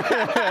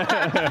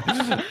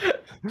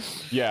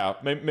 Yeah,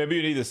 maybe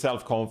you need the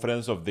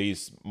self-confidence of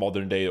these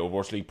modern-day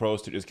Overwatch League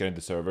pros to just get in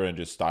the server and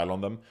just style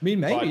on them. I mean,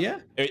 maybe,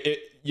 but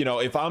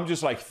if I'm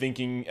just like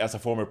thinking as a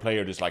former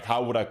player, just like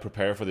how would I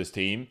prepare for this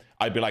team?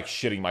 I'd be like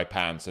shitting my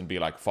pants and be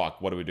like,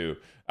 fuck, what do we do?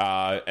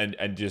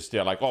 And just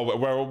like, oh,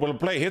 we'll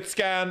play hit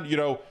scan,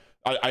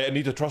 I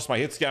need to trust my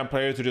hit scan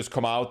player to just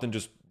come out and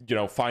just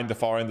find the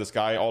far in the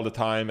sky all the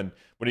time, and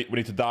we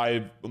need to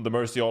dive on the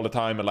Mercy all the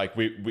time, and like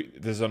we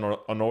this is an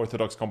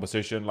unorthodox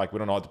composition, like we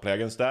don't know how to play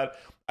against that.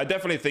 I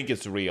definitely think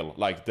it's real,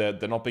 like the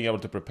not being able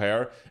to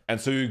prepare, and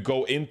so you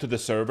go into the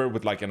server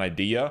with like an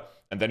idea,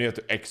 and then you have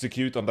to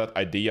execute on that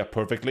idea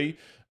perfectly.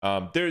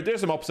 There's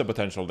some upset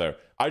potential there.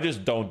 I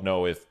just don't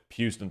know if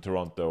Houston,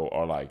 Toronto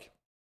are like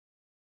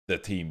the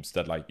teams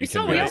that like you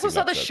can. We also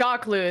saw the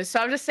Shock lose,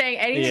 so I'm just saying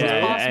anything's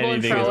possible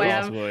in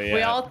Pro-Am.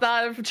 We all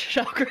thought of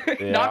Shocker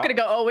not gonna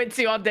go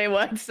 0-2 on day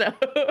one, so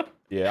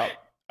yeah.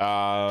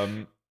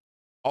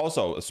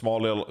 Also a small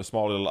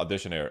little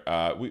addition here.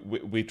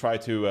 We try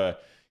to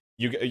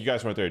you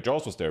guys weren't there,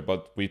 Jaws was there,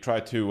 but we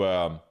tried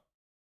to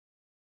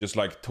just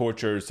like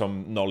torture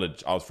some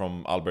knowledge out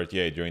from Albert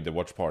Ye during the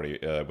watch party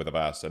with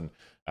Avast, and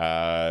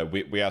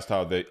we asked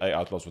how the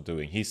Outlaws were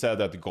doing. He said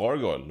that the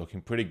Gargoyle looking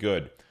pretty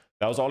good.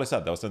 That was all he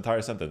said. That was the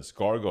entire sentence.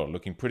 Gargoyle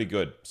looking pretty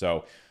good.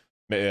 So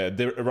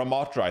the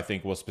Ramatra, I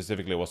think, was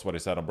what he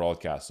said on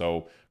broadcast.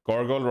 So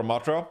Gargoyle,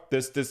 Ramatra,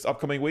 this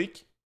upcoming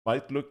week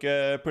might look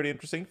pretty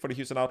interesting for the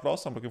Houston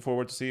Outlaws. I'm looking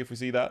forward to see if we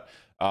see that.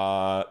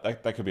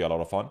 That could be a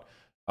lot of fun.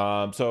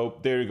 So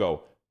there you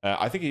go.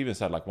 I think he even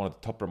said like one of the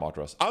top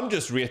Ramatras. I'm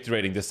just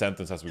reiterating this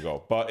sentence as we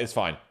go, but it's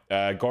fine.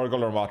 Gargoyle,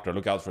 Ramatra,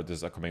 look out for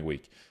this upcoming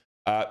week.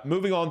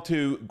 Moving on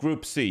to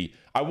Group C,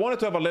 I wanted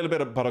to have a little bit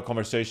about a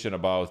conversation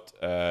about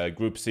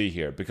Group C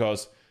here,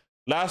 because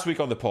last week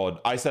on the pod,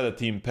 I said that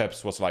Team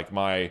Peps was like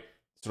my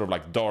sort of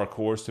like dark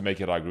horse to make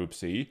it out of Group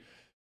C.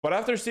 But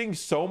after seeing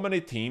so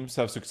many teams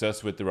have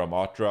success with the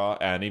Ramatra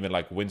and even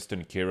like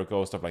Winston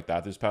Kiriko, stuff like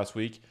that this past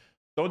week,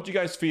 don't you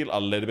guys feel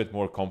a little bit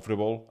more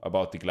comfortable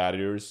about the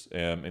Gladiators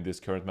in this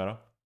current meta?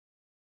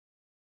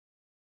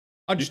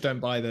 I just don't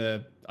buy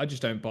the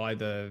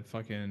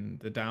fucking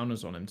the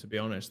downers on him, to be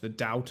honest. The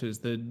doubters,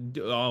 I'm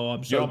so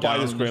you don't buy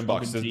the down,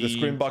 Scrimbox, the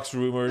Scrimbox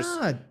rumors,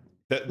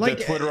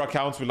 the Twitter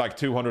accounts with like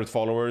 200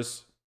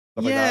 followers.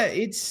 Yeah,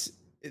 it's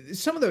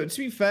some of the. To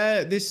be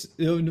fair, this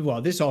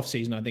off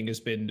season I think has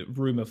been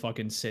rumor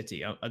fucking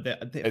city. I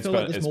feel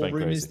like there's more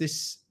rumors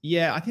this.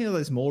 Yeah, I think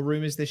there's more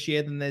rumors this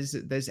year than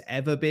there's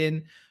ever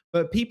been.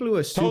 But people who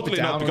are super totally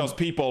down not because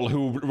people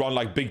who run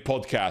like big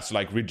podcasts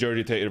like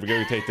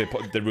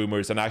regurgitate the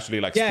rumors and actually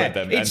like spread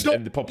them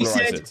and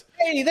popularize it.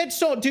 Hey, let's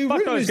not do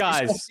rumors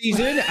this off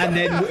season. And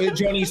then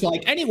Johnny's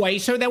like, anyway,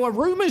 so there were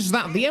rumors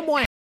that the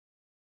NY.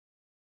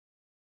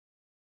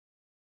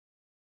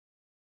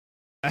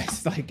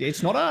 It's like,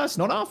 it's not us,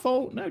 not our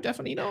fault. No,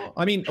 definitely not.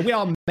 I mean, we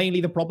are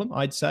mainly the problem,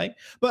 I'd say.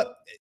 But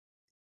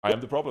I am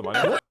the problem.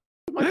 I know.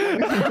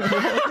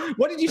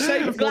 What did you say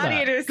before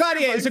Gladiators. that?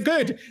 Gladiators are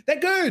good. They're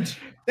good.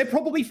 They're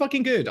probably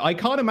fucking good. I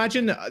can't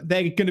imagine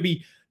they're going to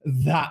be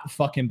that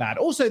fucking bad.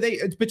 Also,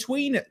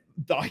 between,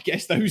 I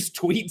guess, those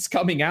tweets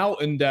coming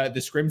out and the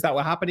scrims that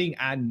were happening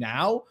and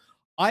now,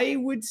 I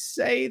would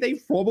say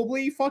they've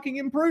probably fucking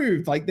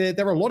improved. Like,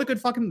 there are a lot of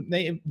good fucking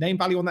name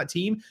value on that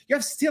team.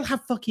 You still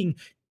have fucking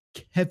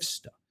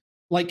Kevster.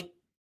 Like,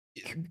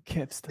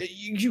 Kevster.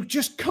 You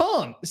just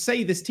can't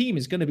say this team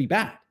is going to be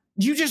bad.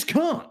 You just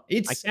can't.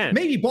 It's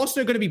maybe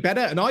Boston are going to be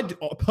better, and I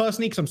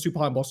personally, because I'm super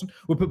high on Boston,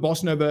 would put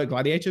Boston over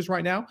Gladiators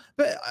right now.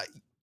 But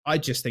I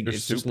just think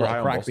it's just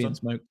like crack being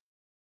smoked.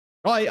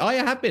 I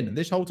have been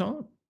this whole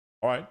time.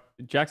 All right,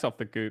 Jack's off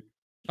the goop.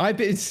 I've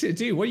been,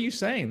 dude. What are you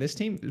saying? This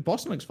team,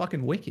 Boston looks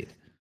fucking wicked.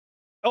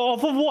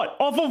 Off of what?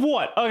 Off of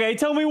what? Okay,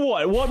 tell me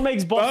what. What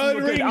makes Boston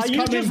look good? Are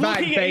you just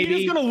looking? Are you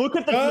just going to look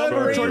at the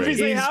number of trophies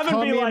they have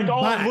and be like,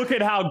 "Oh, look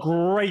at how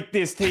great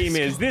this team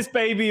is. This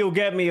baby will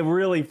get me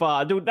really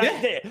far." Dude,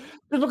 just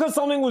because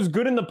something was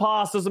good in the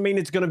past doesn't mean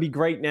it's going to be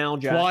great now,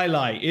 Jack.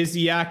 Twilight,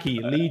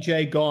 Izzyaki, Lee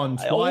J. Gone,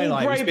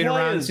 Twilight. It's been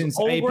around since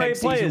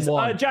Apex Season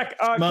 1. Jack,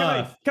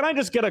 can I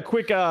just get a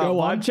quick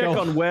vibe check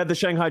on where the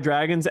Shanghai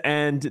Dragons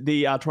and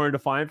the Toronto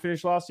Defiant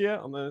finished last year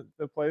on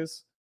the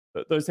players?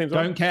 Those teams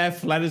don't care.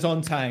 Fled is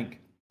on tank.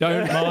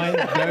 Don't mind.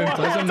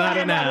 Doesn't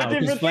matter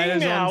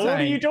now. What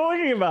are you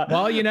talking about?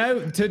 Well,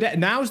 today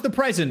now's the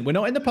present. We're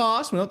not in the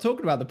past. We're not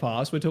talking about the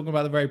past. We're talking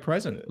about the very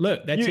present.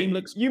 Look, their team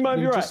looks. You might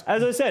be right.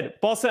 As I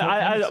said,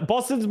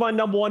 Boston's my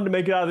number one to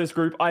make it out of this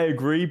group. I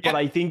agree, but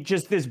I think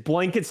just this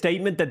blanket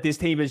statement that this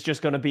team is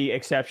just going to be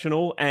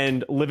exceptional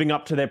and living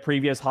up to their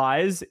previous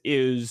highs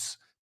is.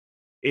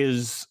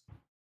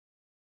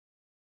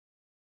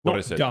 What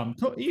is it? Dumb.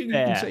 You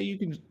can say you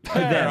can. We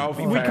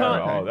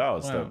can't. Oh, that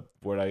was the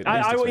word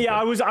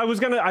I was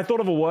gonna. I thought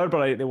of a word,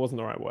 but it wasn't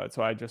the right word,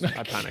 so I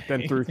panicked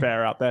and threw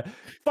fair out there.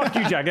 Fuck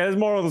you, Jack. There's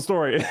more of the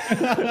story.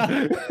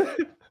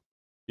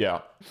 Yeah.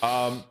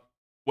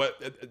 Well,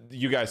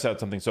 you guys said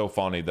something so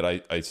funny that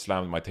I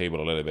slammed my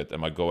table a little bit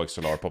and my Go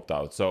XLR popped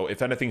out. So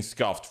if anything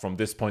scuffed from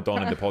this point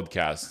on in the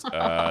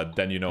podcast,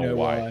 then you know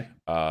why.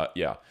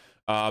 Yeah.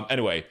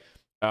 Anyway.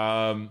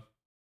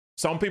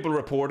 Some people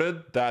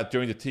reported that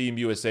during the Team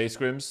USA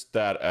scrims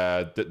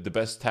that the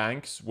best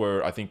tanks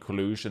were, I think,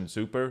 Kalush and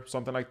Super,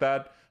 something like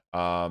that.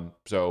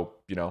 So,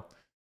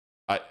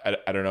 I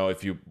don't know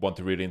if you want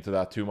to read into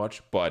that too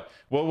much, but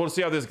we'll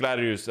see how this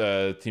Gladiators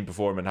team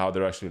perform and how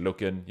they're actually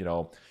looking.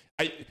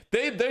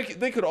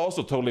 They could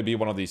also totally be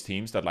one of these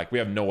teams that we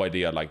have no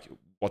idea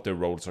what their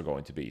roles are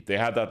going to be. They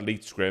had that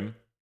leaked scrim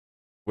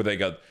where they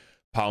got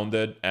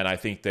pounded, and I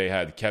think they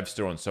had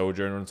Kevster on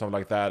Sojourner and something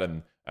like that,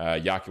 and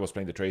Yaki was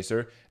playing the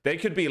Tracer. They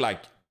could be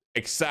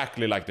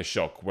exactly like the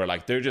Shock, where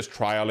they're just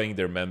trialing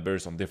their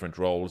members on different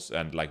roles,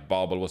 and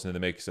Bobble was in the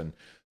mix and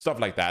stuff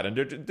like that, and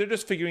they're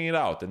just figuring it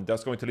out, and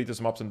that's going to lead to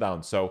some ups and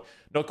downs. So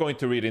not going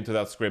to read into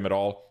that scrim at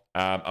all.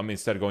 I'm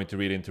instead going to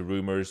read into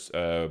rumors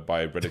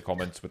by Reddit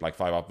comments with 5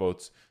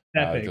 upvotes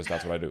because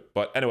that's what I do.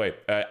 But anyway,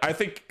 I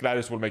think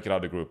Gladius will make it out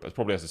of the group. It's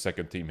probably as the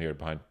second team here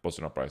behind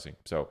Boston Uprising.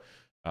 So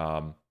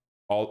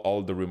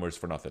all the rumors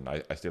for nothing.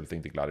 I still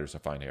think the Gladiators are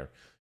fine here,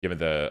 given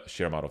the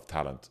sheer amount of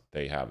talent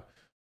they have.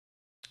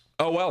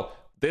 Oh, well,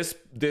 this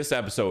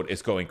episode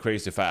is going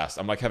crazy fast.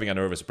 I'm having a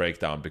nervous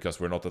breakdown because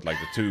we're not at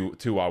the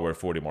 2 hour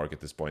 40 mark at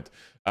this point.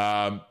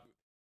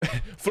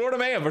 Florida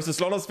Mayhem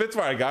versus London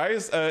Spitfire,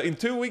 guys. In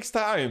 2 weeks'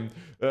 time,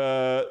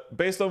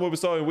 based on what we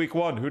saw in week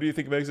 1, who do you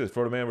think makes it?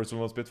 Florida Mayhem versus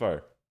London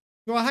Spitfire?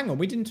 Well, hang on.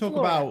 We didn't talk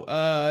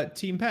about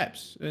Team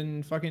Peps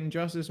and fucking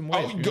Justice and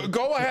Waves. Oh,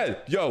 go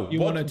ahead. Yo,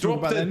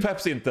 drop the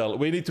Peps intel.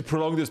 We need to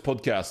prolong this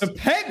podcast. The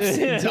Peps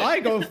intel?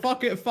 I go,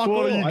 fuck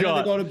all. I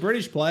gotta go to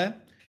British player.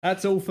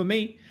 That's all for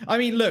me. I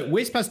mean, look,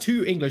 Wisp has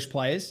 2 English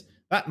players.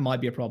 That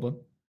might be a problem.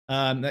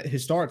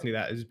 Historically,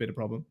 that has been a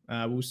problem.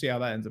 We'll see how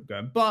that ends up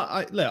going.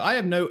 But I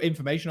have no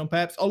information on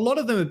Peps. A lot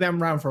of them have been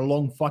around for a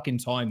long fucking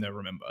time, though,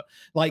 remember.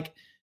 Let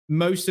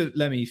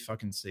me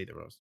fucking see the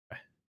roster.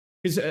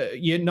 Because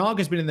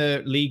Naga's been in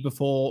the league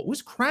before.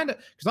 Was Crandall?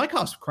 Because I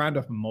cast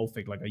Crandall and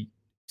Molfig a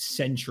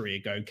century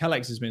ago.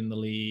 Kalex has been in the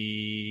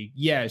league.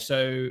 Yeah,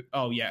 so,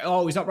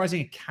 it's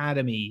Uprising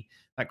Academy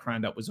that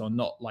Crandall was on,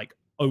 not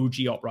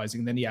OG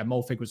Uprising. Then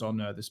Molfig was on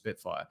the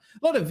Spitfire.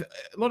 A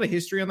lot of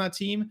history on that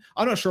team.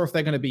 I'm not sure if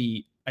they're going to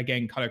be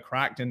again kind of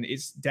cracked, and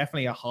it's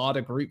definitely a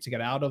harder group to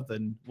get out of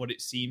than what it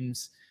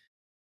seems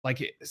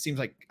like. It seems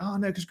like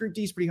because Group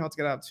D is pretty hard to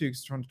get out too,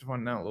 because trying to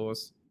find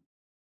Outlaws.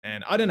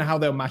 And I don't know how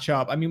they'll match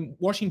up. I mean,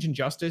 Washington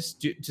Justice.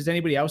 Does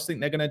anybody else think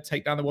they're going to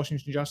take down the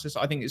Washington Justice?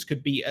 I think this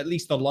could be at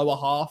least the lower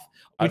half,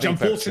 which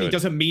unfortunately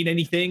doesn't mean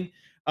anything.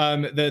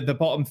 The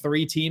bottom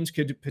 3 teams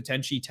could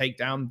potentially take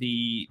down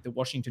the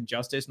Washington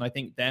Justice, and I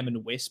think them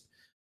and Wisp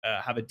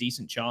have a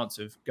decent chance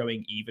of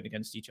going even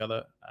against each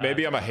other.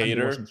 Maybe I'm a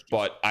hater,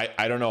 but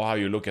I don't know how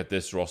you look at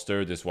this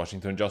roster, this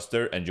Washington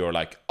Justice, and you're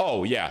like,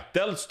 oh yeah,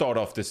 they'll start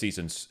off the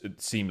season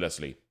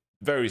seamlessly,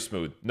 very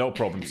smooth, no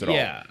problems at all.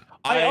 Yeah.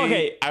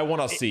 I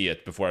want to see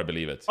it before I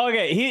believe it.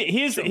 Okay,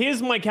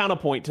 here's my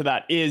counterpoint to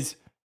that is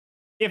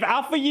if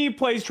Alpha U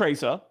plays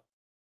Tracer,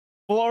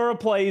 Flora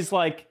plays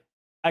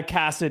a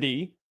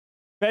Cassidy,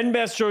 Ben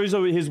Best shows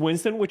his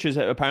Winston, which is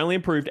apparently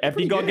improved.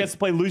 FD God gets to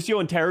play Lucio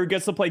and Teru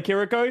gets to play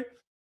Kiriko.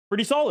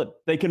 Pretty solid.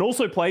 They can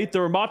also play the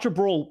Ramatra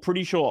Brawl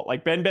pretty short.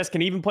 Ben Best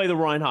can even play the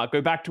Reinhardt,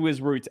 go back to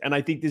his roots, and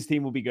I think this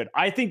team will be good.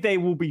 I think they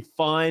will be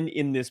fine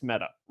in this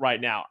meta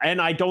right now,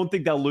 and I don't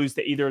think they'll lose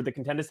to either of the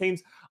contenders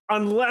teams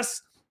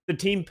unless the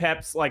Team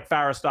Peps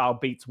Farah style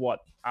beats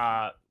what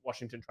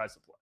Washington tries to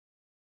play.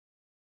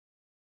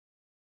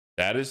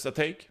 That is the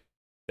take.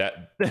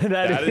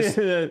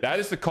 That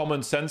is the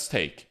common sense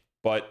take.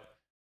 But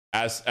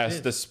as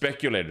the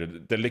speculator,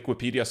 the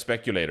Liquipedia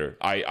speculator,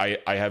 I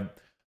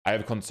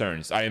have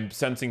concerns. I am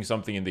sensing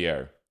something in the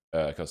air.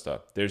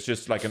 Costa. There's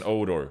just like an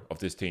odor of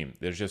this team.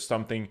 There's just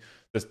something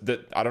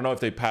that I don't know if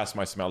they passed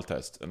my smell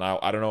test, and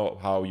I don't know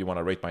how you want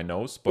to rate my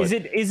nose. But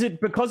is it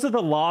because of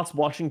the last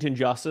Washington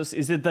Justice?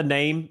 Is it the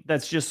name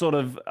that's just sort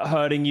of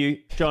hurting you,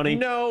 Johnny?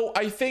 No,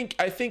 I think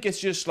it's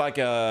just like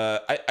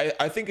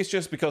I think it's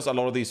just because a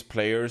lot of these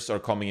players are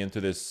coming into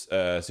this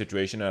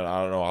situation, and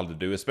I don't know how to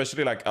do,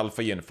 especially like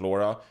Alfai and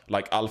Flora.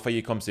 Like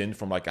Alfai comes in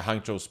from like a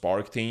Hangzhou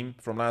Spark team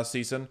from last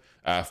season.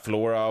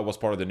 Flora was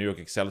part of the New York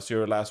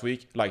Excelsior last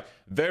week. Like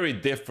very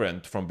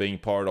different from being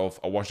part of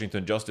a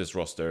Washington Justice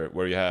roster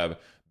where you have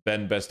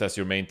Ben Best as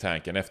your main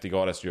tank and FT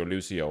God as your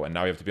Lucio, and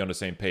now you have to be on the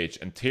same page.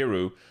 And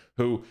Tiru,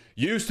 who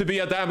used to be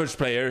a damage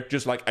player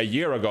just like a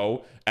year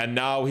ago, and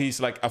now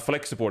he's like a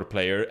flex support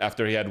player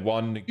after he had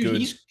one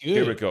good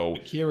Kiriko.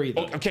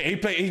 Okay, he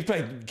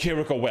played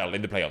Kiriko well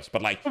in the playoffs,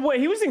 but like wait,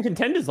 he was in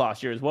contenders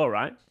last year as well,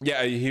 right? Yeah,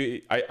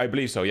 I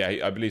believe so.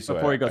 Yeah, I believe so.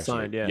 Before he got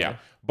signed, yeah.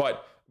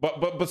 But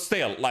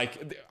still,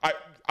 like I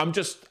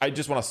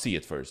just want to see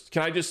it first.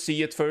 Can I just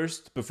see it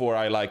first before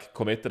I like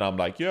commit? And I'm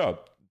like, yeah,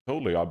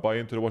 totally, I buy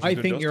into the Washington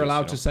I think Justice, you're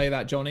allowed to say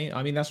that, Johnny.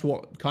 I mean, that's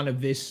what kind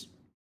of this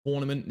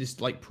tournament, this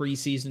like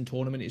preseason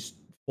tournament is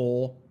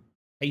for.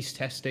 Taste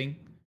testing.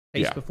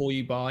 Taste before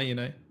you buy, you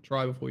know.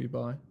 Try before you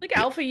buy. Like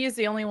Alfai is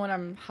the only one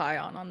I'm high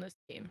on this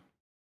team.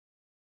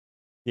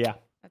 Yeah.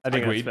 I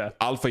think agreed.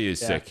 Alfai is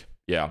sick.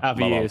 Yeah.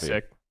 Alfai is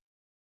sick.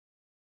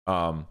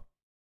 And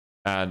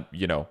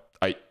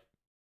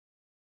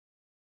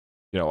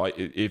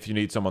if you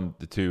need someone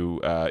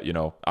to,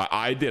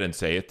 I didn't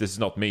say it. This is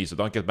not me, so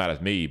don't get mad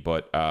at me.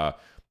 But I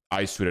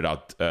tweeted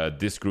out,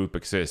 this group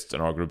exists,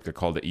 and our group got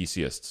called the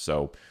easiest.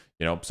 So,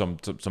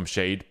 some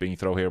shade being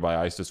thrown here by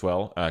Ice as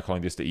well,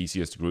 calling this the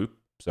easiest group.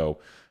 So,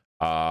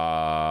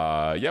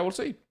 we'll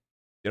see.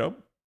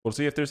 We'll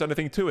see if there's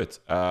anything to it.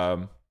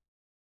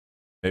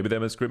 Maybe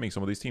them is scrimming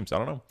some of these teams.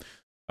 I don't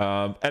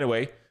know.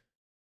 Anyway,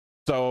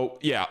 so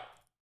yeah.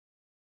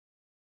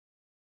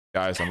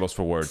 Guys, I'm lost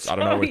for words. I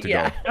don't know where to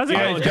go. How's it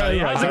going, Johnny?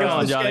 How's it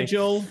going, Johnny?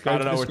 I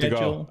don't know where to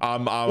go.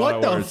 I'm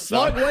what the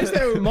fuck? Why is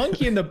there a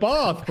monkey in the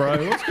bath,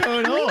 bro? What's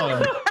going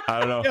on? I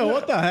don't know. Yeah,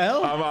 what the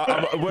hell?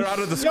 We're out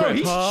of the script. Yo,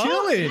 he's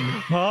chilling.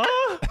 Huh?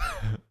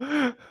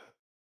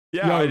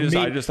 Yeah, I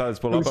just had to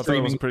pull up. I thought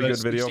it was a pretty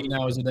good video. 16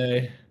 hours a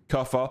day.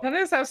 Kuffa. That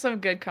does have some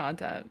good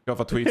content.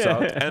 Kuffa tweets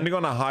out, ending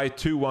on a high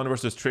 2-1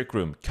 versus Trick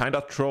Room.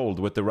 Kinda trolled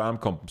with the Ram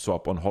comp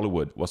swap on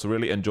Hollywood. Was a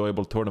really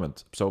enjoyable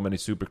tournament. So many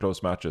super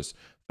close matches.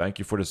 Thank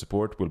you for the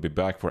support. We'll be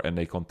back for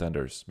NA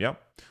contenders. Yeah,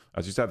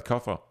 as you said,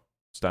 Kuffa,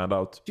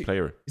 standout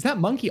player. Is that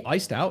monkey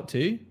iced out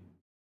too?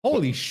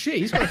 Holy shit,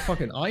 he's got a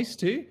fucking ice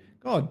too.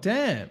 God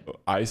damn.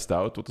 Iced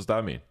out? What does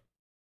that mean?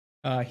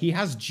 He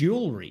has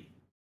jewelry.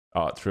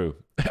 True.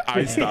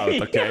 Iced out.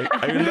 Okay,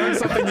 I learn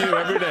something new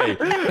every day.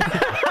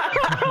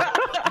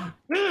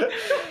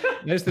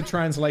 There's the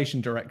translation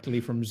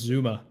directly from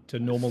Zoomer to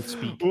normal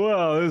speak.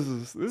 Wow,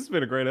 this has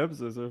been a great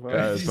episode so far.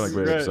 Yeah, it's been a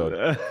great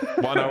episode.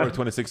 1 hour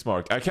 26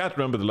 mark. I can't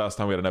remember the last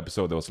time we had an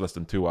episode that was less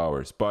than 2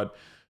 hours. But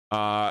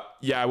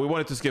we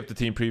wanted to skip the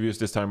team previews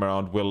this time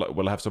around.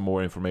 We'll have some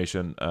more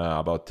information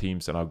about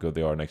teams and how good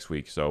they are next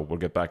week. So we'll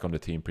get back on the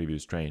team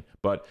previews train.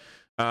 But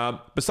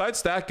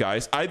besides that,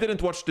 guys, I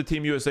didn't watch the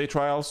Team USA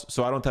trials,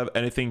 so I don't have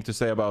anything to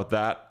say about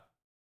that.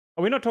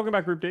 Are we not talking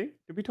about Group D?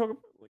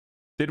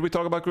 Did we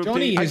talk about Group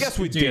Johnny D? I guess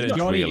we didn't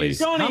really.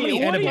 How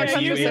many edibles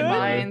are you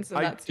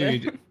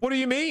in? What do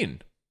you mean?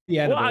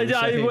 Yeah, well, I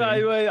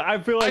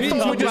feel like we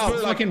talked about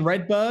fucking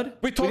Redbird.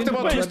 We talked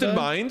about Twisted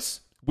Minds.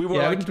 We were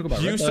like,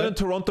 Houston and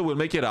Toronto will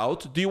make it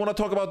out. Do you want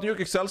to talk about New York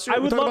Excelsior? I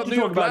would love to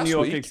talk about New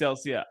York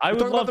Excelsior. I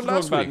would love to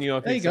talk about New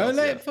York Excelsior. There you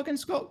go. Let fucking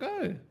Scott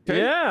go. Okay.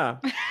 Yeah.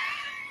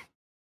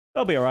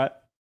 They'll be all right.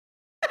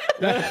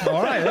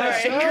 All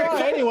right.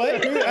 Anyway,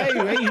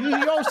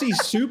 you obviously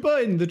super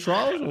in the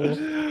trials.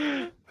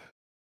 Or?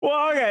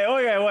 Well, okay,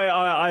 wait.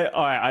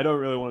 I don't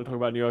really want to talk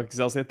about New York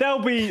Excelsior.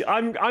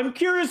 I'm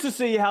curious to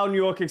see how New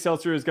York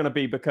Excelsior is going to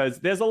be, because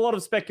there's a lot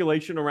of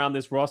speculation around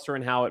this roster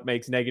and how it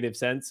makes negative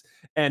sense,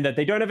 and that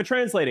they don't have a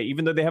translator,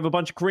 even though they have a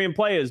bunch of Korean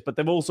players, but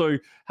they've also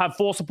have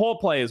 4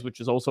 support players, which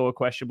is also a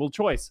questionable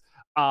choice.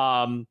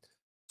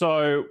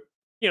 So,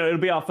 it'll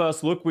be our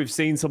first look. We've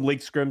seen some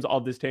leaked scrims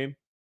of this team.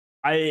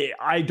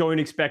 I don't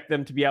expect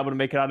them to be able to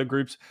make it out of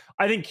groups.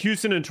 I think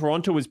Houston and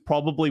Toronto is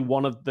probably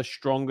one of the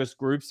strongest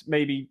groups.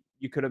 Maybe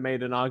you could have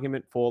made an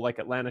argument for like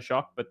Atlanta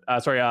Shock, but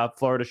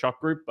Florida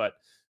Shock group, but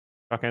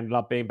Shock ended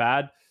up being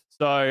bad.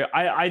 So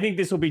I think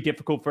this will be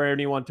difficult for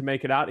anyone to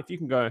make it out. If you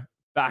can go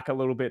back a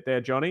little bit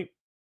there, Johnny,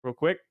 real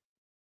quick.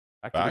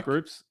 Back to the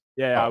groups.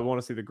 Yeah, I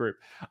want to see the group.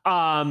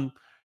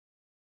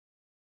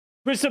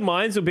 Twisted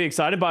Minds will be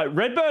excited, but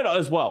Redbird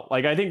as well.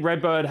 Like, I think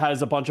Redbird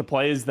has a bunch of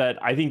players that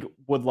I think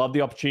would love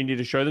the opportunity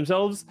to show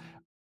themselves.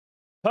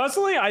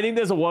 Personally, I think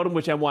there's a world in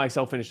which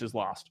NYXL finishes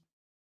last,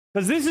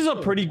 because this is a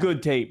pretty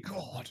good team.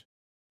 God.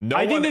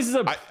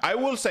 I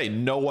will say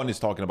no one is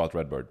talking about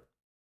Redbird.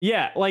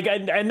 Yeah, like,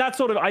 and that's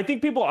sort of, I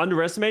think people are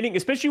underestimating,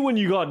 especially when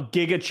you got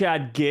Giga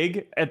Chad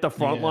Gig at the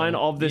front line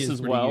of this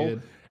as well.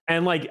 Good.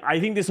 And like, I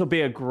think this will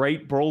be a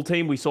great brawl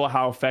team. We saw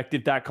how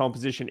effective that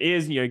composition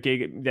is. You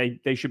know,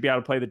 they should be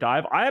able to play the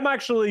dive. I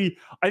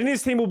think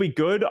this team will be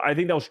good. I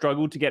think they'll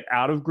struggle to get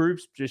out of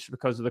groups just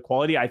because of the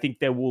quality. I think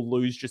they will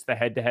lose just the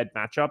head-to-head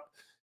matchup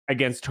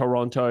against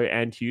Toronto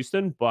and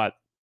Houston. But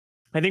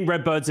I think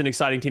Redbird's an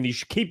exciting team you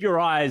should keep your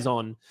eyes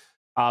on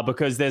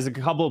because there's a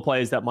couple of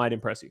players that might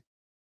impress you.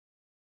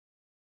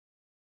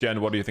 Jen,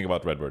 what do you think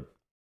about Redbird?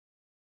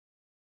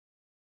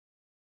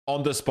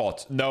 On the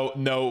spot.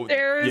 No.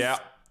 Yeah.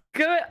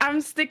 Good.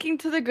 I'm sticking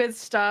to the good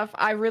stuff.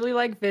 I really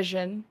like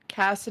Vision.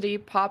 Cassidy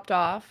popped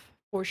off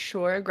for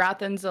sure.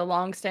 Grathan's a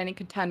long-standing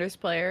contenders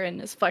player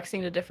and is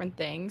flexing to different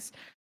things.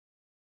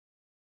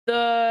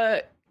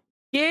 The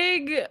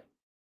gig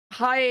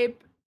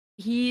hype,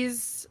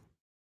 he's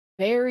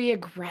very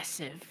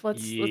aggressive.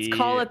 Let's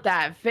call it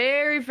that.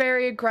 Very,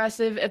 very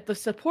aggressive. If the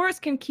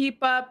supports can keep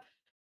up,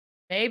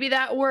 maybe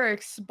that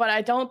works. But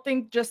I don't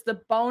think just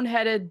the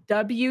boneheaded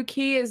W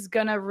key is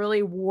gonna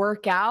really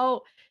work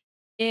out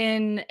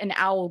in an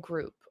owl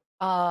group.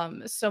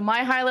 So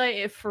my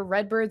highlight for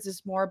Redbirds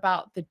is more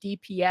about the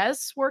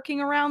DPS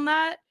working around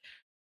that.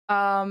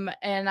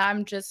 And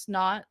I'm just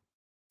not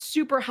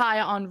super high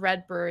on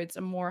Redbirds.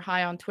 I'm more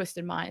high on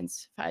Twisted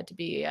Minds, if I had to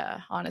be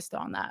honest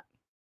on that.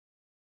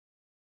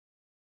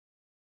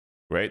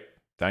 Great.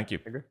 Thank you.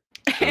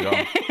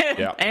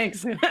 Yeah.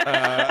 Thanks.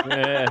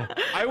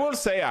 I will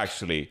say,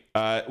 actually,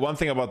 one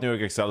thing about New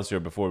York Excelsior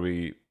before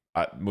we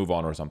move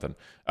on or something.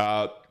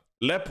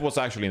 Lep was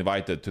actually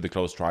invited to the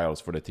closed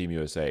trials for the Team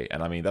USA,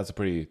 and I mean that's a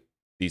pretty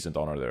decent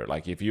honor there.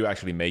 Like if you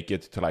actually make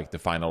it to like the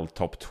final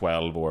top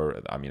 12,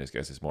 or I mean I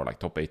guess it's more like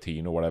top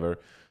 18 or whatever,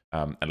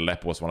 and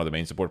Lep was one of the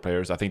main support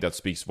players, I think that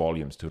speaks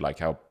volumes to like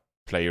how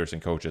players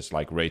and coaches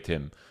like rate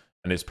him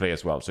and his play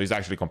as well. So he's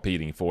actually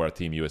competing for a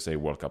Team USA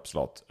World Cup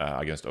slot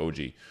against OG.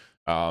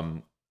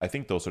 I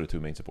think those are the two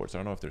main supports. I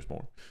don't know if there's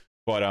more,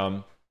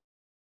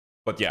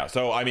 but yeah,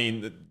 so I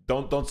mean,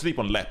 don't sleep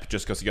on Lep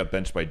just because he got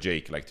benched by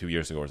Jake like 2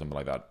 years ago or something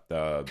like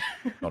that.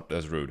 Not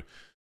as rude.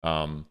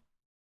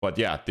 But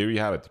yeah, there you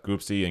have it.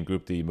 Group C and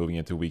Group D moving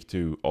into week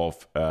 2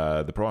 of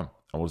the Pro-Am,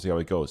 and we'll see how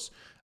it goes.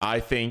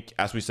 I think,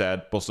 as we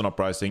said, Boston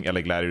Uprising,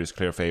 LA Gladiators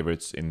clear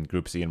favorites in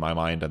Group C in my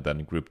mind, and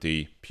then Group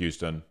D,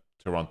 Houston,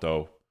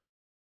 Toronto.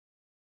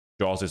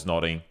 Jaws is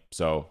nodding,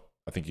 so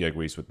I think he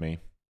agrees with me.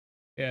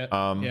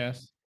 Yeah.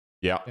 Yes.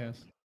 Yeah.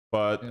 Yes.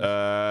 But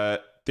yes.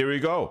 There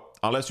you go.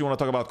 Unless you want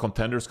to talk about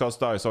contenders,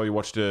 Costa. I saw you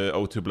watch the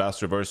O2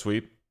 Blast reverse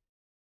sweep.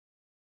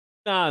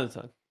 Nah, that's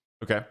fine.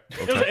 Okay.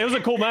 It was a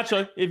cool match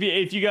though.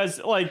 If you guys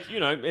like, you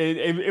know,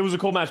 it was a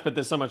cool match, but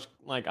there's so much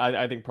like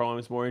I think Pro-Am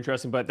is more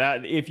interesting. But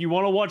that if you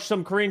want to watch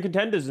some Korean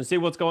contenders and see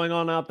what's going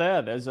on out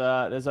there, there's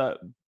a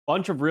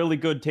bunch of really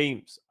good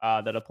teams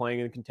that are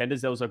playing in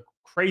contenders. There was a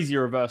crazy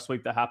reverse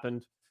sweep that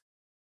happened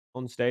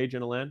on stage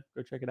in a LAN.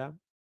 Go check it out.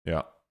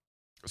 Yeah.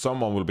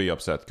 Someone will be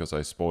upset because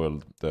I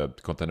spoiled the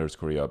Contenders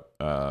Korea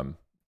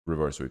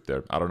reverse sweep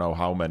there. I don't know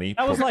how many.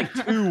 That was like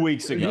 2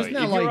 weeks ago. If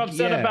you're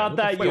upset about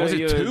that, wait, was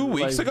it 2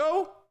 weeks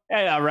ago?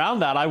 Yeah, around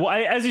that.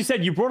 I as you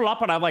said, you brought it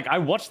up, and I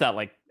watched that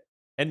like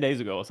 10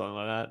 days ago or something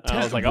like that. And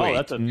I was like, wait,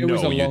 that's it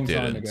was a long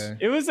time ago.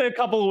 It was a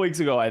couple of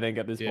weeks ago, I think,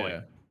 at this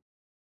point.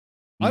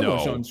 I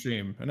watched it on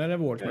stream, and I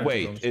never watched it.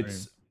 Wait,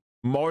 it's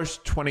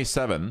March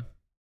 27.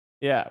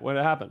 Yeah, when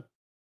it happened.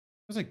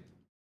 It was like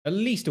at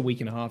least a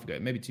week and a half ago,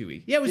 maybe 2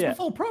 weeks. Yeah, it was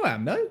before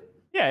Pro-Am, no?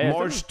 Yeah.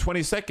 March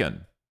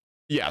 22nd.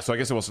 Yeah, so I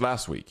guess it was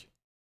last week.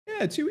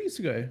 Yeah, 2 weeks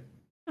ago.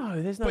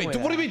 No, there's no way. Wait,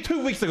 what do you mean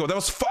 2 weeks ago? That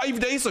was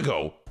 5 days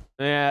ago.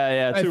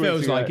 Yeah. It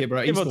feels like it,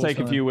 bro. Give or take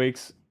a few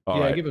weeks.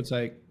 All give or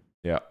take.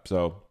 Yeah,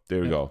 so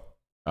there you go.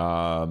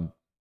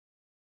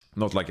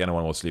 Not like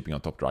anyone was sleeping on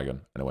Top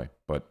Dragon anyway,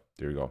 but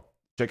there you go.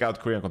 Check out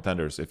Korean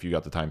Contenders if you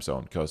got the time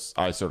zone, because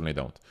I certainly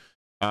don't.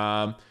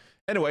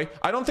 Anyway,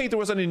 I don't think there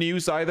was any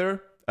news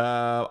either.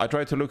 I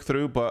tried to look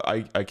through, but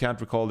I can't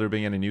recall there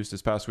being any news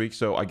this past week.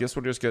 So I guess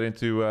we'll just get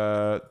into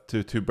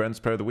to Brent's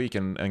Player of the Week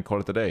and call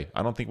it a day.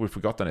 I don't think we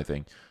forgot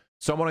anything.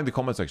 Someone in the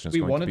comment section is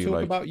going to be like... We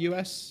want to talk about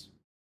US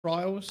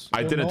trials?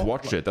 I didn't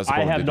watch it. That's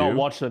I have not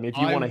watched them. If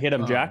you want to hit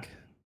them, Jack.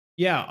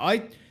 Yeah,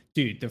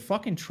 dude, the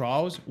fucking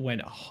trials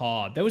went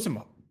hard. There was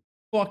some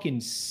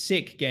fucking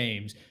sick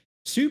games.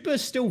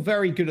 Super's still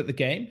very good at the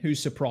game. Who's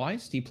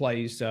surprised? He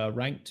plays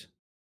ranked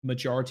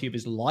majority of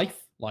his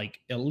life, like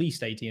at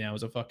least 18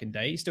 hours a fucking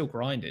day. He's still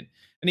grinding,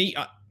 and he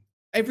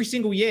every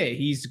single year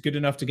he's good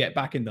enough to get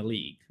back in the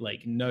league,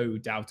 like no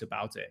doubt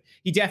about it.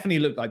 He definitely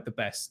looked like the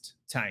best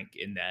tank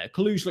in there.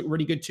 Kalush looked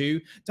really good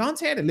too.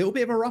 Dante had a little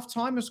bit of a rough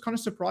time. I was kind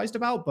of surprised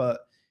about,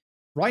 but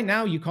right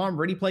now you can't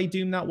really play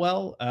Doom that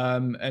well,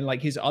 and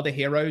like his other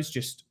heroes,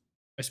 just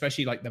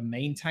especially like the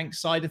main tank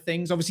side of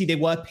things, obviously they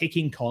were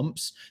picking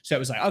comps, so it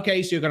was like,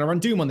 okay, so you're going to run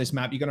Doom on this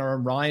map, you're going to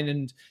run Ryan,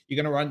 and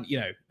you're going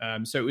to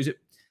run, so it was,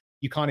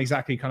 you can't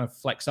exactly kind of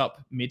flex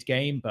up mid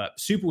game, but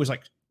Super was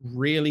like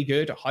really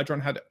good.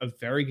 Hydron had a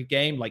very good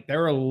game. Like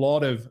there are a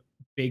lot of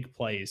big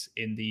plays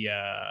in the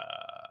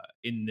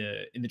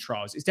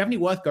trials. It's definitely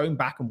worth going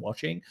back and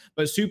watching,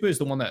 but Super is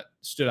the one that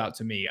stood out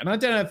to me. And I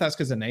don't know if that's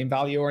because of name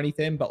value or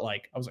anything, but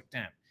like I was like,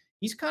 damn,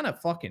 he's kind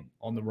of fucking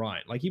on the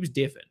right. Like, he was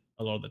different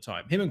a lot of the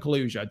time. Him and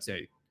Kalush, I'd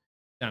say,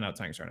 standout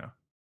tanks right now.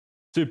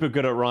 Super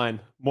good at Ryan.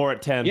 More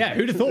at 10. Yeah,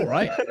 who'd have thought,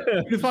 right?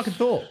 Who'd have fucking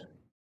thought?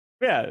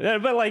 Yeah,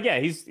 but like, yeah,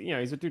 he's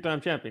a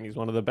 2-time champion. He's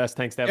one of the best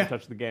tanks to ever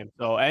touch the game.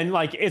 So, and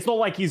like, it's not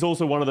like he's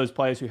also one of those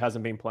players who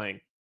hasn't been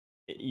playing.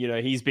 You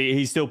know,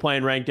 he's still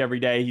playing ranked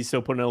every day. He's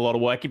still putting in a lot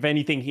of work. If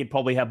anything, he'd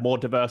probably have more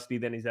diversity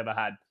than he's ever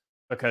had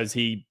because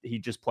he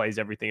just plays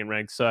everything in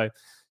ranked. So,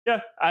 yeah,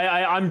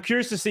 I'm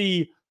curious to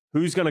see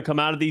who's going to come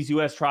out of these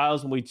US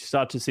trials when we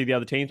start to see the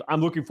other teams.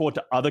 I'm looking forward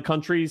to other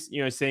countries,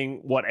 you know,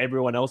 seeing what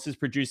everyone else is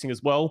producing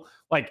as well.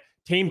 Like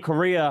Team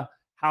Korea,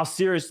 how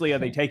seriously are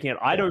they taking it?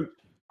 I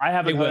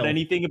haven't heard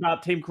anything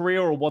about Team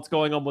Korea or what's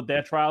going on with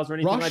their trials or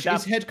anything like that.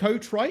 Rush is head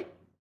coach, right?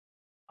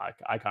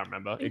 I can't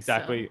remember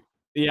exactly. So.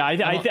 Yeah,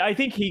 I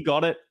think he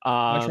got it.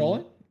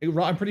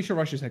 I'm pretty sure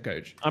Rush is head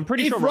coach. I'm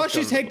pretty sure if Rush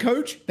is head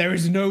coach, there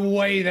is no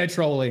way they're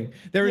trolling.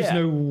 There is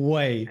no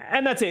way.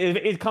 And that's it.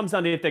 It comes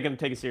down to if they're going to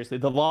take it seriously.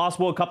 The last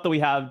World Cup that we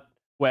had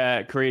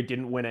where Korea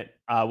didn't win it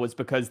was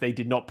because they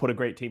did not put a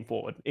great team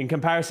forward in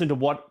comparison to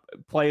what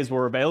players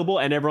were available,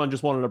 and everyone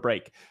just wanted a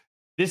break.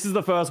 This is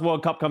the first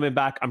World Cup coming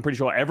back. I'm pretty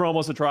sure everyone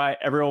wants to try.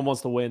 Everyone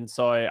wants to win.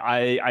 So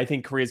I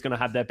think Korea's going to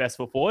have their best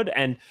foot forward.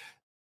 And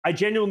I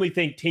genuinely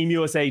think Team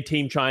USA,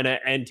 Team China,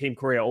 and Team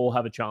Korea all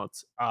have a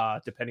chance,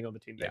 depending on the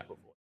team they put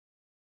forward.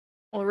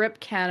 Well, rip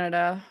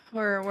Canada.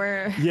 We're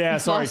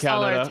sorry, Canada.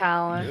 All our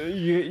talent.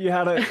 You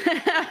had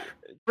to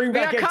bring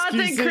back we got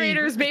content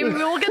creators, baby.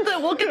 We'll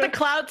get the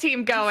cloud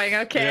team going.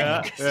 Okay.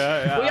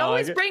 Yeah. We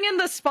always bring in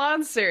the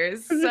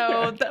sponsors,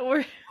 so that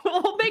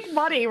we'll make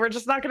money. We're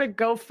just not gonna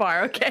go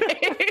far.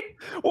 Okay.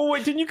 Well,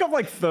 wait, didn't you come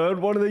like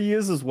third one of the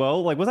years as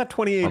well? Like, was that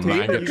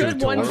 2018?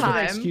 Good one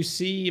time.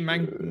 XQC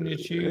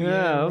magnitude.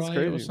 Yeah, that's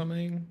crazy. Or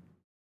something.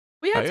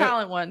 We had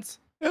talent once.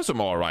 There's some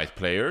all right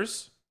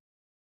players.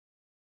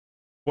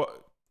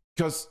 What?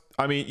 Because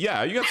I mean, you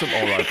got some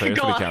all right players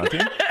for the Canada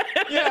team.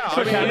 Yeah,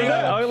 I mean,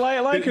 I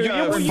like you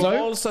got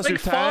Falls as your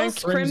tank,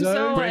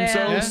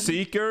 Crimzo,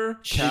 Seeker,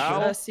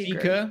 Cal,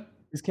 Seeker,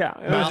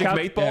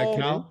 Magic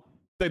 8-Ball.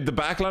 The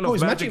backline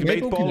of Magic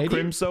 8-Ball,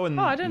 Crimzo, and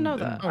I didn't know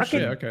that. Oh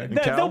shit, okay.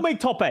 They'll make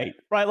top 8,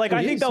 right? Like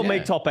I think they'll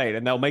make top 8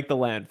 and they'll make the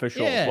land for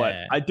sure. Yeah.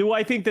 But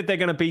I think that they're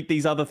going to beat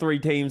these other 3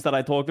 teams that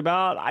I talked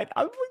about.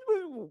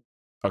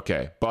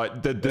 Okay,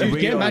 but the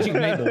real Magic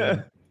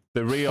 8-Ball.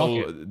 The real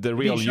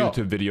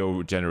YouTube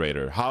video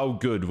generator. How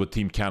good would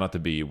Team Canada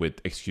be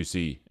with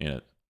XQC in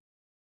it?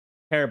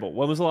 Terrible.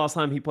 When was the last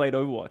time he played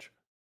Overwatch?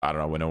 I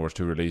don't know. When Overwatch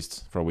 2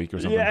 released for a week or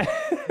something.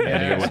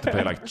 And he went to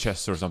play like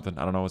chess or something.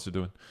 I don't know what they're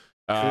doing.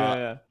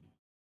 But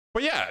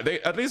yeah, they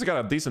at least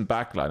got a decent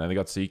backline and they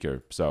got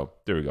Seeker. So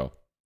there we go.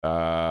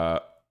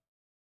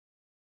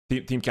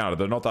 Team Canada,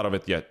 they're not out of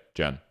it yet,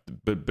 Jen.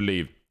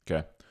 Believe.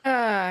 Okay.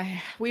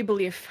 We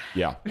believe.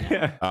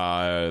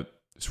 Yeah.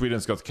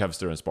 Sweden's got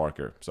Kevster and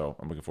Sparker, so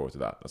I'm looking forward to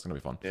that. That's gonna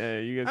be fun. Yeah,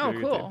 you guys. Oh,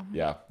 cool.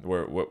 Yeah,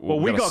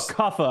 we got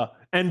Cuffer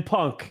and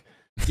Punk.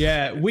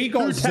 Yeah, we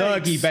got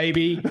Zergy,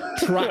 baby.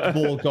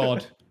 Trackball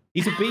god.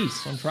 He's a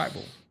beast on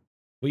trackball.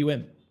 We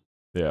win.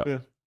 Yeah.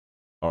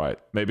 All right.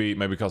 Maybe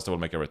Costa will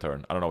make a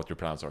return. I don't know what your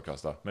plans are,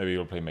 Costa. Maybe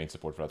you'll play main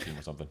support for that team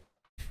or something.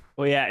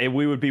 Well, yeah,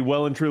 we would be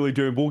well and truly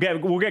doomed.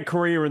 We'll get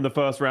Korea in the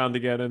first round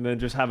again, and then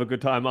just have a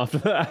good time after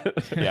that.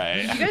 Yeah.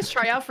 Did you guys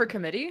try out for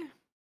committee?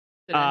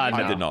 No.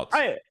 I did not.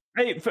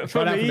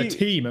 For me, the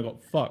team, I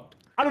got fucked.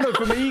 I don't know.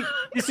 For me,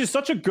 this is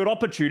such a good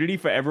opportunity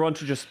for everyone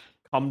to just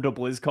come to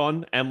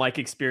BlizzCon and like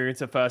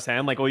experience it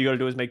firsthand. Like all you got to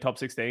do is make top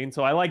 16.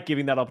 So I like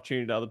giving that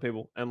opportunity to other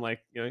people and like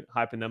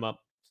hyping them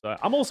up. So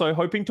I'm also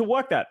hoping to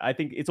work that. I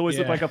think it's always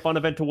looked like a fun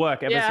event to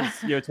work ever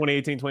since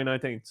 2018,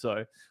 2019.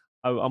 So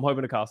I'm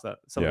hoping to cast that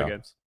some of the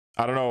games.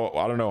 I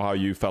don't know how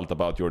you felt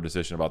about your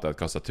decision about that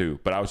Costa too,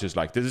 but I was just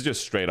like, this is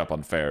just straight up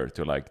unfair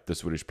to like the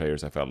Swedish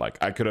players. I felt like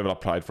I could have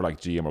applied for like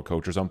GM or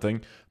coach or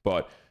something,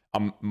 but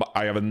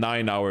I have a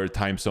 9-hour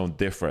time zone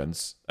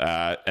difference,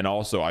 and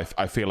also I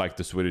feel like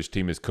the Swedish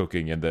team is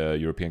cooking in the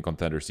European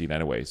contender scene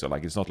anyway. So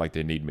like it's not like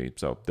they need me,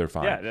 so they're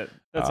fine. Yeah,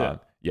 that's it.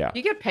 Yeah.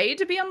 You get paid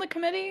to be on the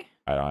committee?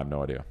 I have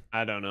no idea.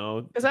 I don't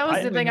know. Because that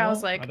was the thing. I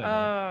was like,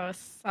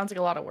 sounds like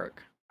a lot of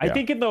work. I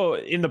think in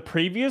the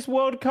previous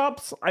World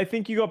Cups, I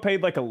think you got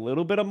paid like a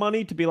little bit of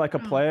money to be like a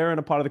player and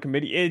a part of the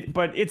committee.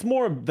 But it's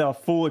more of the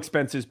full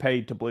expenses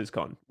paid to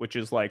BlizzCon, which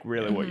is like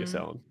really what you're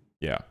selling.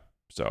 Yeah.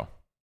 So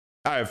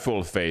I have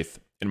full faith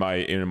in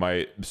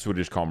my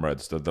Swedish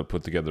comrades that they'll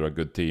put together a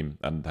good team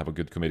and have a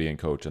good committee and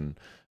coach, and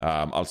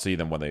I'll see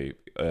them when they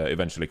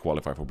eventually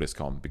qualify for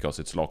BlizzCon because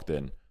it's locked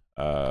in.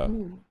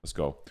 Let's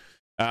go.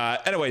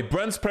 Anyway,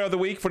 Brent's player of the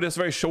week for this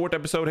very short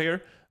episode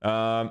here.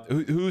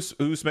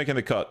 Who's making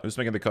the cut? Who's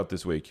making the cut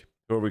this week?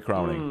 Who are we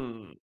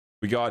crowning?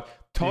 We got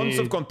tons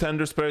of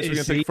contenders players we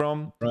can pick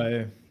from.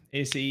 Bro,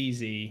 it's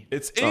easy.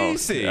 It's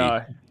easy.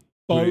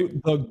 Boat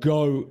the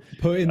goat.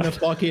 Putting the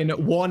fucking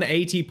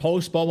 180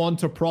 post bomb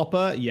onto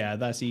proper. Yeah,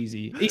 that's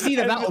easy. It's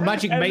either that or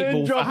Magic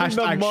 8-Ball for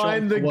hashtag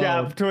mind the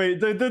gap tweet.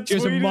 The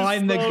just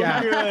mind the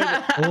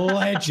gap.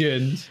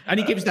 Legend. And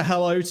he gives the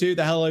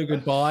hello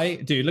goodbye.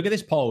 Dude, look at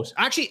this pulse.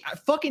 Actually,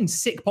 fucking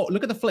sick pulse.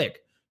 Look at the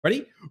flick.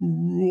 Ready?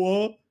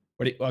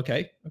 Ready?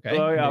 Okay.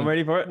 Oh, yeah, I'm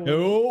ready for it.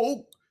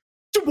 Oh,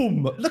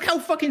 boom! Look how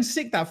fucking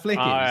sick that flick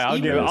is.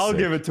 I'll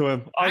give it to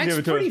him.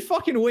 It's pretty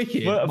fucking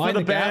wicked. For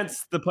the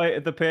Bants,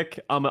 the pick,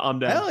 I'm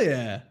down. Hell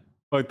yeah!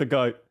 Vote the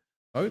GOAT.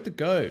 Vote the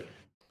GOAT.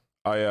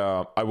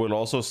 I will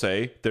also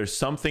say there's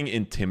something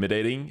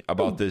intimidating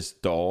about this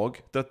dog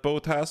that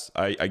Boat has.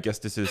 I guess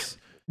this is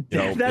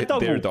that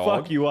dog their will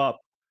dog, fuck you up.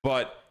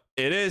 but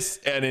it is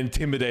an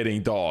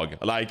intimidating dog.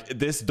 Like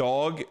this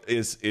dog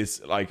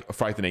is like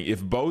frightening.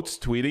 If Boat's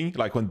tweeting,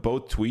 like when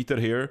Boat tweeted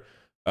here,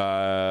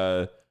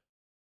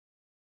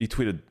 he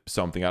tweeted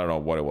something. I don't know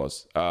what it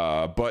was,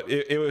 but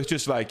it was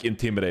just like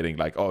intimidating.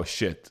 Like, oh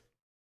shit.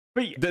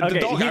 But, the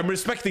dog, I'm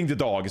respecting the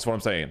dog, is what I'm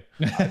saying.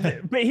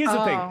 But here's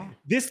the thing.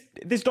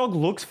 This dog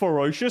looks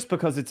ferocious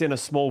because it's in a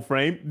small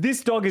frame.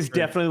 This dog is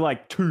definitely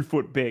like 2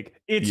 foot big.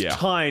 It's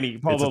tiny,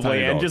 probably, it's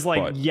tiny and dog, just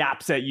like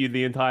yaps at you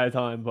the entire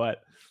time.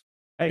 But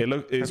hey, it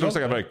looks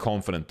like a very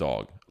confident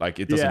dog. Like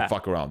it doesn't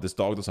fuck around. This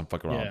dog doesn't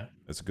fuck around. Yeah.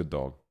 It's a good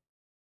dog.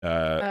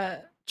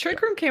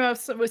 Trick Room came up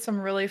with some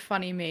really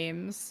funny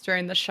memes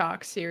during the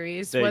Shock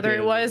series. They whether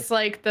did. it was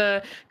like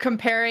the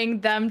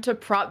comparing them to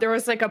Prop, there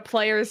was like a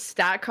player's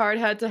stat card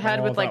head to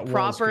head with like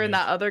Proper and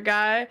that other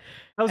guy.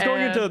 I was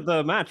going into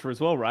the match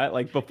as well, right?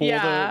 Like before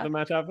the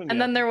match happened.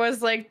 And then there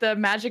was like the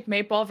Magic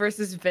 8 Ball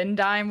versus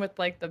Vindime with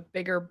like the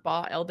bigger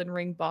Elden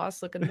Ring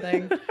boss looking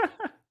thing.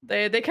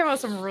 They came out with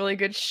some really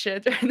good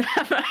shit during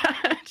that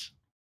match.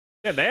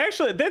 Yeah,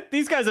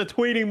 these guys are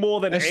tweeting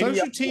more than any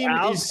social team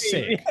is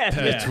sick. Yeah.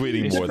 They're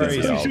tweeting more than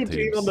the social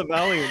team on the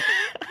Valiant.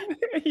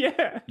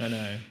 Yeah.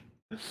 No.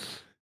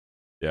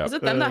 Yeah. Was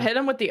it them that hit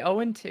him with the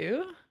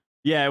 0-2?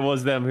 Yeah, it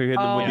was them who hit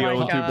them with the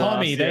 0-2 blast.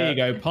 Palmy, there you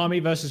go. Palmy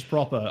versus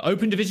Proper.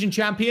 Open Division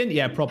champion?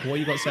 Yeah, Proper. What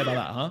you got to say about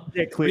that, huh?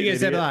 Yeah, what you got to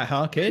say about that,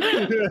 huh, kid?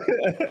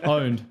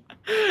 Owned.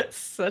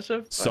 Such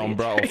a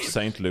Sombra of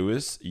St.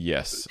 Louis?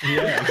 Yes.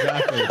 Yeah,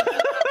 exactly.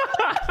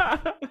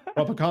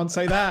 Proper can't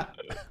say that.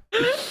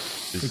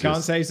 We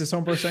can't say it's the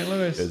Sombra of St.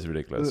 Louis. It's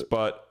ridiculous.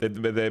 But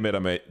they made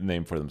a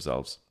name for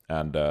themselves.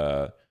 And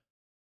I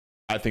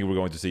think we're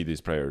going to see these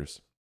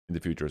players in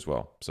the future as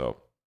well. So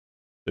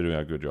they're doing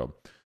a good job.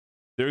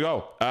 There we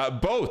go.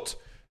 Boat,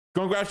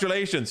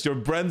 congratulations. You're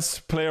Brent's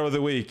player of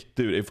the week.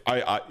 Dude,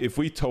 if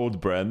we told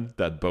Brent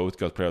that Boat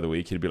got player of the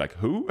week, he'd be like,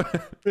 who?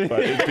 But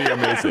it'd be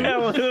amazing.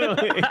 What?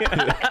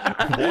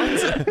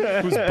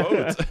 Who's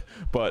Boat?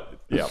 But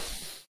yeah.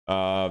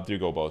 There you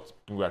go, Boat.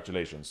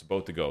 Congratulations.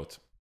 Boat the GOAT.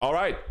 All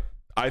right.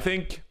 I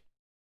think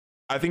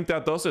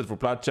that does it for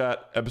Plat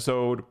Chat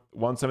episode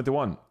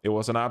 171. It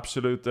was an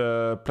absolute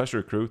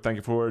pleasure, crew. Thank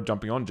you for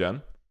jumping on,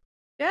 Jen.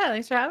 Yeah,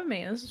 thanks for having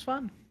me. This was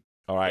fun.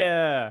 All right.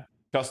 Yeah.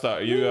 Costa,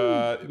 are you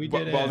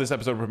while this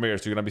episode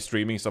premieres, you're gonna be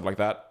streaming stuff like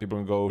that? People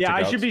can go. Yeah, check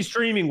I out. should be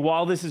streaming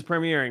while this is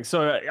premiering.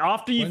 So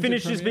after you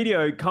finish this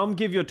video, come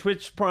give your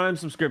Twitch Prime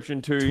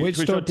subscription to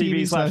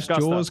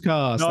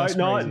twitch.tv/JawsCast.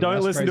 No,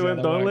 don't listen to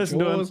him. Don't listen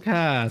to him.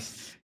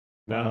 JawsCast.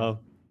 No.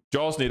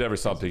 Jaws need every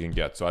sub he can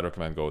get, so I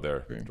recommend go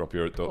there. Drop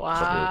your Twitch.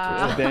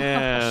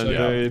 Damn,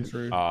 dude.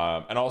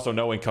 And also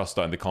knowing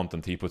Costa and the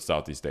content he puts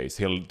out these days,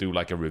 he'll do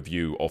like a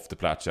review of the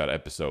Plat Chat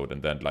episode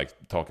and then like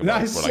talk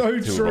about it for like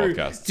 2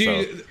 podcasts.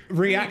 Dude,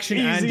 reaction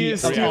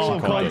easiest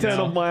content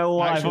of my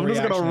life. I'm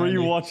just gonna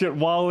rewatch it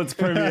while it's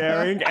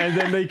premiering, and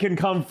then they can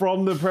come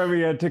from the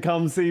premiere to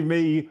come see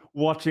me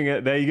watching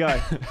it. There you go.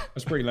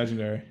 That's pretty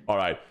legendary. All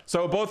right.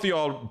 So both of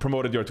y'all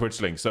promoted your Twitch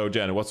link. So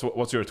Jen,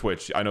 what's your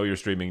Twitch? I know you're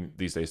streaming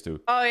these days too.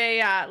 Oh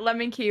yeah,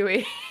 Lemon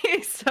Kiwi.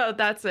 So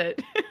that's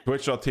it.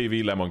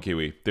 Twitch.tv Lemon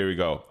Kiwi. There you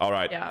go. All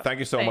right. Yeah, Thank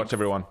you so much,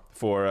 everyone,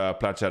 for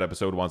Plat Chat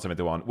episode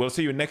 171. We'll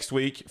see you next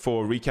week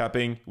for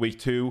recapping week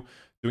 2,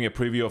 doing a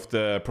preview of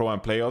the Pro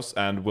Am playoffs,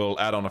 and we'll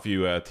add on a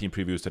few team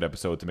previews to the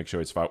episode to make sure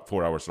it's 4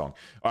 hours long.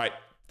 All right.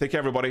 Take care,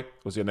 everybody.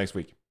 We'll see you next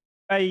week.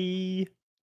 Bye.